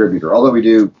our distributor. Although we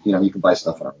do, you can buy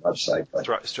stuff on our website. But,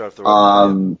 straight off the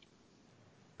website.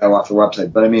 Off the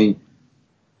website. But I mean,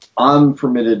 I'm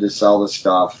permitted to sell the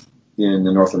stuff in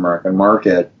the North American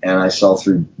market, and I sell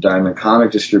through Diamond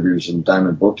Comic distributors and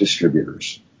Diamond Book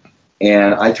distributors.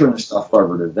 And I turn the stuff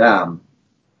over to them.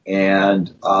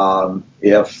 And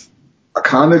if a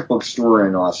comic book store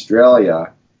in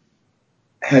Australia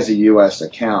has a U.S.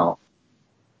 account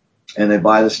and they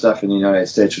buy the stuff in the United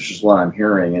States, which is what I'm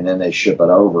hearing, and then they ship it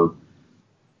over,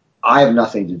 I have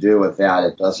nothing to do with that.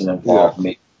 It doesn't involve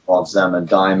me. It involves them and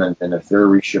Diamond. And if they're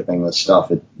reshipping the stuff,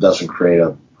 it doesn't create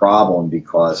a problem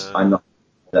because I'm not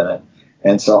in it.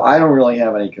 And so I don't really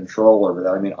have any control over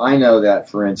that. I mean, I know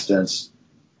that, for instance,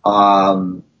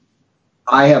 I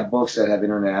have books that have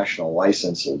international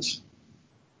licenses,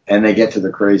 and they get to the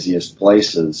craziest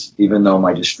places, even though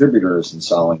my distributor isn't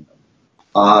selling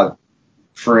them.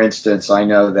 For instance, I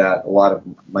know that a lot of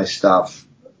my stuff,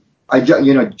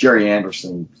 Jerry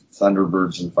Anderson,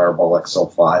 Thunderbirds and Fireball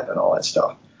XL5 and all that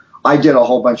stuff. I did a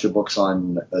whole bunch of books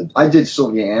I did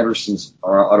Sylvia Anderson's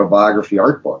autobiography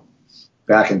art book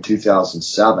back in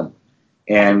 2007.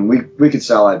 And we could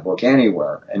sell that book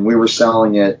anywhere. And we were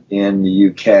selling it in the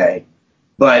UK.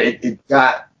 But it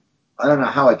got, I don't know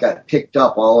how it got picked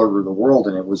up all over the world,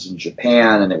 and it was in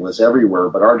Japan and it was everywhere.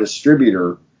 But our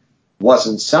distributor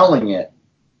wasn't selling it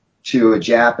to a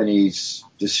Japanese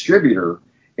distributor.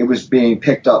 It was being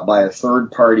picked up by a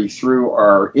third party through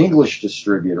our English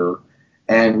distributor,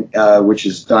 and which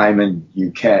is Diamond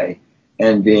UK,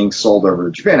 and being sold over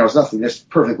to Japan. It was nothing, just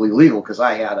perfectly legal because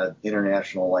I had an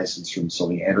international license from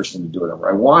Sylvia Anderson to do whatever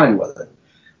I wanted with it.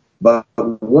 But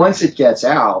once it gets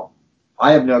out,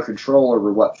 I have no control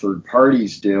over what third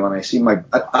parties do, and I see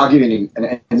I'll give you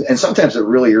and sometimes it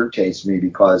really irritates me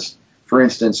because, for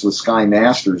instance, with Sky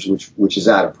Masters, which is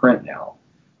out of print now,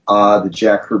 the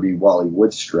Jack Kirby Wally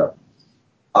Wood strip,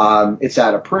 it's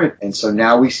out of print, and so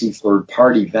now we see third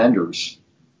party vendors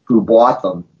who bought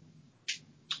them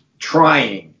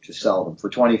trying to sell them for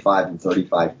 25 and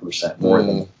 35% more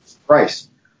than the price.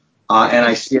 And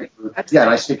I see it,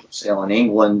 I see it for sale in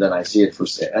England, and I see it for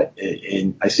sale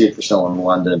in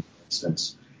London, for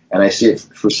instance, and I see it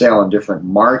for sale in different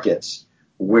markets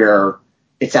where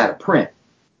it's out of print.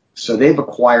 So they've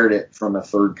acquired it from a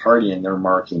third party and they're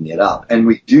marking it up. And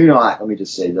we do not, let me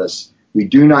just say this, we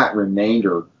do not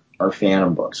remainder our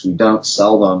Phantom books. We don't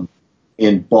sell them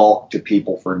in bulk to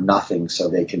people for nothing so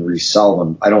they can resell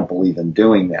them. I don't believe in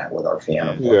doing that with our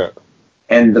Phantom books. Yeah.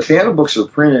 And the Phantom books are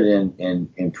printed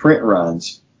in print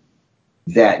runs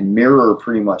that mirror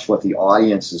pretty much what the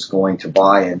audience is going to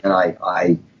buy, and then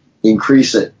I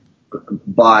increase it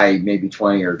by maybe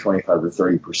 20 or 25 or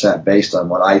 30% based on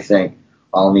what I think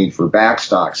I'll need for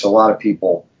backstock. So a lot of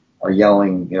people are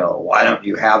yelling, why don't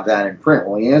you have that in print?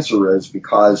 Well, the answer is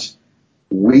because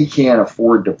we can't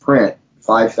afford to print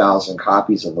 5,000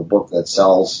 copies of a book that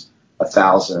sells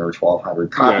 1,000 or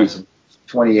 1,200 copies. Yeah.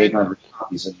 2,800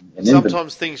 copies in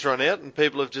sometimes things run out and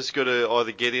people have just got to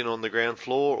either get in on the ground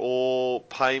floor or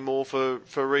pay more for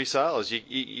resales.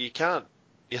 You can't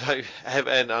have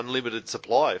an unlimited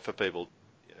supply for people.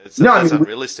 That's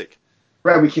unrealistic.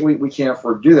 Right, we can't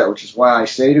afford to do that, which is why I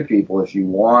say to people, if you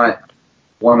want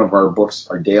one of our books,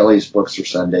 our dailies books or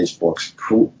Sundays books,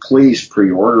 please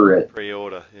pre-order it.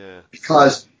 Pre-order, yeah.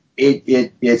 Because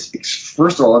it's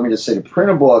first of all, let me just say, to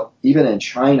print a book, even in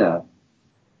China,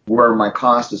 where my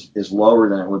cost is lower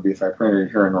than it would be if I printed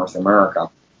it here in North America,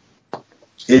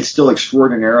 it's still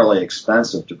extraordinarily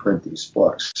expensive to print these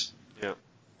books. Yeah.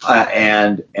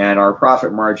 And our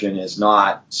profit margin is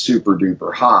not super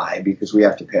duper high because we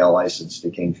have to pay a license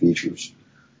to King Features.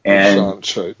 And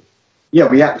yeah,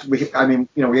 we got to pay everything,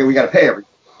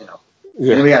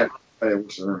 Yeah. And we got to pay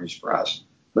it for Hermes Press.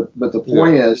 But the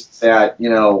point is that,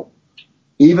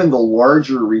 even the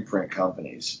larger reprint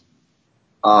companies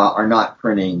are not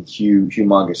printing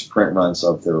humongous print runs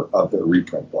of their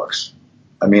reprint books.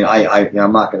 I mean,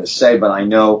 I'm not going to say, but I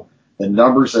know the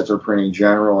numbers that they're printing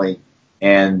generally,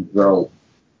 and they're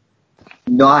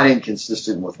not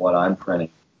inconsistent with what I'm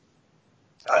printing,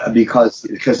 because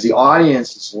the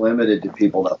audience is limited to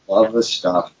people that love this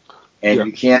stuff, and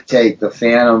you can't take the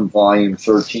Phantom Volume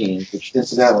 13, which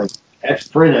incidentally that's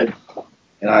printed,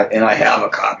 and I have a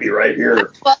copy right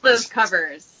here. All those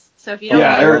covers. So if you don't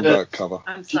like that cover.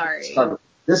 I'm sorry.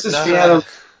 This is Phantom.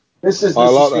 I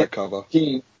like that cover.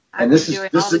 And this is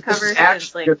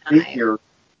actually going to be here.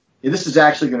 This is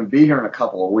actually going to be here in a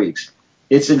couple of weeks.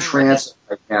 It's in transit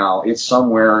right now. It's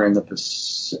somewhere in the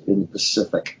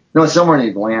Pacific. No, it's somewhere in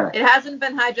the Atlantic. It hasn't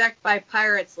been hijacked by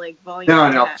Pirates like Volume.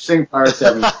 No, Sing Pirates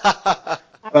haven't.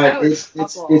 But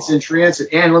it's in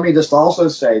transit. And let me just also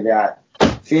say that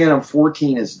Phantom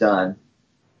 14 is done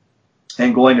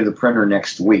and going to the printer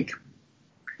next week.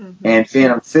 Mm-hmm. And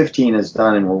Phantom 15 is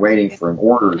done, and we're waiting for an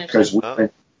order because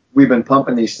we've been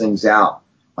pumping these things out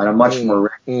on a much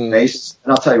more regular basis.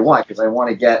 And I'll tell you why, because I want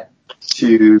to get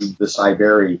to the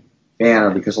Cyberry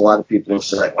Phantom, because a lot of people have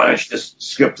said, why don't you just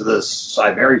skip to the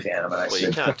Cyberry Phantom? And I said,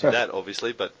 you can't do that,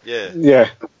 obviously, but yeah.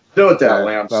 Do it that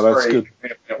way. I'm sorry. That's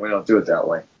good. We don't do it that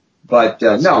way. But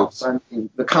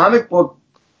the comic book,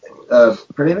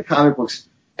 printing the comic books,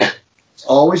 it's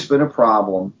always been a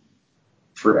problem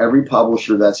for every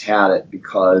publisher that's had it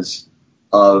because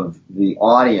of the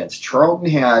audience. Charlton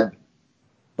had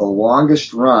the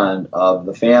longest run of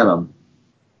the Phantom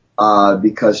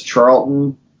because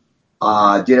Charlton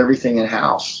did everything in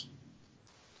house.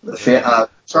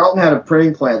 Charlton had a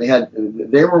printing plant.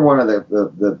 They were one of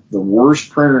the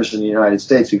worst printers in the United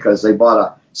States because they bought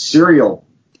a cereal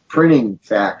printing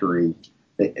factory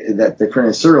that they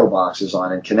printed cereal boxes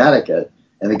on in Connecticut.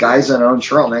 And the guys that owned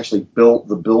Charlton actually built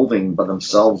the building by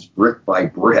themselves, brick by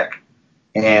brick.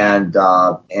 And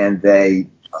they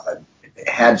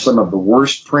had some of the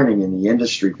worst printing in the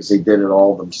industry because they did it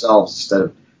all themselves instead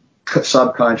of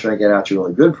subcontracting it out to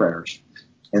really good printers.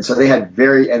 And so they had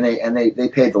they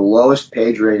paid the lowest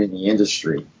page rate in the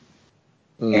industry.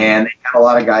 And they had a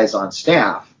lot of guys on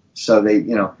staff. So they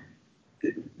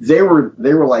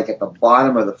were like at the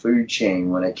bottom of the food chain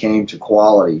when it came to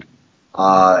quality.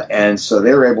 And so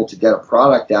they were able to get a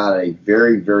product out at a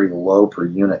very, very low per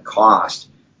unit cost.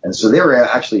 And so they were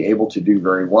actually able to do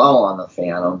very well on the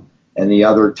Phantom and the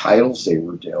other titles they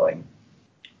were doing,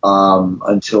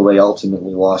 until they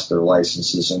ultimately lost their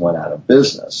licenses and went out of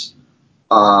business.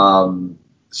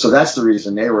 so that's the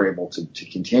reason they were able to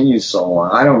continue so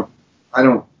long. I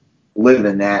don't live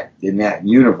in that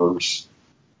universe.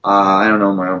 I don't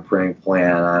know my own printing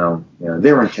plan.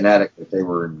 They were in Connecticut. They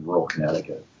were in rural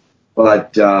Connecticut.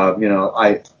 But,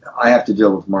 I have to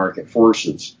deal with market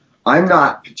forces. I'm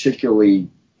not particularly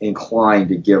inclined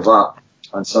to give up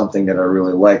on something that I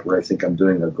really like, where I think I'm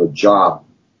doing a good job.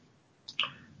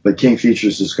 But King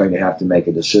Features is going to have to make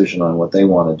a decision on what they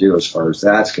want to do as far as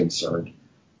that's concerned.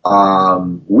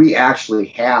 We actually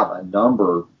have a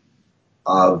number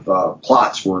of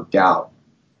plots worked out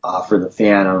for the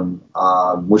Phantom,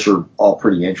 which are all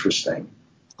pretty interesting.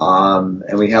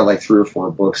 And we had like 3 or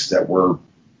 4 books that were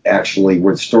actually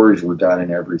where the stories were done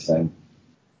and everything.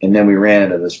 And then we ran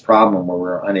into this problem where we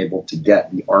were unable to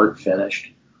get the art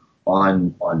finished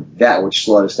on that, which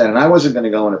slowed us down. And I wasn't going to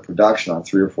go into production on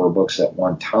 3 or 4 books at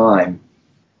one time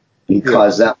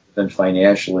because that would have been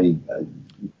financially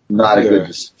not a good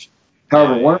decision.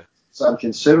 However, one of the things I'm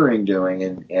considering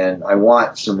doing, and I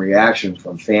want some reaction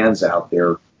from fans out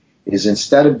there, is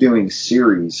instead of doing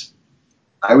series,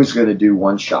 I was going to do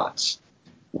one-shots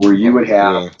where you would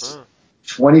have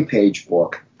 20-page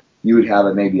book. You would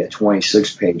have maybe a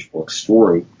 26-page book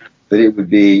story, but it would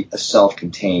be a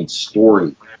self-contained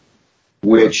story,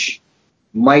 which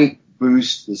might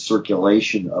boost the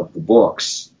circulation of the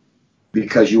books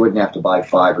because you wouldn't have to buy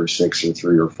 5 or 6 or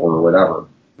 3 or 4 or whatever.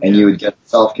 And you would get a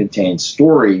self-contained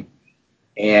story,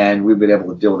 and we'd be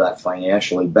able to deal with that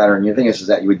financially better. And the thing is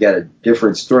that you would get a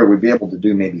different story. We'd be able to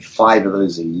do maybe 5 of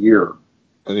those a year.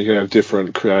 And you can have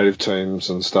different creative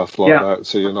teams and stuff like that,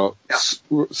 so you're not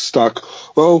stuck.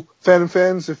 Well, Phantom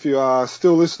fans, if you are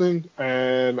still listening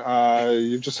and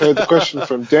you've just heard the question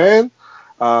from Dan,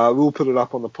 we'll put it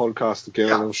up on the podcast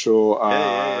again. I'm sure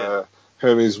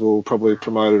Hermes will probably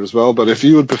promote it as well. But if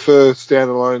you would prefer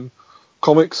standalone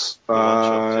comics,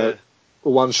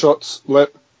 one-shots,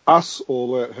 let us or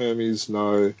let Hermes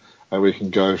know, and we can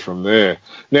go from there.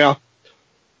 Now,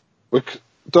 we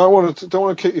don't want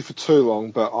to keep you for too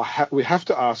long, but we have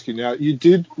to ask you now. You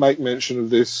did make mention of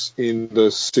this in the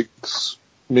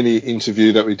 6-mini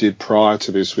interview that we did prior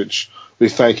to this, which we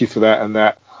thank you for that, and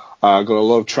that got a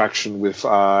lot of traction with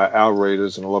our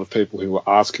readers and a lot of people who were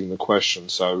asking the question.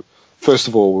 So, first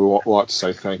of all, we would like to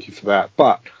say thank you for that.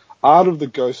 But Art of the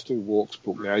Ghost Who Walks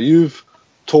book. Now, you've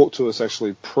talked to us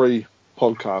actually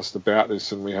pre-podcast about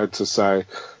this, and we had to say,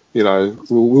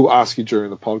 we'll ask you during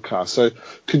the podcast. So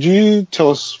could you tell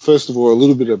us, first of all, a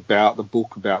little bit about the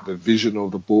book, about the vision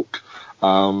of the book,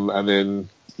 and then,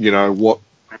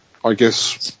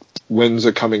 when's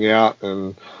it coming out,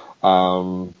 and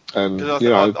I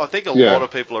think a lot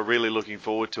of people are really looking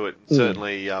forward to it.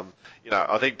 Certainly, I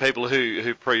think people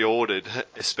who pre-ordered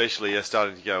especially are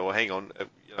starting to go, well, hang on,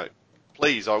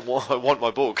 please, I want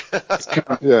my book.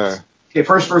 Okay,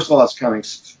 first of all, it's coming.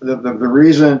 The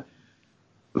reason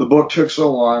the book took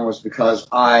so long was because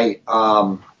I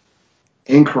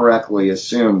incorrectly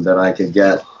assumed that I could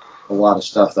get a lot of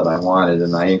stuff that I wanted,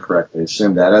 and I incorrectly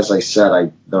assumed that. As I said, I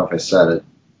don't know if I said it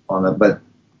but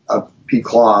Pete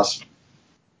Kloss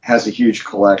has a huge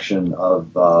collection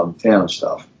of Phantom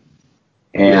stuff,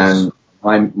 and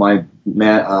my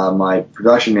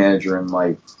production manager and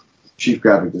my chief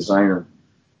graphic designer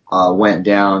went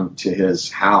down to his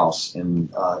house, and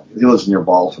he lives near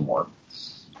Baltimore.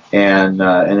 And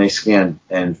they scanned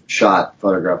and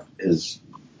photographed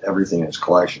everything in his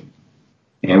collection.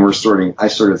 And I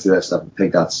sorted through that stuff and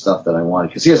picked out stuff that I wanted,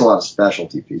 because he has a lot of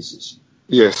specialty pieces.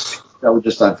 Yes. That were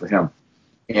just done for him.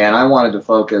 And I wanted to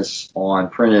focus on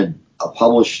printed,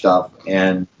 published stuff,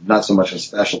 and not so much on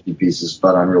specialty pieces,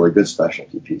 but on really good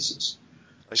specialty pieces.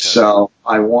 Okay. So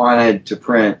I wanted to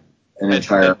print an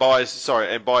entire... And by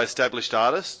established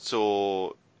artists,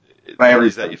 or by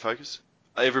is that your focus?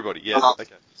 Everybody, yeah.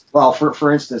 Okay. Well,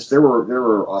 for instance, there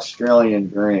were Australian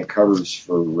variant covers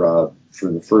for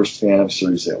the first Phantom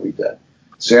series that we did.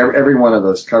 So every one of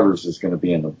those covers is going to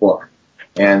be in the book,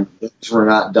 and those were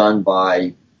not done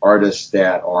by artists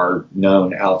that are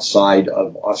known outside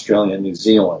of Australia and New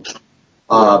Zealand.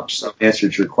 So to answer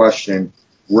your question,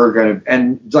 we're going to,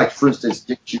 and like for instance,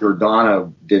 Dick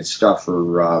Giordano did stuff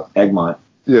for Egmont.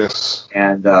 Yes.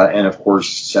 And of course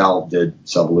Sal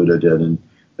Bellota did, and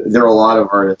there are a lot of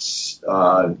artists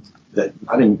that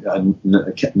I think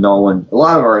Nolan. A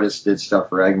lot of artists did stuff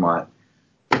for Egmont.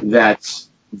 That's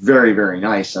very, very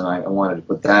nice, and I wanted to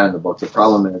put that in the book. The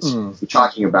problem is we're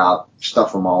talking about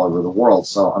stuff from all over the world,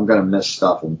 so I'm going to miss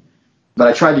stuff. But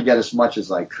I tried to get as much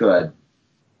as I could.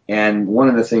 And one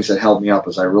of the things that held me up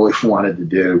is I really wanted to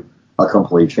do a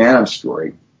complete Phantom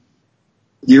story,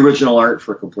 the original art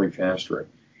for a complete Phantom story,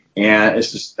 and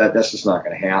it's just that's just not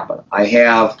going to happen. I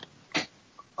have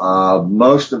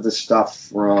Most of the stuff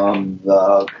from here,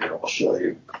 I'll show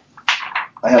you.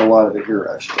 I have a lot of it here,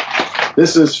 actually.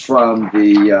 This is from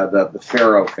the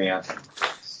Pharaoh Phantom.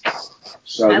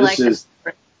 So this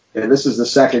is the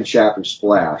second chapter,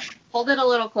 Splash. Hold it a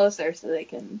little closer so they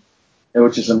can.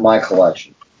 Which is in my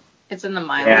collection. It's in the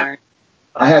Mylar. Yeah.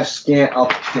 I have I'll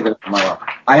take it from Mylar.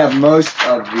 I have most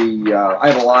of I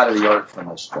have a lot of the art from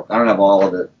this book. I don't have all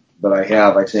of it, but I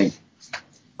have, I think,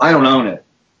 I don't own it,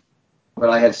 but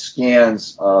I have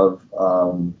scans of,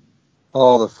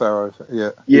 the Pharaoh,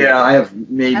 yeah. Yeah, I have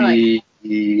maybe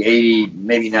 80,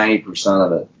 maybe 90%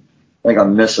 of it. I think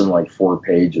I'm missing like 4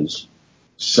 pages.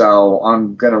 So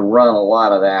I'm going to run a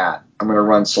lot of that. I'm going to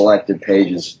run selected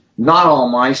pages. Not all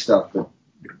my stuff, but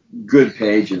good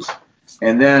pages.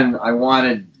 And then I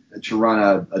wanted to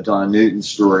run a Don Newton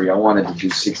story. I wanted to do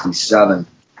 67.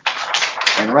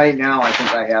 And right now I think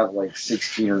I have like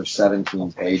 16 or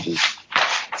 17 pages.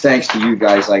 Thanks to you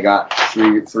guys, I got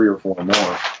three or 4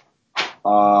 more.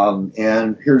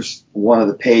 And here's one of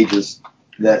the pages.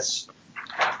 That's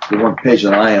the one page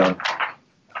that I own.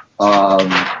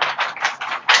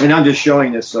 And I'm just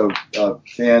showing this so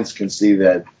fans can see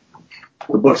that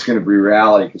the book's going to be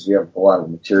reality because we have a lot of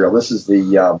material. This is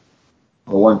the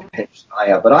one page I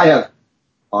have. But I have,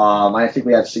 I think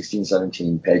we have 16,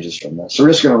 17 pages from this. So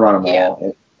we're just going to run them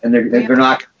all. And they're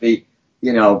not going to be,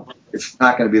 it's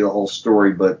not going to be the whole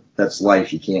story, but that's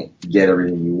life. You can't get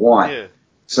everything you want. Yeah.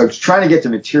 So trying to get the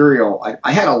material,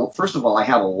 first of all, I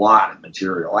have a lot of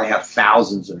material. I have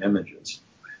thousands of images.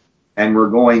 And we're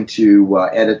going to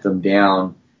edit them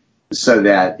down so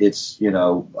that it's,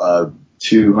 a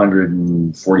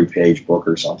 240-page book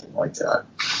or something like that.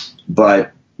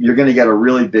 But you're going to get a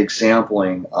really big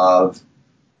sampling of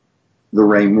the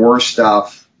Ray Moore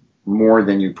stuff, more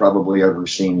than you've probably ever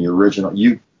seen the original.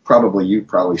 You've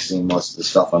probably seen most of the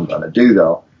stuff I'm going to do,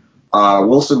 though.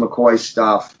 Wilson McCoy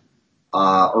stuff,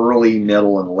 early,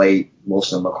 middle, and late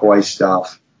Wilson McCoy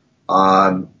stuff.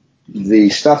 The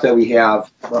stuff that we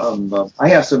have from, I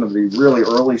have some of the really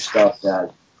early stuff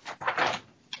that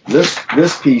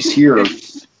this piece here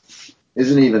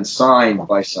isn't even signed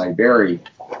by Siberi,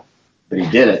 but he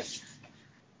did it.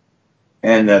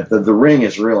 And the ring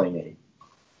is really neat.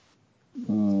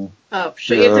 Oh,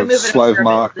 sure. You have to move it slave up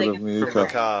market of of From the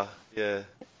car, yeah.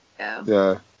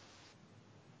 Yeah.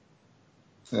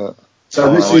 So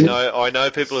I know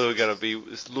people who are going to be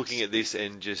looking at this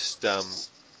and just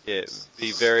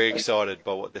be very excited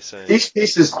by what they're seeing. These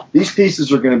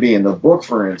pieces are going to be in the book,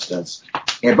 for instance.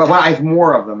 But I have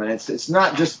more of them, and it's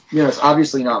not just it's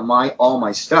obviously not all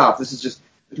my stuff. This is just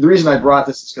the reason I brought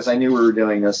this is because I knew we were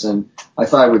doing this, and I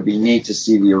thought it would be neat to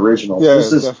see the original. Yeah,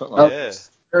 this is definitely.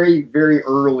 Very, very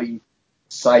early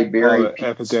Siberian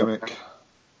epidemic.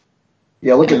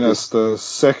 Yeah, look at this. It's the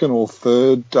second or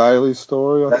third daily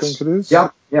story, I think it is. Yeah,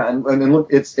 and look,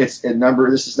 it's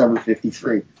number. This is number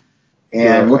 53,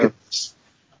 and look at this.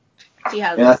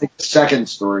 And I think the second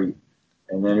story,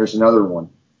 and then there's another one.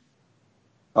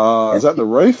 Is that the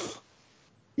Reef?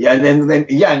 Yeah, and then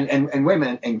and wait a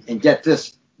minute, and get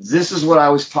this. This is what I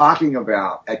was talking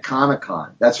about at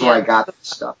Comic-Con. That's where I got this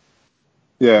stuff.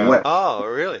 Yeah. Oh,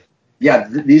 really? Yeah,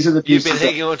 these are the pieces. You've been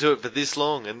hanging on to it for this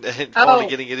long and finally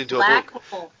getting it into a book.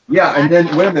 Hole. Yeah, and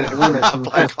then wait a minute.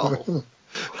 Black hole.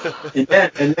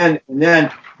 and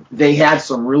then they had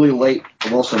some really late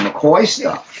Wilson McCoy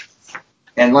stuff.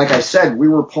 And like I said, we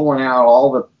were pulling out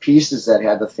all the pieces that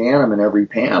had the Phantom in every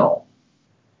panel.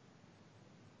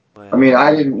 Wow. I mean,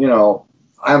 I didn't,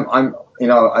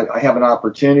 I have an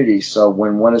opportunity. So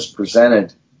when one is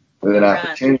presented with an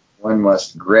opportunity, one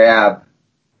must grab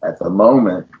at the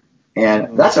moment.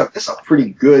 And that's a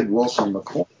pretty good Wilson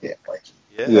McCoy hit.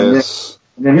 Yes.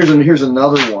 And then here's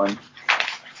another one.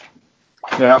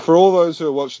 Now, for all those who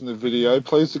are watching the video,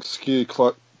 please excuse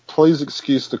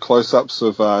the close-ups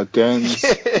of Dan's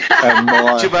and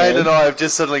my Jermaine head. and I have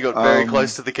just suddenly got very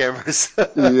close to the cameras.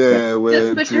 Yeah,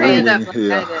 we're dreaming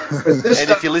here. And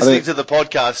if you're listening to the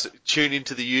podcast, tune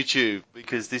into the YouTube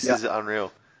because this is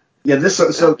unreal. Yeah,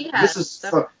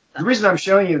 the reason I'm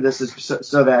showing you this is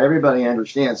so that everybody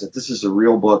understands that this is a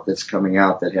real book that's coming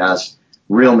out that has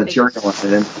real material in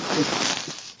it. And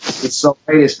it's so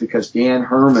latest because Dan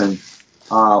Herman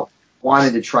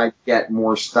wanted to try to get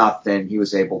more stuff than he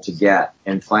was able to get,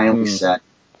 and finally said,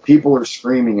 "People are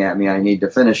screaming at me. I need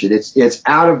to finish it." It's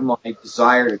out of my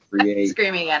desire to create.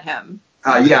 Screaming at him.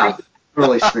 Yeah,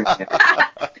 really screaming at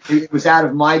him. It was out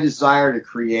of my desire to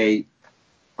create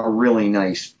a really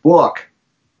nice book.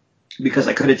 Because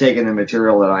I could have taken the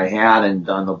material that I had and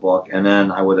done the book, and then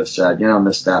I would have said,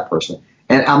 missed that person.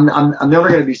 And I'm never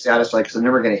going to be satisfied because I'm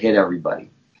never going to hit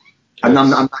everybody. I'm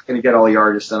not going to get all the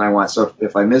artists that I want. So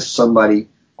if I miss somebody,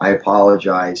 I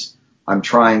apologize. I'm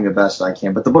trying the best I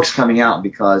can. But the book's coming out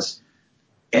because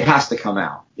it has to come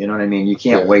out. You know what I mean? You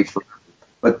can't wait for it.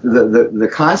 But the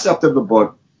concept of the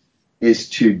book is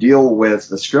to deal with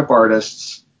the strip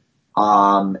artists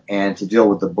and to deal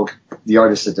with the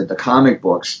artists that did the comic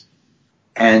books,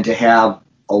 and to have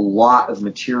a lot of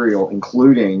material,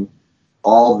 including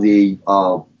all the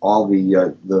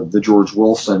George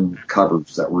Wilson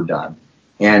covers that were done.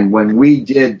 And when we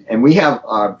did, and we have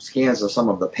scans of some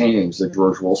of the paintings, the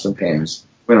George Wilson paintings.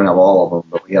 We don't have all of them,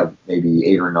 but we have maybe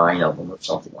 8 or 9 of them or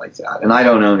something like that. And I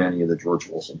don't own any of the George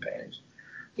Wilson paintings.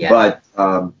 Yeah. But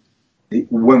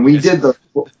when we did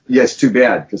it's too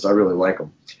bad because I really like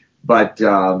them. But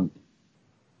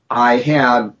I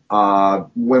had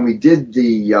when we did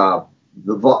the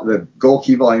Gold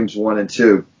Key Volumes 1 and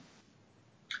 2.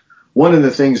 One of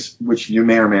the things which you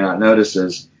may or may not notice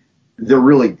is they're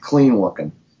really clean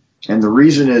looking. And the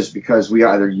reason is because we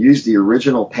either used the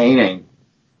original painting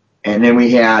and then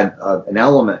we had an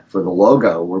element for the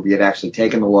logo where we had actually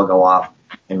taken the logo off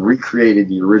and recreated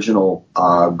the original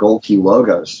Gold Key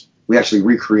logos. We actually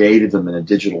recreated them in a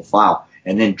digital file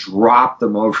and then dropped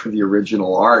them over the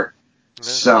original art. Mm-hmm.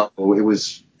 So it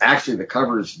was actually the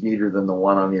cover is neater than the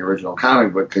one on the original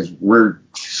comic book because we're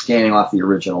scanning off the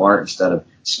original art instead of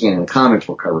scanning the comic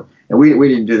book cover. And we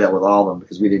didn't do that with all of them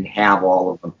because we didn't have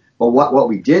all of them. But what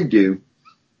we did do,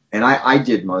 and I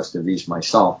did most of these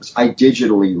myself, is I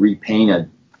digitally repainted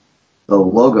the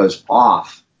logos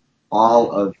off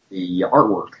all of the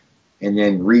artwork and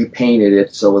then repainted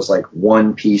it so it was like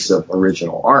one piece of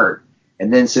original art.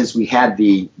 And then since we had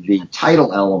the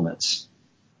title elements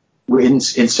in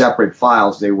separate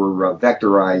files, they were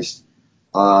vectorized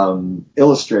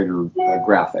Illustrator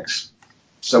graphics.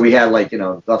 So we had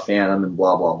the Phantom and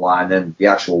blah, blah, blah, and then the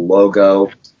actual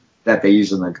logo that they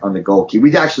use on the Gold Key.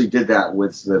 We actually did that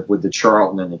with the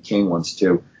Charlton and the King ones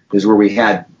too, is where we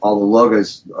had all the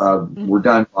logos were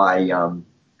done by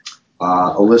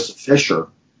Alyssa Fisher,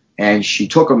 and she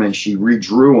took them and she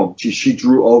redrew them. She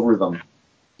drew over them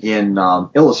in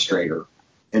Illustrator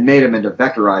and made them into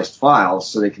vectorized files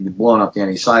so they can be blown up to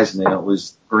any size and they don't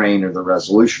lose the grain or the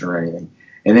resolution or anything.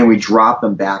 And then we dropped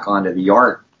them back onto the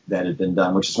art that had been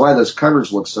done, which is why those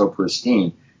covers look so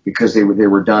pristine, because they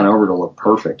were done over to look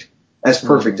perfect, as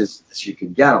perfect as you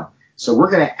could get them. So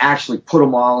we're going to actually put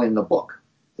them all in the book.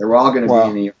 They're all going to be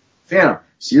in the Phantom.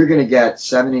 So you're going to get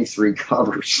 73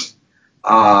 covers.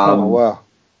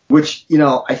 Which,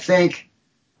 I think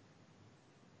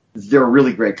they're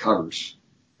really great covers.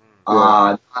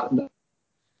 Yeah.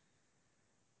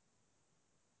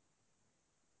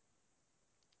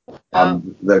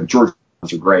 The George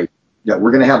ones are great. Yeah,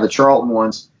 we're going to have the Charlton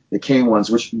ones, the King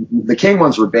ones, which the King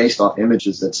ones were based off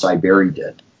images that Cy Berry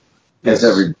did, as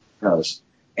everybody knows.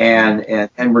 And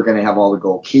we're going to have all the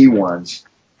Gold Key ones,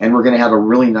 and we're going to have a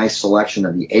really nice selection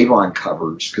of the Avon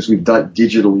covers because we've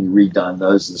digitally redone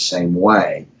those the same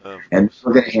way. And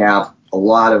we're going to have a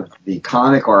lot of the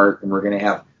comic art, and we're going to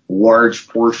have large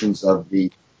portions of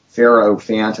the Pharaoh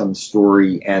Phantom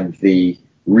story and the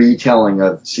retelling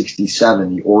of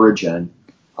 67, the origin,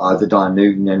 the Don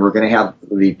Newton, and we're going to have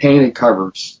the painted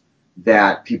covers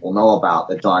that people know about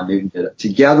that Don Newton did,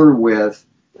 together with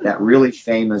that really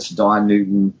famous Don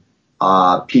Newton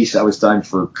piece that was done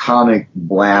for Comic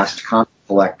Blast, Comic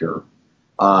Collector,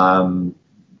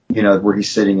 where he's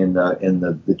sitting in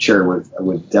the chair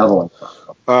with Devil in front of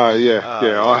him.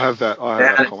 I have that.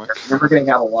 Comic. And we're going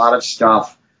to have a lot of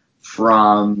stuff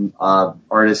from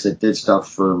artists that did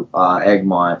stuff for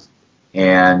Egmont,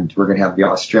 and we're going to have the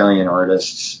Australian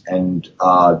artists, and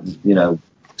so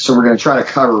we're going to try to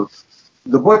cover.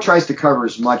 The book tries to cover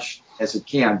as much as it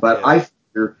can, but I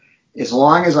figure as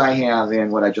long as I have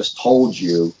in what I just told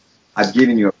you, I've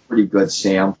given you a pretty good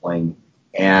sampling,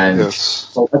 and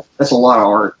so that's a lot of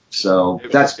art. So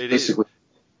that's basically.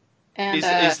 And,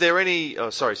 is there any?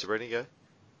 Oh, sorry, Sabrina, go.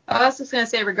 I was just going to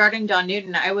say regarding Don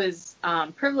Newton, I was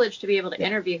privileged to be able to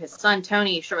interview his son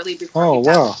Tony shortly before he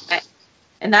passed away.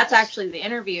 And that's actually the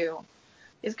interview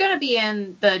is going to be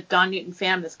in the Don Newton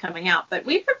Phantom that's coming out. But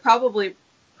we could probably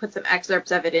put some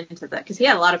excerpts of it into that because he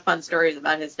had a lot of fun stories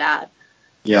about his dad.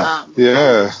 Yeah. Part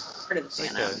of the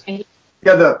Phantom. Okay.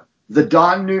 The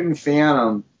Don Newton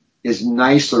Phantom is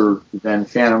nicer than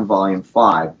Phantom Volume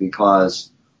 5 because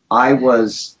I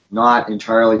was not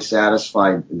entirely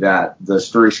satisfied that the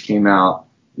stories came out.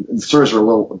 The stories were a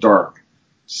little dark.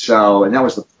 So, and that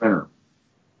was the printer.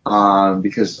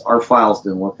 Because our files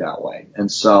didn't look that way.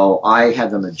 And so I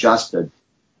had them adjusted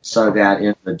so that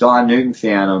in the Don Newton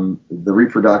Phantom, the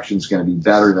reproduction is going to be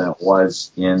better than it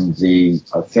was in the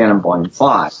Phantom Volume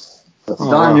 5. But the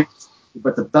Don Newton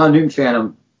but the Don Newton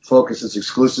Phantom focuses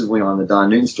exclusively on the Don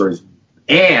Newton stories,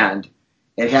 and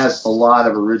it has a lot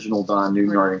of original Don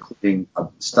Newton art, including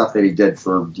stuff that he did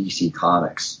for DC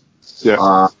Comics.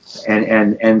 Yeah.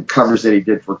 And covers that he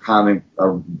did for comic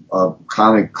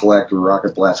collector,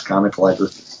 Rocket Blast comic collector,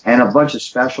 and a bunch of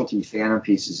specialty Phantom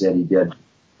pieces that he did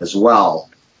as well.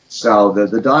 So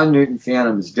the Don Newton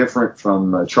Phantom is different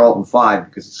from Charlton 5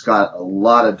 because it's got a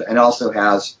lot of, and also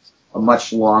has a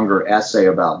much longer essay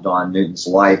about Don Newton's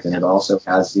life, and it also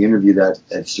has the interview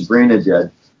that Sabrina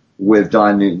did with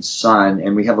Don Newton's son,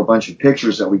 and we have a bunch of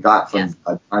pictures that we got from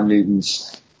Don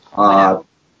Newton's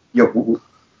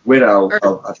widow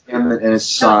of him and his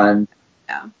son.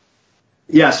 Yeah.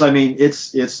 Yes, I mean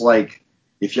it's like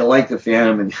if you like the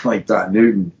Phantom and you like Don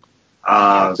Newton,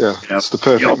 it's the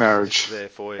perfect marriage. There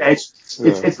for you. It's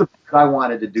the book I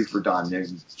wanted to do for Don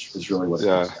Newton. Is really what it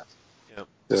is. Yeah,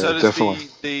 so does definitely.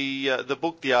 the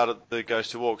book, The Art of the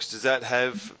Ghost Who Walks, does that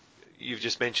have? You've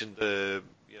just mentioned the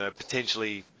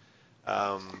potentially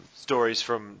stories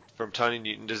from Tony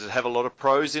Newton. Does it have a lot of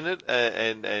prose in it,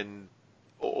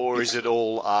 or is it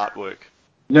all artwork?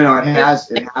 No, it has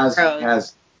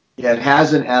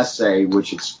an essay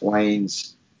which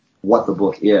explains what the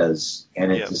book is,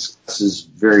 and it discusses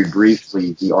very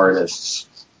briefly the artists,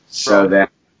 so that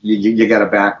you get a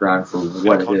background for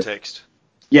what it context. is.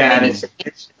 Yeah, and it's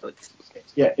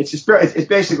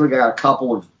basically got a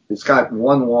couple of. It's got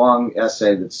one long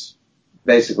essay that's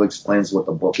basically explains what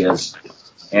the book is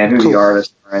and who the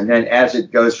artists are, and then as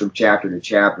it goes from chapter to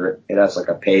chapter, it has like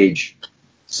a page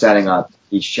setting up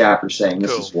each chapter saying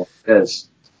this is what it is.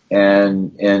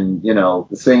 And the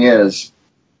thing is,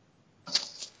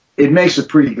 it makes a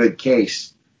pretty good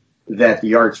case that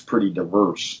the art's pretty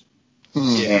diverse.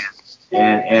 And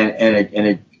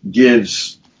it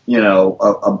gives,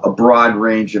 a broad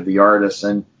range of the artists.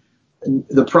 And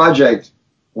the project,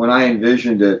 when I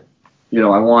envisioned it,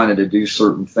 I wanted to do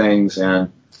certain things,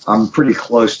 and I'm pretty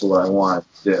close to what I wanted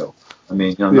to do. I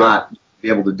mean, not be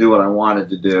able to do what I wanted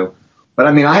to do. But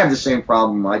I mean, I have the same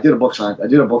problem. I did a book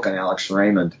on Alex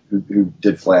Raymond, who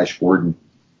did Flash Gordon,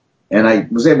 and I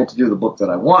was able to do the book that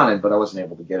I wanted, but I wasn't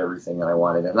able to get everything that I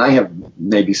wanted. And I have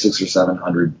maybe 600 or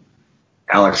 700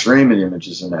 Alex Raymond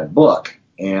images in that book,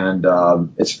 and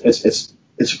it's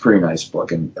a pretty nice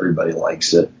book, and everybody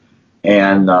likes it.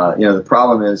 And the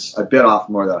problem is I bit off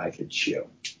more than I could chew.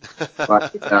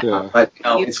 But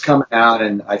it's coming out,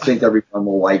 and I think everyone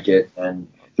will like it. And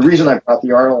the reason I brought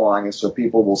the art along is so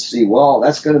people will see, well,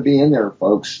 that's going to be in there,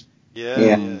 folks.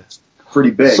 It's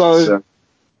pretty big. So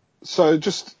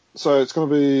it's going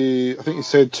to be, I think you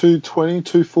said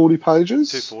 240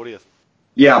 pages? 240.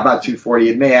 Yeah, about 240.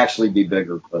 It may actually be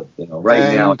bigger, but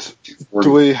right now it's 240.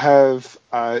 Do we have?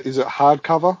 Is it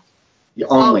hardcover? Yeah,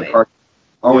 only do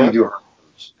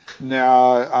hardcovers.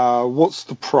 Now, what's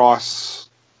the price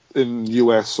in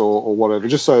US or whatever?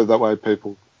 Just so that way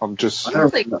people. I'm now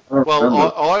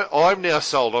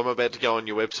sold. I'm about to go on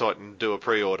your website and do a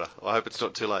pre-order. I hope it's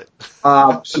not too late.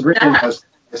 Sabrina knows.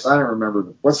 I don't remember.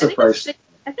 What's the price?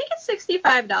 I think it's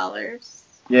 $65.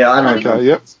 Yeah, I don't know. Okay,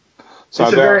 yep. So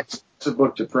it's a very expensive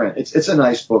book to print. It's a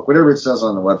nice book. Whatever it says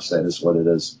on the website is what it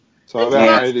is. So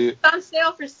about 80. It's on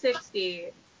sale for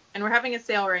 $60, and we're having a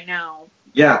sale right now.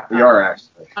 Yeah, we are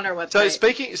actually on our website. So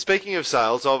speaking of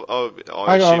sales, hang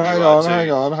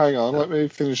on. Let me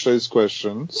finish these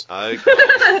questions. Okay.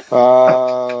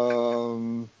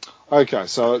 Okay,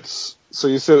 so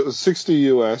you said it was 60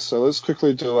 US. So let's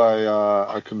quickly do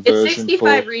a conversion. It's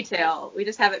 65 retail. We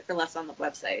just have it for less on the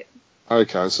website.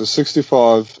 Okay, so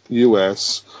 65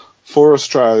 US for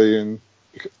Australian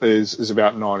is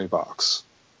about $90.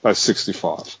 That's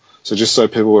 65. So just so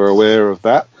people are aware of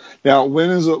that. Now, when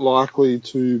is it likely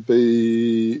to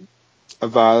be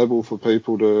available for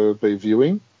people to be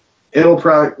viewing? It'll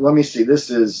probably, let me see,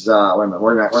 this is, wait a minute,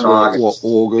 we're in August.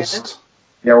 August?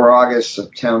 Yeah, we're August,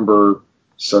 September,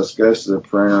 so it goes to the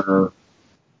printer.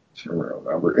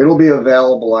 It'll be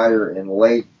available either in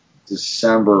late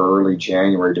December or early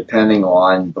January, depending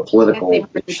on the political. I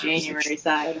think the January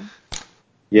side.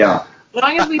 Yeah. As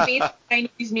long as we beat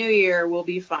Chinese New Year, we'll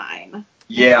be fine.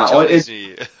 Yeah. Chinese New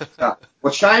Year.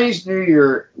 Well, Chinese New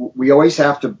Year, we always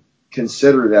have to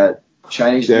consider that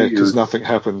Chinese New Year. Yeah, because nothing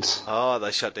happens. Oh,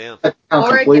 they shut down.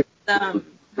 Or it gets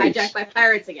hijacked by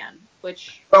pirates again,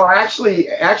 which... Well, actually,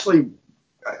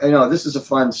 this is a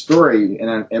fun story,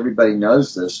 and everybody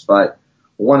knows this, but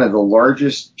one of the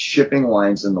largest shipping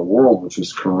lines in the world, which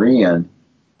was Korean,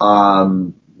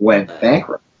 went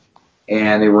bankrupt.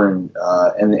 And they were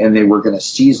and they were going to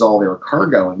seize all their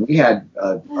cargo, and we had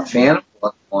a Phantom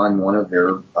on one of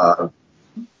their,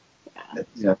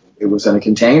 it was in a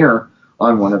container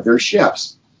on one of their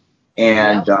ships,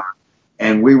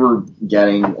 And we were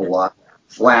getting a lot of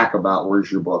flack about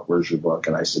where's your book,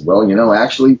 and I said, well,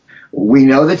 actually, we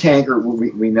know the tanker,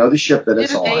 we know the ship that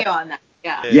it's on that.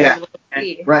 Yeah.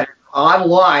 And, right.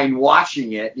 Online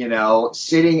watching it,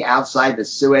 sitting outside the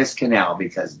Suez Canal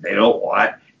because they don't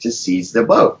want to seize the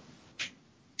boat.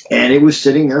 And it was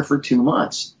sitting there for 2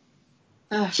 months.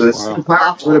 So the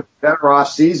pirates would have been better off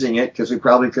seizing it because we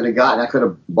probably could have I could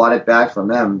have bought it back from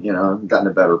them, gotten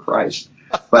a better price.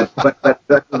 But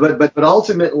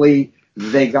ultimately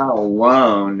they got a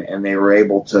loan and they were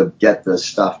able to get the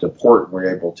stuff to port and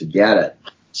were able to get it.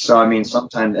 So, I mean,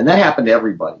 sometimes, and that happened to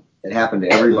everybody. It happened to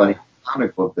everybody in the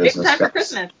comic book business. It's time for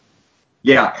Christmas.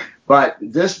 Yeah. But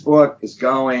this book is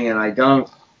going and I don't,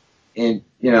 and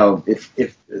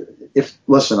if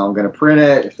listen, I'm going to print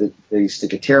it. If they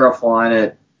stick a tariff on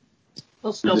it,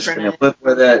 we'll still we're just print going it. to live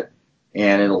with it,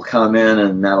 and it'll come in,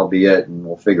 and that'll be it, and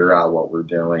we'll figure out what we're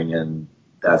doing, and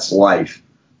that's life.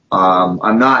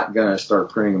 I'm not going to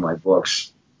start printing my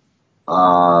books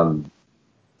someplace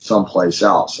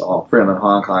else. I'll print them in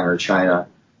Hong Kong or China.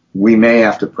 We may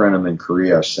have to print them in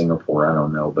Korea or Singapore. I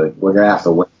don't know, but we're going to have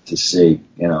to wait to see,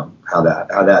 how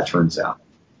that turns out.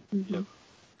 Mm-hmm.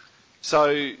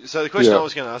 So the question I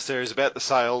was going to ask there is about the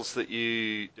sales that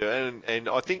you do, and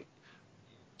I think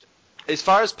as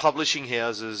far as publishing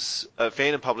houses,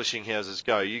 fandom publishing houses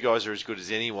go, you guys are as good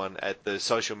as anyone at the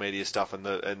social media stuff and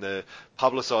the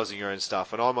publicising your own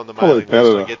stuff. And I'm on the mailing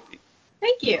list.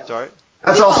 Thank you. Sorry.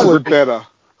 That's also better.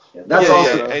 That's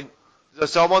also. And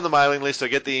so I'm on the mailing list. I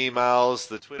get the emails,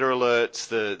 the Twitter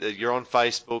alerts, you're on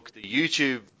Facebook, the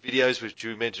YouTube videos, which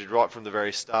you mentioned right from the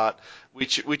very start,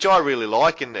 which I really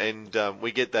like, and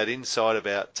we get that insight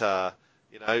about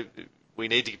we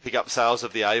need to pick up sales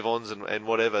of the Avons and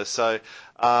whatever. So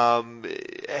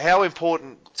how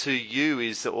important to you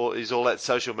is all that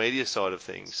social media side of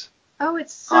things? Oh,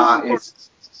 it's so important.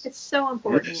 It's so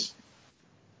important.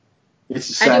 It's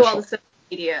essential. I do all the social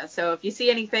media, so if you see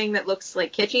anything that looks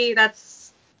like kitschy,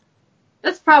 that's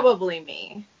probably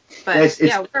me. But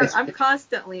I'm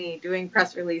constantly doing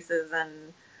press releases and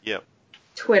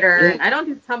Twitter, and I don't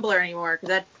do Tumblr anymore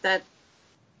because that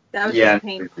was just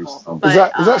painful.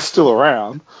 But, is that still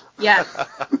around? Yeah,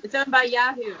 it's owned by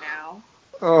Yahoo now.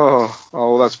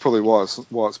 Oh, that's probably why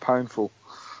it's painful.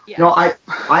 Yeah. No, I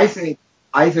think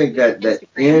that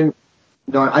in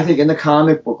the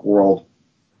comic book world,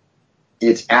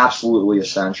 it's absolutely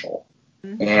essential.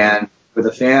 Mm-hmm. And for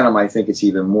the fandom, I think it's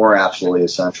even more absolutely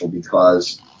essential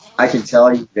because I can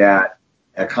tell you that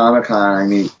at Comic-Con, I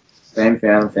meet same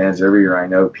fandom fans every year. I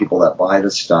know people that buy the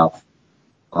stuff.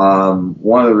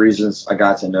 One of the reasons I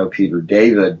got to know Peter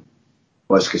David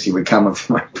was because he would come up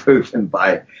to my booth and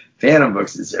buy Phantom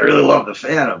books and say, I really love the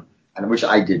Phantom, and which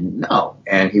I didn't know.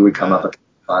 And he would come up at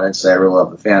Comic-Con and say, I really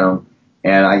love the Phantom.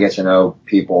 And I get to know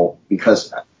people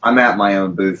because I'm at my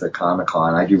own booth at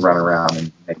Comic-Con. I do run around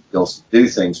and make deals to do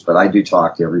things, but I do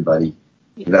talk to everybody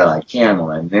that I can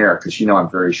when I'm there because, I'm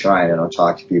very shy and I don't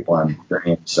talk to people. I'm very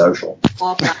antisocial.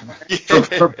 But,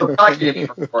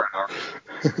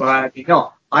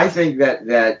 I think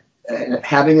that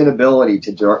having an ability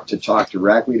to talk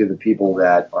directly to the people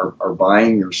that are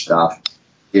buying your stuff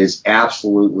is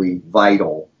absolutely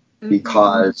vital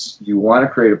because you want to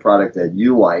create a product that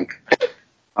you like,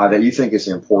 that you think is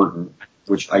important,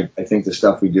 which I think the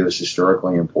stuff we do is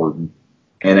historically important,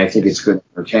 and I think it's good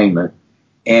entertainment.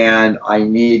 And I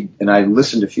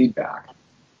listen to feedback.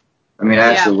 I mean,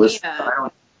 I actually listen.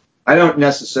 I don't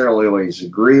necessarily always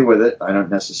agree with it. I don't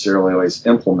necessarily always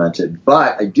implement it,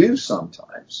 but I do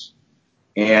sometimes.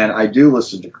 And I do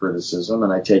listen to criticism,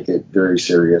 and I take it very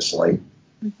seriously.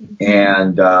 Mm-hmm.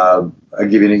 And I'll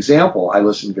give you an example. I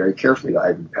listen very carefully to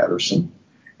Ivan Pedersen,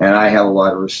 and I have a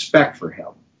lot of respect for him.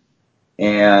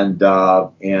 And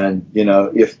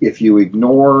if you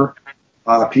ignore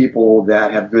people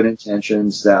that have good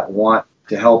intentions that want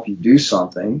to help you do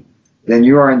something, then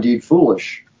you are indeed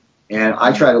foolish. And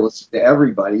I try to listen to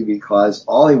everybody because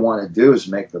all they want to do is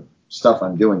make the stuff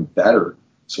I'm doing better.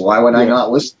 So why would I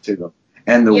not listen to them?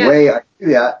 And the way I do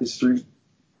that is through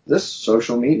this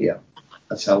social media.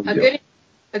 That's how we do it.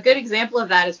 A good example of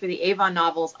that is for the Avon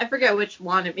novels. I forget which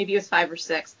one. Maybe it was 5 or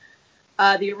 6.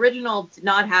 The original did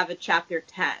not have a chapter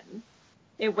 10.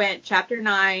 It went chapter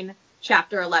 9,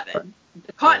 chapter 11.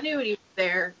 The continuity was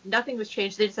there. Nothing was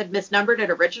changed. They just had misnumbered it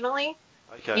originally.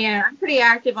 Okay. And I'm pretty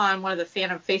active on one of the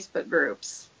Phantom Facebook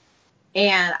groups.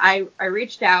 And I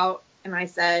reached out and I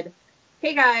said,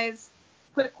 hey guys,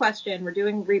 quick question. We're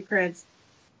doing reprints.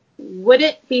 Would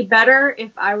it be better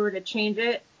if I were to change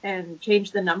it and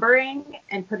change the numbering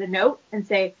and put a note and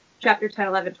say chapter 10,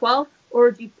 11, 12?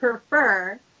 Or do you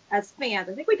prefer, as fans,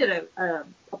 I think we did a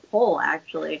poll,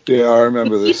 actually. Yeah, I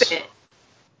remember this.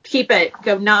 Keep it,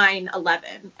 go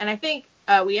 9/11. And I think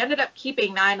we ended up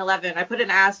keeping 9/11. I put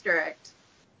an asterisk,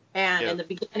 and in the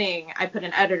beginning, I put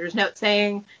an editor's note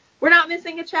saying, we're not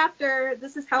missing a chapter.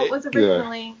 This is how it was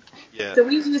originally. Yeah. So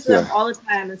we use them all the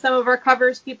time. And some of our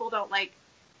covers, people don't like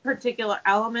particular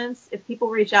elements. If people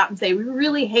reach out and say, we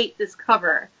really hate this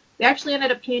cover, we actually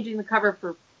ended up changing the cover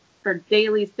for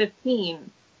Daily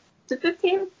 15. Is it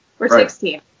 15 or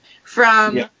 16?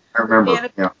 From I remember.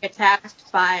 being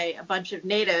attacked by a bunch of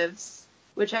natives,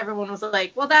 which everyone was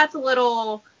like, well, that's a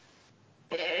little...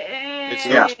 It's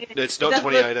not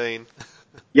 2018.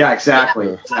 Yeah, exactly.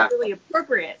 Yeah, it's not really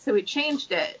appropriate. So we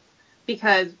changed it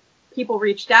because people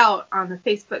reached out on the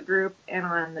Facebook group and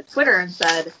on the Twitter and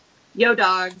said, yo,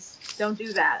 dogs, don't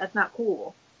do that. That's not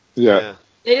cool. Yeah.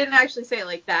 They didn't actually say it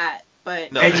like that,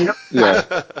 but... No. And you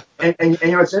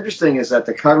know what's interesting is that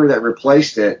the cover that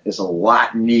replaced it is a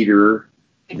lot neater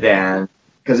than...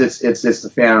 Because it's the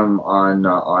Phantom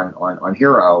on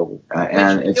Hero,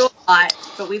 and it's do a lot,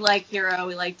 but we like Hero,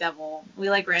 we like Devil, we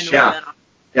like Random Women.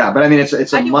 Yeah, but I mean it's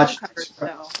a much. Cover,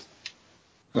 so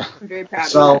I'm very proud.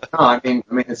 So no, I mean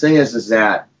the thing is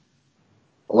that,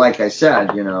 like I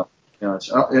said, it's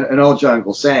an old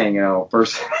jungle saying,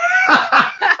 first.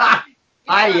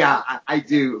 I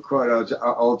do quote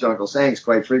old jungle sayings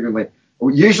quite frequently,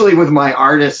 usually with my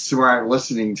artists who aren't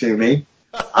listening to me.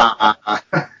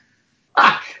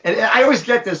 And I always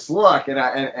get this look,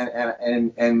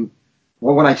 and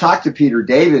when I talked to Peter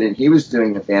David and he was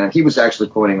doing the Phantom, he was actually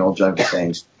quoting old jungle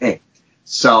sayings.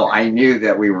 So I knew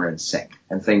that we were in sync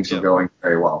and things were going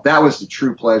very well. That was the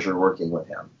true pleasure working with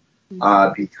him,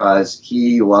 because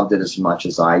he loved it as much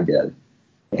as I did,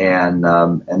 and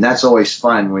that's always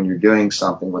fun when you're doing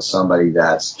something with somebody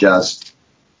that's just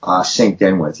synced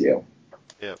in with you.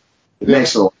 Yeah, it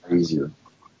makes it a lot easier.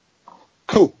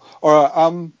 Cool. All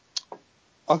right.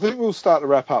 I think we'll start to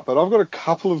wrap up, but I've got a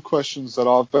couple of questions that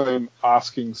I've been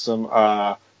asking some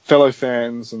fellow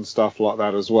fans and stuff like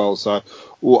that as well. So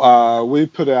we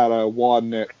put out a wide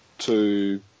net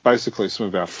to basically some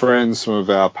of our friends, some of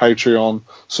our Patreon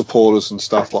supporters and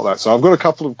stuff like that. So I've got a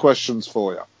couple of questions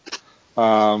for you,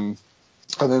 and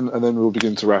then we'll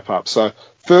begin to wrap up. So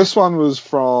first one was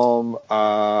from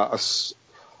a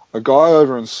guy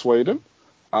over in Sweden.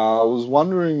 I was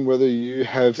wondering whether you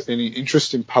have any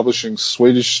interest in publishing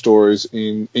Swedish stories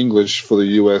in English for the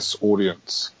US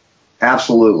audience.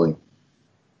 Absolutely.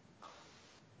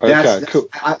 Okay, cool.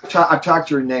 I've talked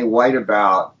to Renee White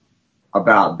about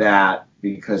that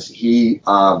because he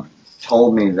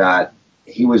told me that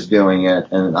he was doing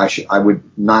it, and I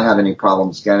would not have any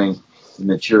problems getting the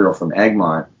material from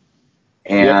Egmont.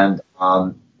 And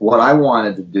what I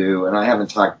wanted to do, and I haven't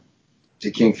talked to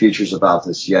King Features about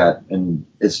this yet, and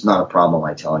it's not a problem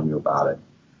I telling you about it,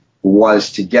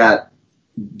 was to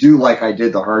do like I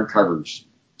did the hardcovers,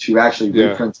 to actually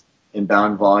reprint in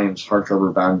bound volumes,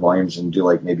 hardcover bound volumes, and do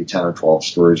like maybe 10 or 12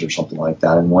 stories or something like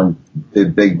that in one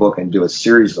big book and do a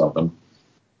series of them.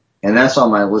 And that's on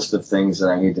my list of things that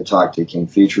I need to talk to King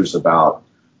Features about,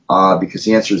 because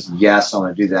the answer is yes, I'm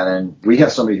going to do that. And we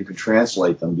have somebody who can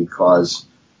translate them because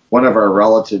one of our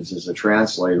relatives is a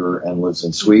translator and lives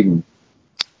in Sweden.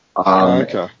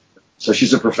 Okay. So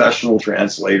she's a professional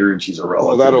translator and she's a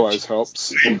relative. Well, that always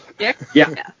helps.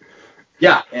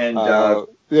 Yeah. And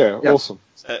awesome.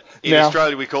 In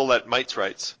Australia, we call that mates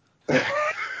rates.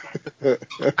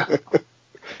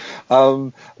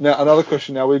 Now, another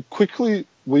question. Now, we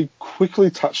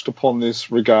quickly touched upon this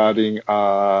regarding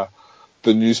the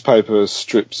newspaper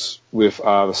strips with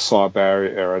the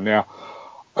Siberia era. Now,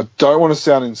 I don't want to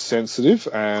sound insensitive,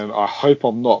 and I hope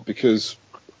I'm not, because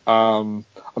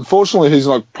unfortunately he's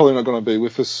probably not going to be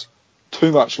with us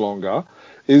too much longer.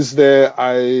 Is there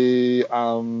a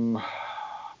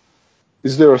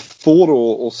thought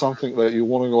or something that you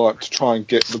want to try and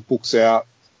get the books out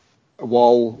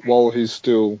while he's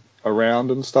still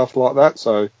around and stuff like that,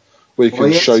 so we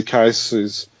can showcase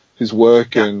his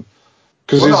work, and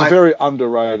because he's a very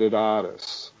underrated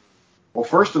artist. Well,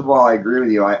 first of all, I agree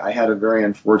with you. I had a very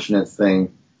unfortunate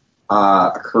thing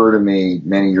occur to me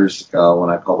many years ago when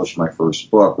I published my first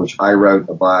book, which I wrote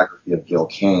a biography of Gil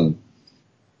Kane.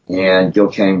 And Gil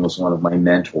Kane was one of my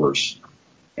mentors.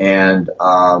 And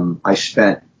I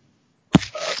spent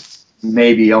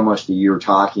maybe almost a year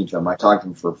talking to him. I talked to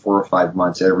him for 4 or 5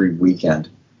 months every weekend.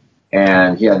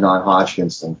 And he had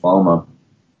non-Hodgkin's lymphoma.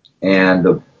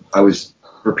 And I was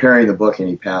preparing the book and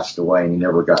he passed away and he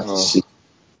never got to see it.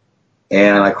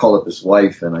 And I called up his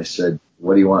wife and I said,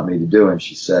 what do you want me to do? And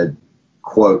she said,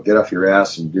 quote, get off your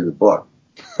ass and do the book.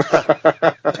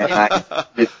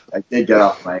 I did get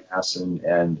off my ass,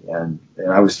 and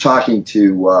I was talking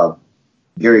to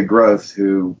Gary Groth,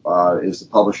 who is the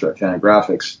publisher at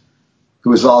Fantagraphics,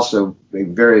 who is also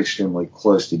very extremely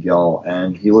close to Gil,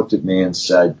 and he looked at me and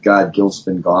said, "God, Gil's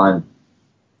been gone.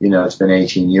 It's been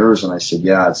 18 years." And I said,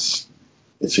 "Yeah,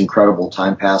 it's incredible.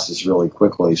 Time passes really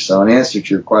quickly." So in answer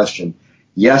to your question,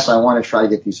 yes, I want to try to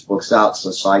get these books out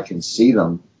so Cy can see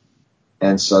them,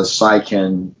 and so Cy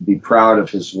can be proud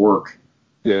of his work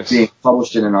being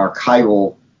published in an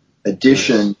archival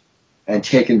edition and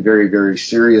taken very, very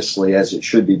seriously, as it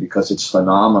should be, because it's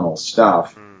phenomenal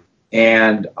stuff.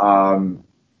 And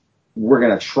we're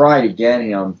going to try to get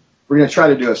him. We're going to try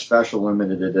to do a special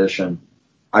limited edition.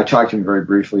 I talked to him very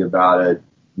briefly about it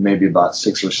maybe about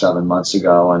 6 or 7 months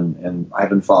ago, and I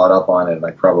haven't followed up on it, and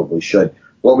I probably should.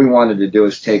 What we wanted to do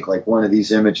is take like one of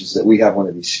these images that we have, one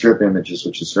of these strip images,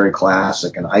 which is very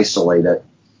classic, and isolate it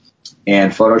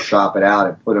and Photoshop it out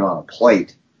and put it on a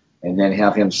plate, and then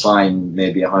have him sign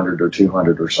maybe 100 or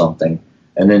 200 or something,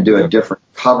 and then do a different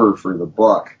cover for the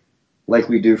book like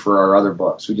we do for our other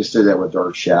books. We just did that with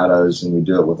Dark Shadows, and we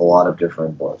do it with a lot of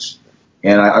different books.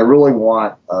 And I really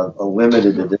want a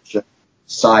limited edition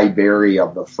Cy Berry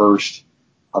of the first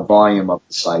volume of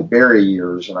the Cy Berry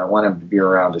years, and I want him to be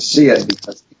around to see it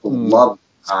because people love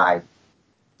Cy,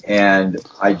 and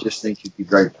I just think he'd be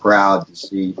very proud to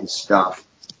see his stuff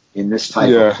in this type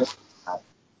of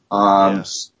format.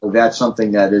 So that's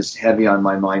something that is heavy on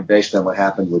my mind based on what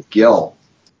happened with Gil.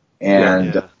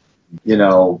 And,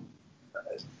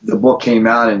 the book came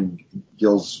out, and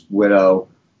Gil's widow,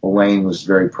 Elaine, was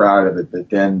very proud of it, but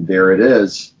then there it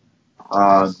is.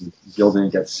 Gil didn't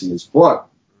get to see his book,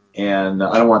 and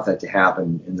I don't want that to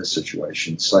happen in this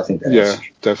situation. So I think that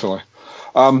definitely.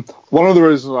 One of the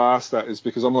reasons I asked that is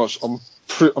because I'm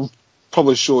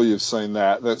probably sure you've seen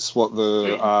that. That's what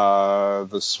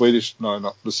the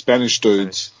Spanish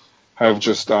dudes have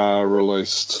just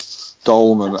released,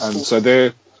 Dolmen, and so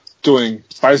they're doing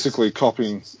basically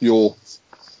copying your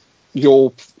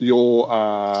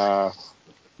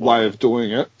way of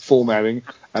doing it, formatting,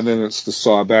 and then it's the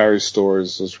Cy Berry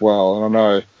stories as well. And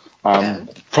I know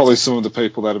probably some of the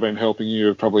people that have been helping you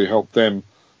have probably helped them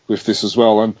with this as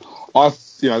well. And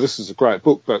this is a great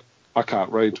book, but I can't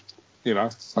read. I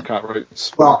can't read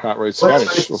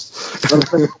Spanish.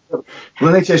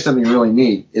 Let me tell you something really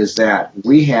neat, is that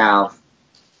we have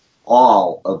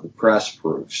all of the press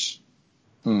proofs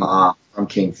from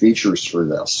King Features for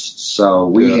this. So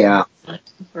we have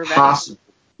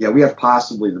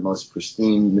possibly the most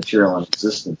pristine material in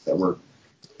existence that we're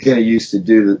going to use to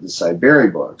do the Cy Berry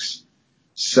books.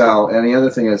 So, and the other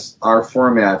thing is our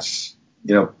formats,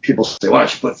 people say, why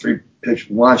don't you put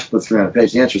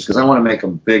 300-page answers? Because I want to make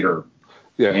them bigger.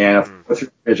 Yeah. And if I put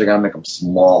 300-page, I got to make them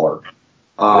smaller.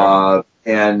 And,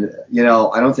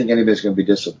 I don't think anybody's going to be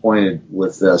disappointed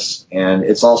with this. And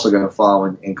it's also going to follow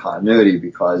in continuity,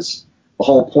 because the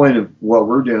whole point of what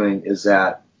we're doing is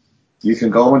that you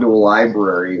can go into a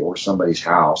library or somebody's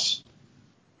house,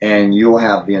 and you'll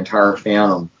have the entire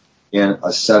Phantom in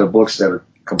a set of books that are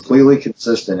completely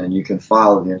consistent, and you can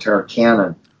follow the entire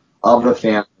canon of the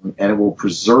Phantom, and it will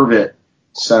preserve it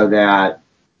so that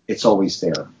it's always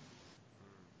there.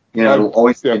 It'll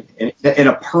always in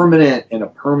a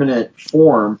permanent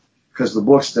form, because the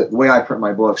way I print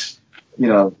my books,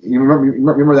 you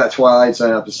remember that Twilight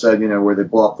Zone episode, where they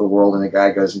blow up the world and the guy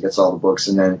goes and gets all the books,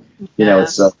 and then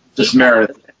it's just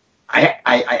Meredith.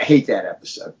 I hate that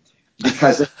episode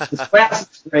because his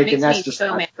glasses break, and that's just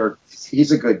not fair.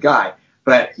 He's a good guy,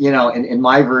 but in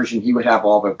my version, he would have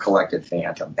all the collected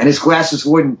Phantom, and his glasses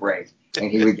wouldn't break,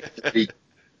 and he would get to be.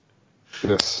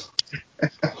 Yes.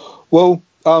 Well,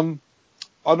 I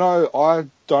know I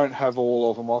don't have all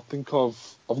of them. I think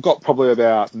I've got probably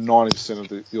about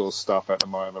 90% of your stuff at the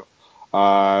moment,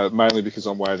 mainly because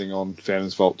I'm waiting on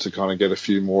Phantom's Vault to kind of get a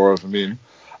few more of them in.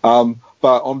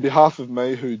 But on behalf of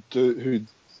me, who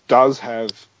does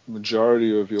have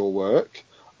majority of your work,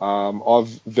 I've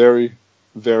very,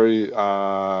 very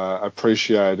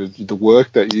appreciated the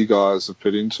work that you guys have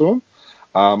put into them.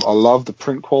 I love the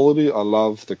print quality. I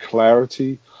love the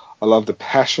clarity. I love the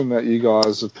passion that you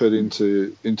guys have put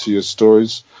into your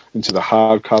stories, into the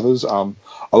hardcovers.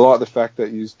 I like the fact that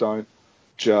you don't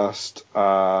just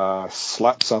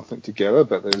slap something together,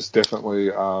 but there's definitely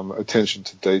attention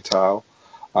to detail.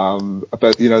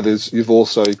 But you've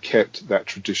also kept that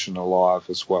tradition alive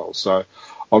as well. So,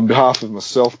 on behalf of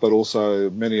myself, but also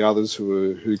many others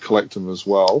who collect them as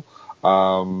well,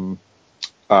 I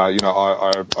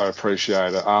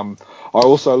appreciate it. I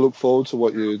also look forward to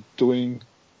what you're doing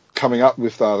coming up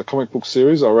with the comic book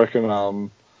series. I reckon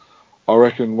I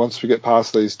reckon once we get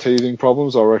past these teething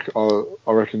problems, I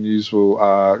reckon you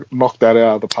will knock that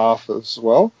out of the path as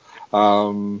well.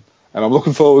 And I'm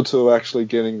looking forward to actually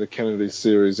getting the Kennedy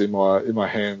series in my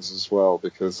hands as well,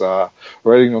 because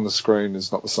reading on the screen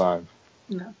is not the same.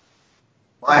 No.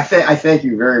 Well, I thank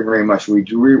you very, very much. We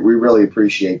really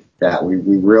appreciate that. We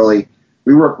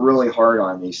work really hard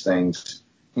on these things,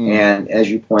 and as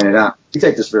you pointed out, we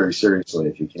take this very seriously.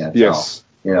 If you can't Yes.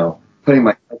 tell, putting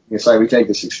my aside, we take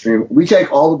this we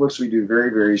take all the books we do very,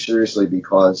 very seriously,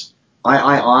 because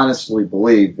I honestly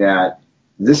believe that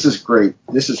this is great.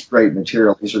 This is great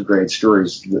material. These are great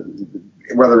stories.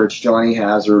 Whether it's Johnny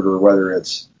Hazard, or whether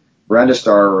it's Brenda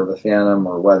Starr or the Phantom,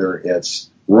 or whether it's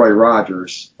Roy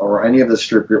Rogers or any of the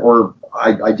strip, or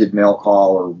I did Mail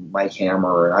Call or Mike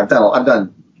Hammer, and I've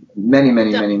done many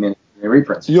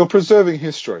reprints. You're preserving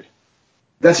history.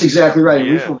 That's exactly right.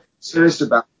 Yeah. And we feel serious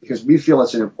about it because we feel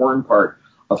it's an important part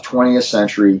of 20th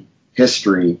century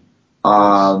history,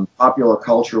 popular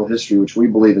cultural history, which we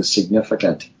believe is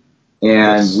significant.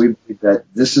 And we believe that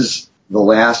this is the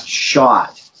last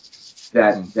shot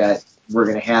that we're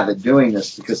going to have at doing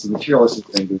this, because the material isn't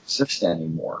going to exist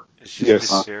anymore. It's just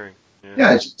disappearing.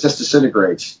 Yeah, it just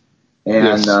disintegrates.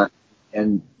 And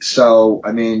and so,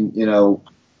 I mean,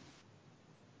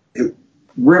 we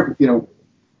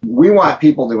want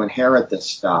people to inherit this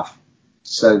stuff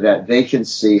so that they can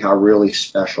see how really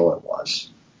special it was.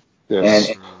 Yes.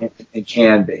 And it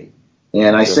can be.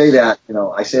 And I say that,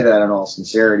 I say that in all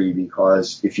sincerity,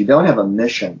 because if you don't have a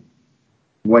mission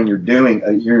when you're doing,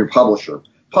 you're a publisher.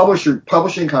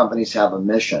 Publishing companies have a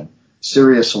mission.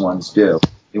 Serious ones do.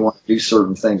 They want to do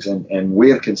certain things, and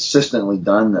we have consistently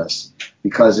done this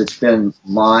because it's been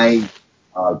my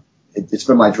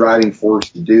driving force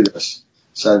to do this,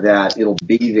 so that it'll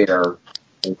be there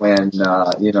when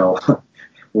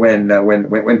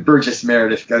when Burgess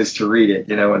Meredith goes to read it,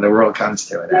 when the world comes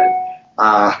to it.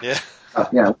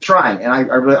 Trying, and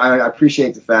I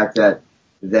appreciate the fact that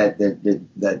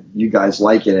you guys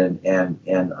like it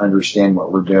and understand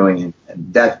what we're doing,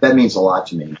 and that means a lot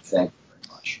to me. Thank you very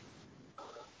much.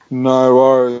 No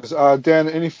worries. Dan,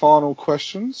 any final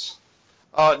questions?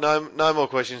 No more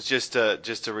questions. Just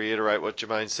to reiterate what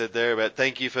Jermaine said there about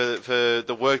thank you for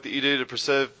the work that you do to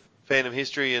preserve fandom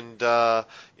history, and so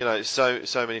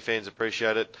many fans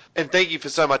appreciate it. And thank you for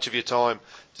so much of your time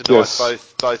tonight,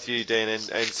 both you, Dan,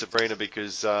 and Sabrina,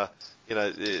 because the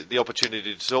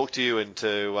opportunity to talk to you and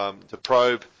to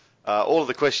probe all of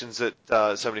the questions that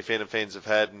so many fandom fans have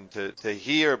had, and to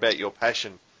hear about your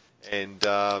passion. And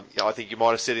I think you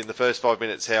might have said in the first 5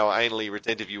 minutes how anally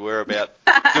retentive you were about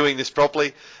doing this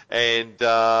properly. And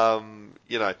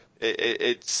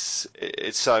it's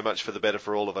so much for the better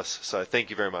for all of us. So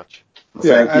thank you very much.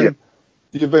 Yeah, Thank you.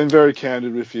 You've been very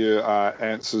candid with your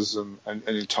answers and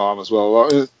your time as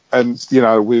well. And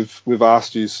we've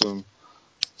asked you some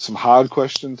hard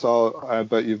questions,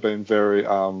 but you've been very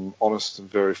honest and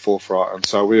very forthright. And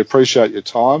so we appreciate your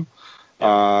time.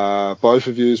 Both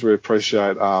of you, we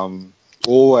appreciate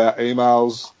all our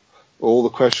emails, all the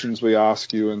questions we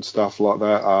ask you and stuff like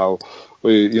that.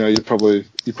 You probably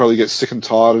get sick and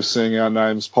tired of seeing our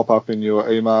names pop up in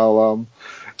your email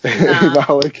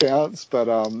email accounts, but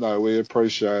no, we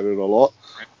appreciate it a lot.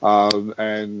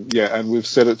 And we've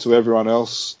said it to everyone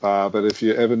else. But if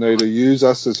you ever need to use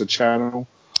us as a channel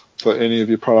for any of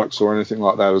your products or anything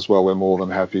like that as well, we're more than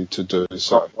happy to do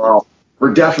so. Well,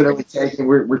 we're definitely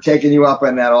taking you up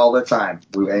on that all the time.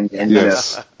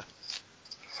 Yes.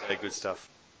 Yeah, good stuff.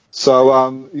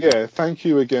 So, thank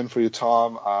you again for your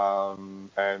time.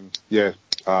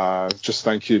 Just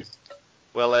thank you.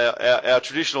 Well, our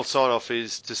traditional sign-off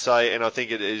is to say, and I think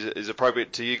it is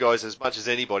appropriate to you guys as much as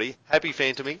anybody, happy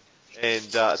phantoming, and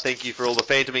thank you for all the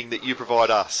phantoming that you provide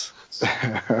us.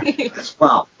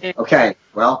 Well, okay.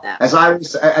 Well, as I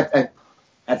was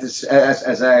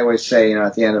as I always say,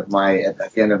 at the end of my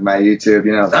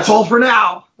YouTube, that's all for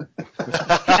now.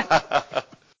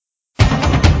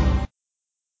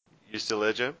 You still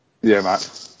there, Jim? Yeah, mate.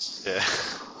 Yeah.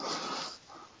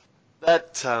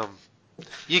 That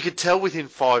you could tell within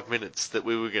 5 minutes that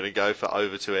we were going to go for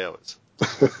over 2 hours.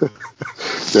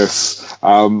 Yes.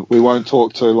 We won't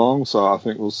talk too long, so I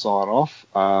think we'll sign off.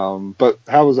 But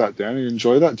how was that, Dan? You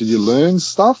enjoy that? Did you learn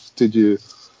stuff? Did you?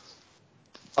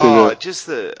 I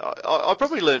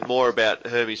probably learned more about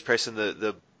Hermes Press and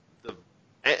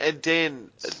and Dan,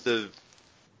 the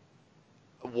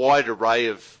wide array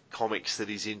of comics that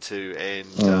he's into, and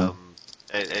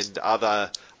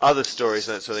other stories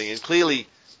and that sort of thing. And clearly,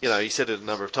 he said it a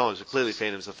number of times, but clearly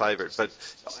Phantom's a favourite. But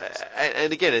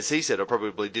and again, as he said, I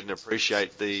probably didn't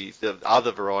appreciate the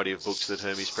other variety of books that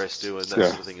Hermes Press do and that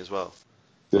sort of thing as well.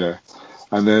 Yeah.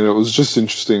 And then it was just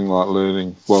interesting, like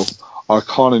learning. Well, I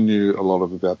kind of knew a lot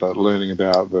about that, learning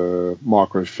about the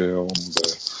microfilm,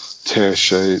 the tear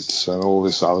sheets, and all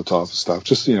this other type of stuff.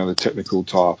 Just the technical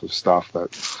type of stuff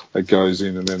that goes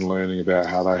in, and then learning about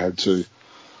how they had to,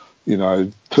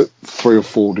 put 3 or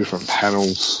 4 different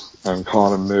panels and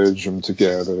kind of merge them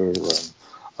together. And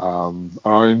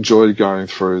I enjoyed going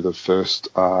through the first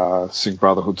Sync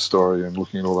Brotherhood story and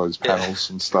looking at all those panels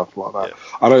and stuff like that. Yeah.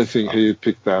 I don't think he had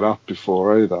picked that up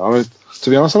before either. To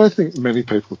be honest, I don't think many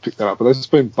people have picked that up, but that's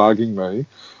been bugging me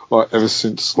ever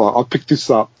since. I picked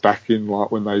this up back in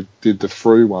when they did the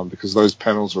Free one, because those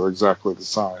panels were exactly the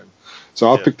same.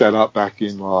 So I picked that up back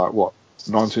in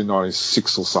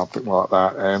 1996 or something like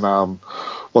that. And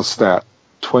what's that?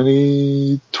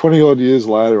 20 odd years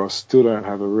later, I still don't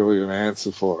have really an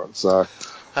answer for it. So,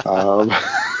 well,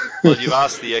 you've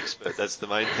asked the expert. That's the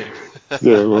main thing.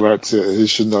 Yeah, well, that's it. He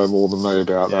should know more than me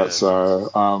about that.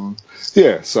 So,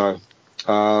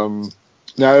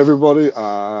 now everybody,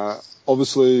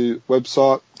 obviously,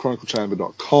 website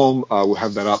chroniclechamber.com. We'll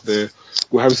have that up there.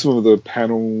 We'll have some of the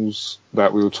panels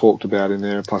that we were talked about in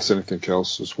there, plus anything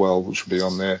else as well, which will be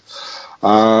on there.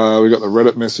 We've got the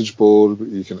Reddit message board.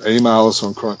 You can email us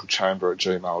on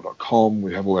chroniclechamber@gmail.com.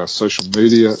 We have all our social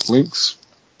media links,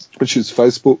 which is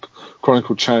Facebook,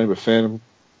 Chronicle Chamber fan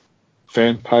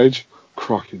page.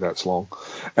 Crikey, that's long.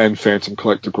 And Phantom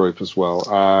Collector group as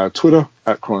well. Twitter,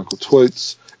 @Chronicle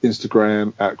Tweets.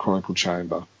 Instagram, @Chronicle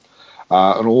Chamber.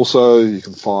 And also, you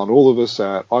can find all of us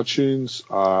at iTunes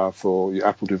for your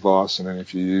Apple device. And then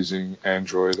if you're using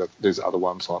Android, there's other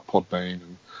ones like Podbean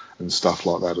and stuff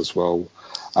like that as well,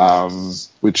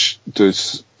 which do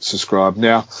subscribe.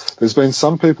 Now, there's been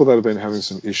some people that have been having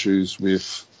some issues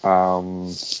with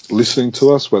listening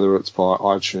to us, whether it's via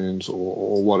iTunes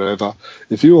or whatever.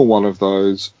 If you are one of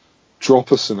those,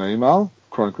 drop us an email,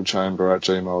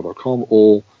 chroniclechamber@gmail.com,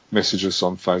 or message us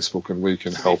on Facebook and we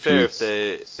can help you. To be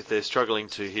fair, if they're struggling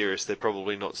to hear us, they're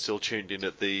probably not still tuned in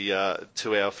at the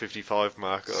 2 hour 55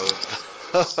 mark of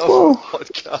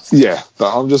podcast. Yeah,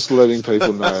 but I'm just letting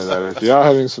people know that if you are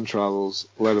having some troubles,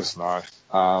 let us know.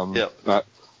 But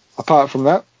apart from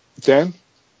that, Dan?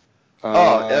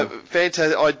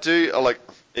 Fantastic. I do,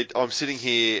 I'm sitting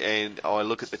here and I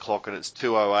look at the clock and it's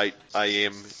 2:08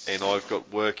 a.m. and I've got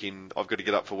to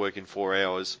get up for work in 4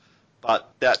 hours. But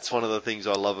that's one of the things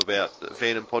I love about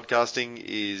fandom podcasting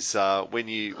is when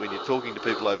you're talking to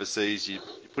people overseas, you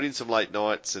put in some late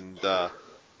nights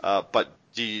but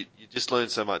you just learn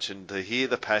so much, and to hear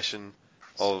the passion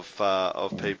of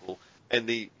people and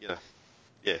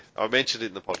I mentioned it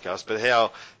in the podcast, but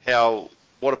how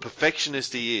what a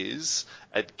perfectionist he is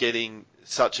at getting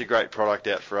such a great product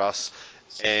out for us.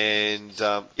 And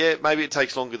maybe it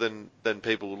takes longer than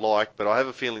people like, but I have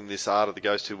a feeling this Art of the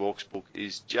Ghost Who Walks book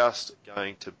is just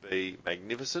going to be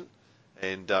magnificent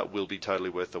and will be totally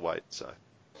worth the wait. So,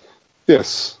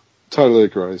 yes, totally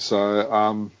agree.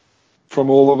 So, from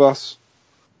all of us,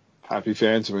 happy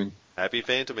phantoming. Happy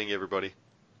phantoming, everybody.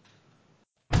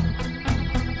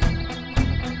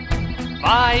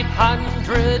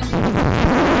 500.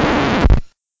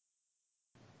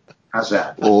 How's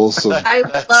that? Awesome. I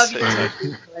love your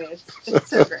voice. It's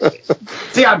so great.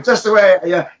 See, I'm just the way.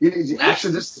 Yeah,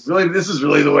 actually, this is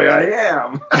really the way I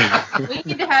am. We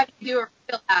need to have you do a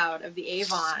reel out of the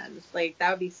Avons. That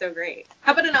would be so great.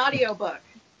 How about an audiobook?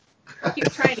 I keep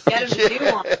trying to get him to do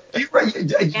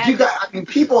one.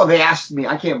 People have asked me.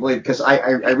 I can't believe, because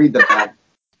I read the back.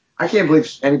 I can't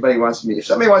believe anybody wants me. If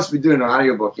somebody wants me to do an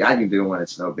audiobook, I can do one.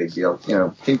 It's no big deal.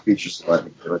 Pink Features let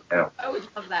me do it. I would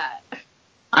love that.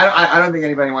 I don't think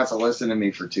anybody wants to listen to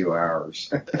me for 2 hours.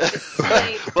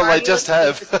 Well, I just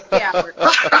have.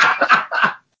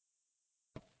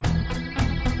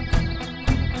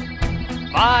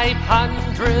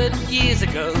 500 years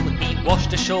ago, he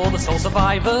washed ashore the sole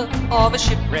survivor of a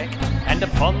shipwreck, and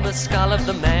upon the skull of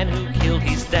the man who killed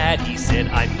his dad, he said,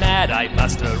 "I'm mad, I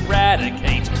must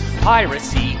eradicate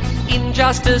piracy,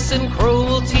 injustice and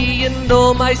cruelty, and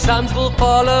all my sons will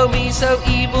follow me, so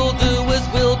evildoers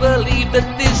will believe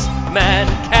that this man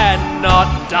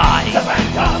cannot die." The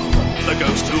Phantom, The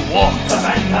ghost who walks. the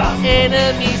Phantom,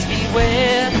 Enemies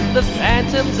beware, the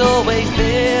Phantom's always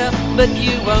there, but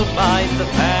you won't find the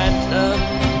Phantom.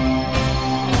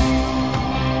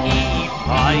 He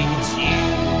finds you